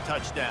scoring the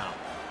touchdown.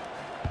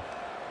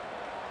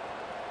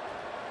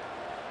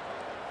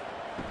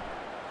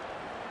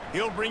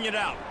 He'll bring it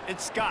out.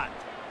 It's Scott.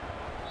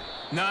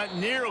 Not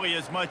nearly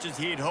as much as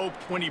he'd hoped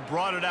when he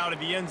brought it out of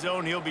the end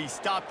zone. He'll be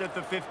stopped at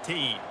the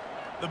 15.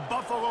 The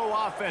Buffalo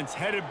offense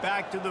headed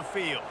back to the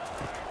field.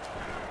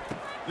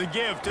 The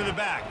give to the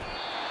back.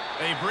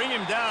 They bring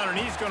him down, and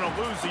he's going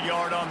to lose a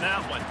yard on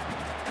that one.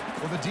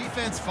 Well, the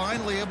defense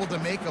finally able to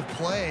make a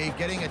play,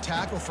 getting a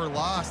tackle for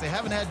loss. They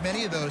haven't had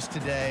many of those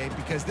today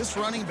because this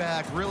running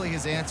back really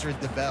has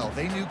answered the bell.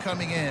 They knew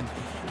coming in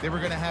they were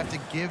going to have to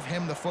give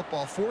him the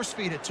football, force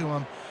feed it to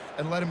him,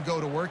 and let him go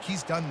to work.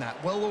 He's done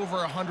that. Well over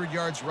 100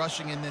 yards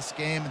rushing in this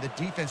game, and the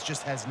defense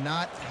just has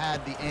not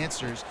had the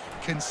answers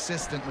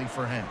consistently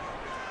for him.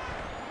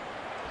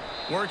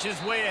 Works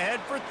his way ahead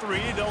for 3.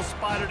 They'll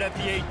spot it at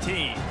the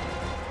 18.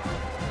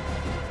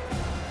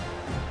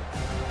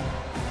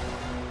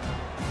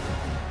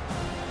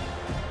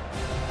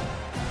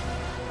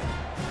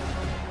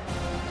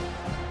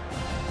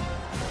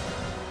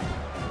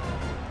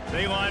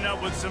 They line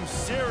up with some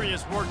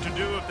serious work to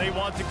do if they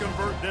want to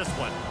convert this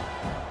one.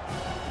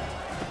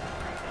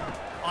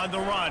 On the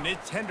run,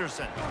 it's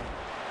Henderson.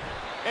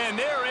 And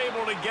they're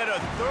able to get a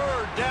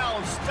third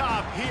down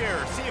stop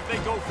here. See if they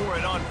go for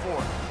it on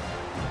 4th.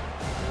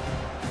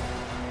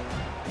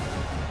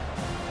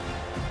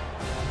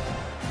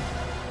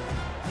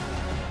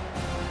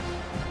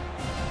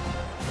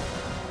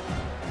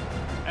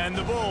 And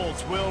the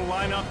Bulls will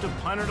line up to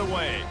punt it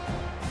away.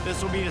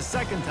 This will be the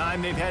second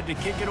time they've had to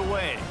kick it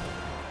away.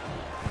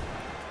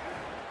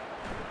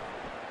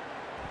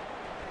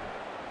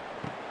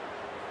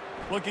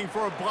 Looking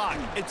for a block.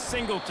 It's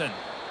Singleton.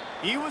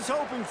 He was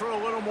hoping for a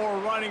little more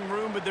running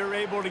room, but they're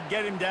able to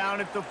get him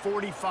down at the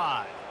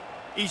 45.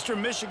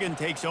 Eastern Michigan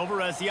takes over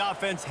as the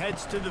offense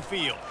heads to the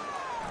field.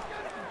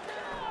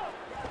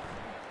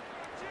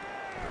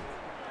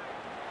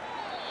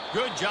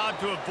 Good job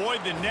to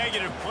avoid the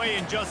negative play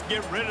and just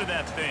get rid of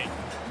that thing.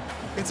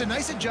 It's a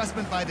nice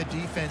adjustment by the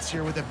defense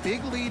here. With a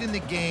big lead in the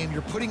game,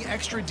 you're putting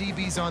extra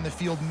DBs on the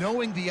field,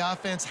 knowing the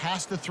offense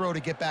has to throw to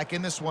get back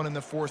in this one in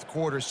the 4th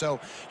quarter. So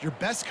your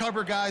best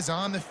cover guys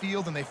on the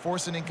field, and they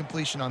force an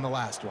incompletion on the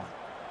last one.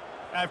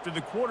 After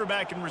the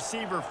quarterback and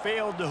receiver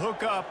failed to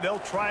hook up, they'll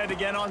try it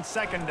again on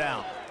 2nd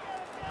down.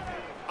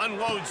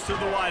 Unloads to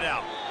the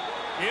wideout.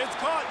 It's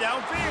caught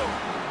downfield.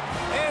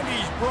 And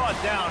he's brought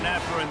down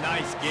after a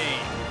nice gain.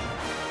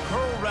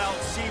 Curl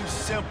route seems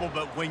simple,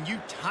 but when you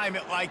time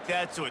it like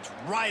that so it's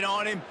right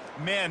on him,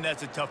 man,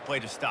 that's a tough play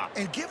to stop.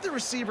 And give the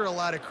receiver a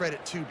lot of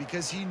credit, too,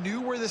 because he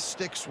knew where the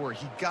sticks were.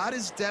 He got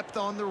his depth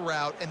on the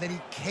route, and then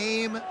he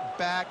came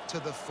back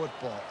to the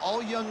football.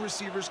 All young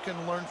receivers can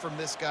learn from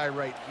this guy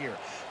right here.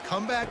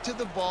 Come back to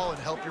the ball and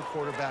help your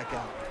quarterback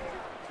out.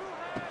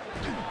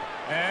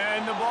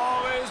 And the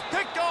ball is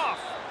picked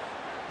off.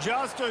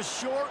 Just a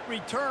short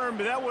return,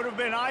 but that would have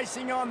been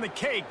icing on the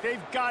cake.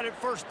 They've got it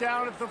first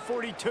down at the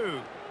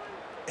 42.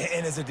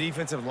 And as a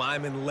defensive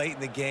lineman late in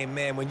the game,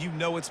 man, when you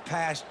know it's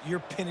past, you're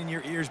pinning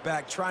your ears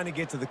back, trying to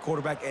get to the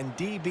quarterback, and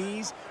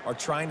DBs are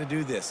trying to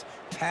do this.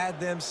 Pad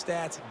them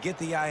stats, get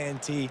the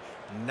INT.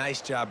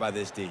 Nice job by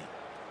this D.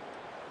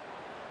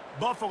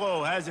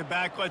 Buffalo has it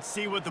back. Let's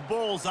see what the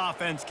Bulls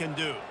offense can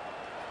do.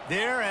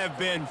 There have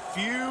been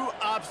few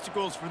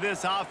obstacles for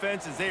this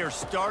offense as they are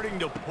starting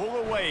to pull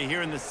away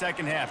here in the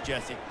second half,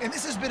 Jesse. And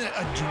this has been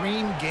a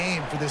dream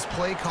game for this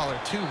play caller,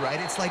 too, right?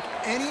 It's like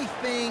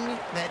anything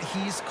that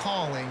he's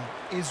calling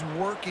is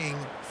working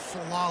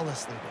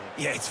flawlessly,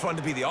 Dave. Yeah, it's fun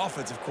to be the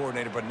offensive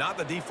coordinator, but not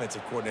the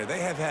defensive coordinator.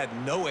 They have had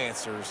no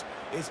answers.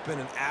 It's been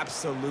an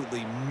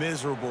absolutely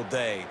miserable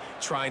day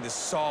trying to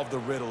solve the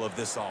riddle of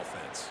this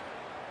offense.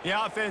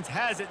 The offense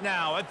has it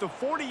now at the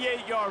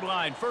 48-yard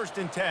line, 1st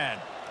and 10.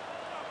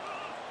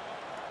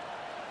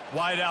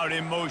 Wide out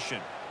in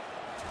motion.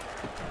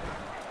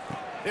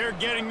 They're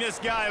getting this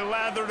guy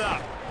lathered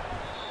up.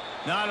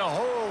 Not a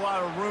whole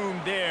lot of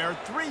room there.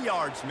 3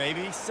 yards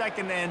maybe,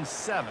 2nd and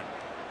 7.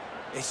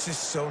 It's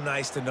just so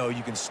nice to know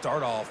you can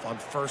start off on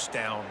 1st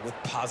down with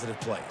positive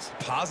plays.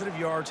 Positive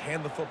yards,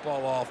 hand the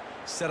football off,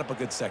 set up a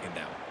good 2nd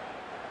down.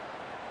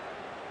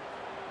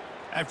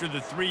 After the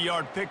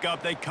 3-yard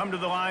pickup, they come to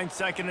the line,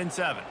 2nd and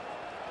 7.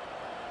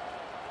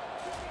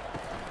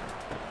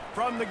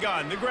 From the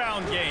gun, the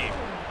ground game.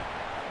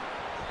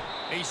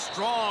 A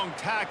strong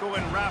tackle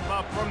and wrap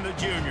up from the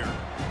junior.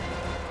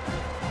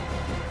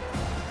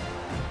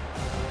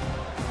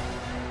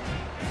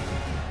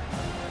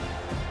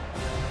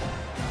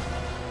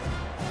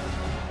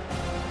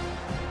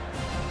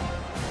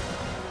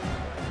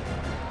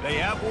 They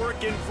have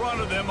work in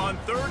front of them on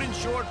 3rd and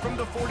short from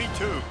the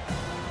 42.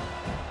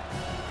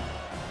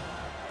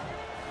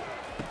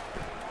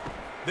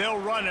 They'll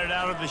run it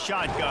out of the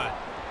shotgun.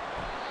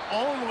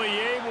 only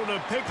able to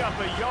pick up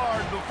a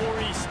yard before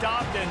he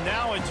stopped, and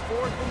now it's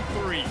 4th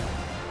and 3.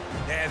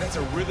 Yeah, that's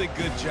a really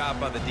good job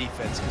by the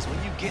defense, because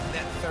when you get in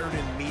that 3rd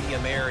and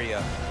medium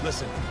area,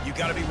 listen, you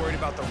got to be worried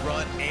about the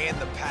run and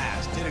the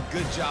pass. Did a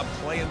good job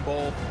playing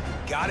both,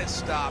 got it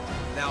stopped,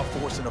 now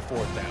forcing a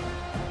 4th down.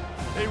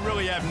 They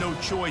really have no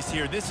choice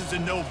here. This is a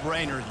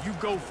no-brainer. You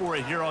go for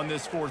it here on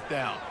this 4th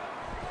down.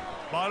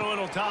 Bought a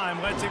little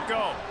time, lets it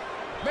go.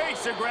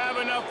 Makes a grab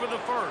enough for the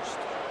first.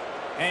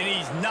 And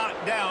he's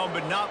knocked down,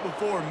 but not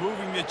before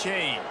moving the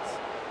chains.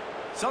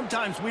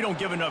 Sometimes we don't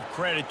give enough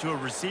credit to a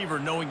receiver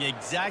knowing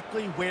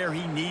exactly where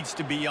he needs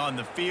to be on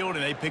the field,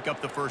 and they pick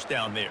up the first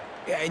down there.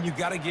 Yeah, and you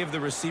got to give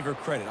the receiver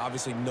credit,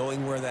 obviously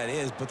knowing where that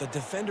is, but the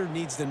defender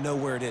needs to know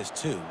where it is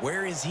too.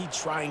 Where is he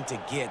trying to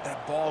get?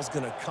 That ball's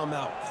going to come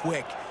out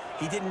quick.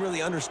 He didn't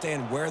really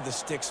understand where the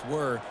sticks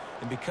were,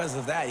 and because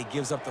of that, he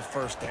gives up the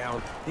first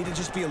down. Need to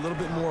just be a little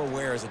bit more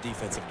aware as a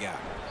defensive guy.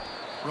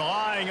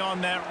 Relying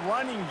on that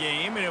running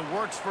game, and it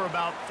works for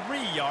about 3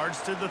 yards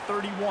to the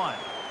 31.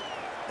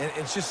 And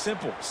it's just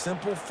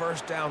simple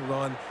first down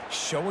run,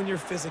 showing your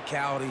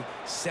physicality,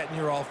 setting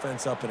your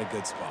offense up in a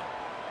good spot.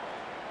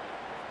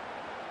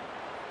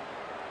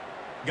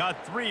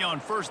 Got 3 on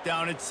first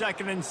down. It's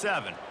 2nd and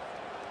 7.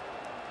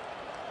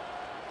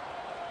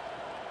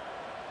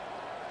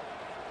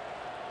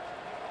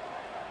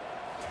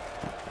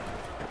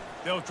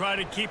 They'll try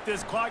to keep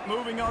this clock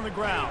moving on the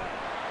ground.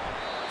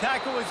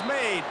 Tackle is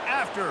made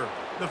after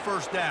the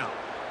first down.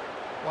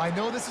 Well, I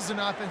know this is an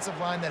offensive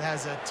line that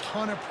has a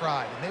ton of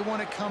pride, and they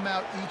want to come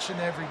out each and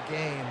every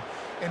game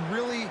and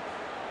really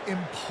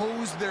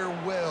impose their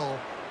will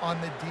on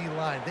the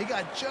D-line. They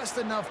got just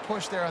enough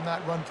push there on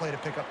that run play to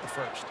pick up the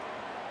first.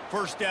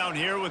 First down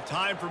here with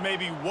time for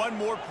maybe one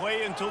more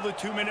play until the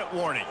 2-minute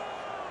warning.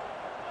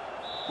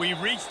 We've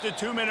reached the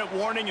 2-minute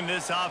warning, and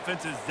this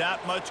offense is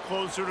that much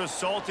closer to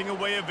salting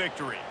away a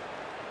victory.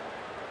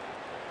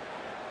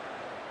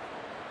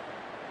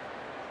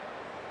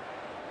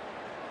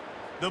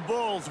 The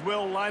Bulls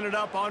will line it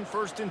up on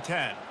 1st and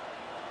 10.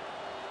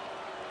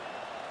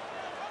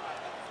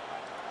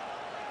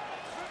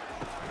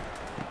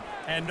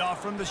 Hand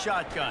off from the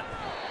shotgun.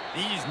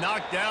 He's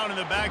knocked down in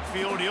the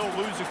backfield. He'll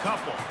lose a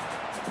couple.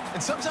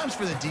 And sometimes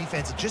for the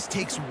defense, it just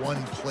takes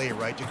one play,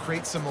 right, to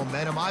create some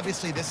momentum.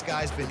 Obviously, this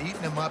guy's been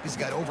eating him up. He's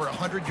got over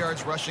 100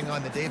 yards rushing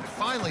on the day. But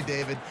finally,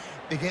 David,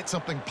 they get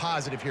something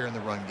positive here in the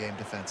run game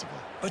defensively.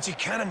 But you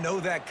kind of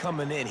know that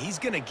coming in. He's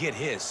going to get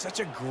his.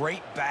 Such a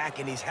great back,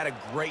 and he's had a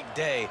great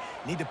day.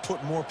 Need to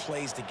put more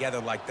plays together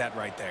like that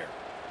right there.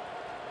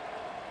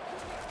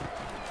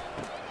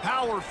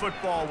 Power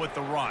football with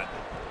the run.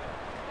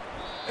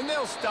 And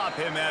they'll stop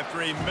him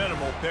after a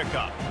minimal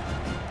pickup.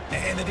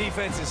 And the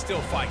defense is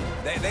still fighting.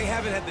 They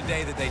haven't had the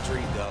day that they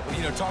dreamed of.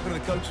 You know, talking to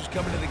the coaches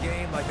coming to the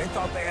game, like they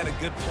thought they had a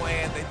good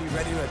plan. They'd be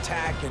ready to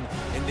attack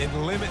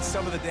and limit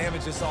some of the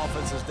damage this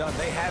offense has done.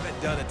 They haven't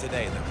done it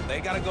today, though. They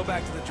got to go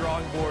back to the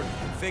drawing board,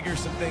 figure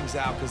some things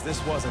out, because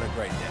this wasn't a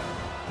great day.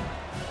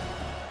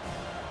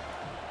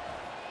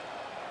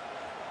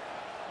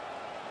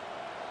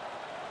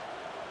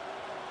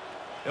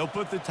 They'll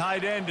put the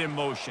tight end in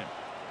motion.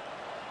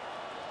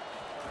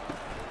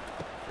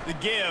 The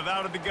give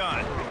out of the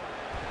gun.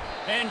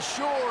 And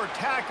sure,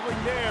 tackling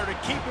there to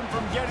keep him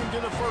from getting to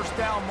the first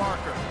down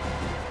marker.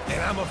 And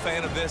I'm a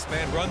fan of this,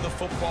 man. Run the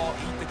football,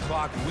 eat the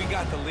clock. We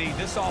got the lead.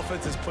 This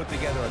offense has put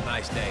together a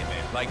nice day,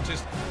 man. Like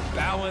just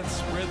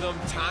balance, rhythm,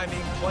 timing,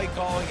 play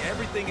calling,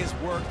 everything has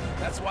worked.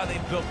 That's why they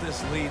built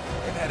this lead.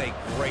 They've had a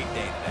great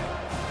day today.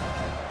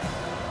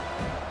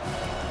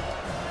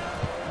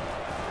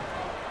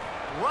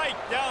 Right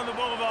down the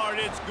boulevard,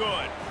 it's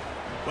good.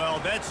 Well,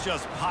 that's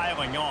just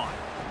piling on.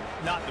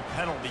 Not the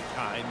penalty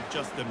kind,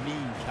 just the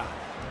mean kind.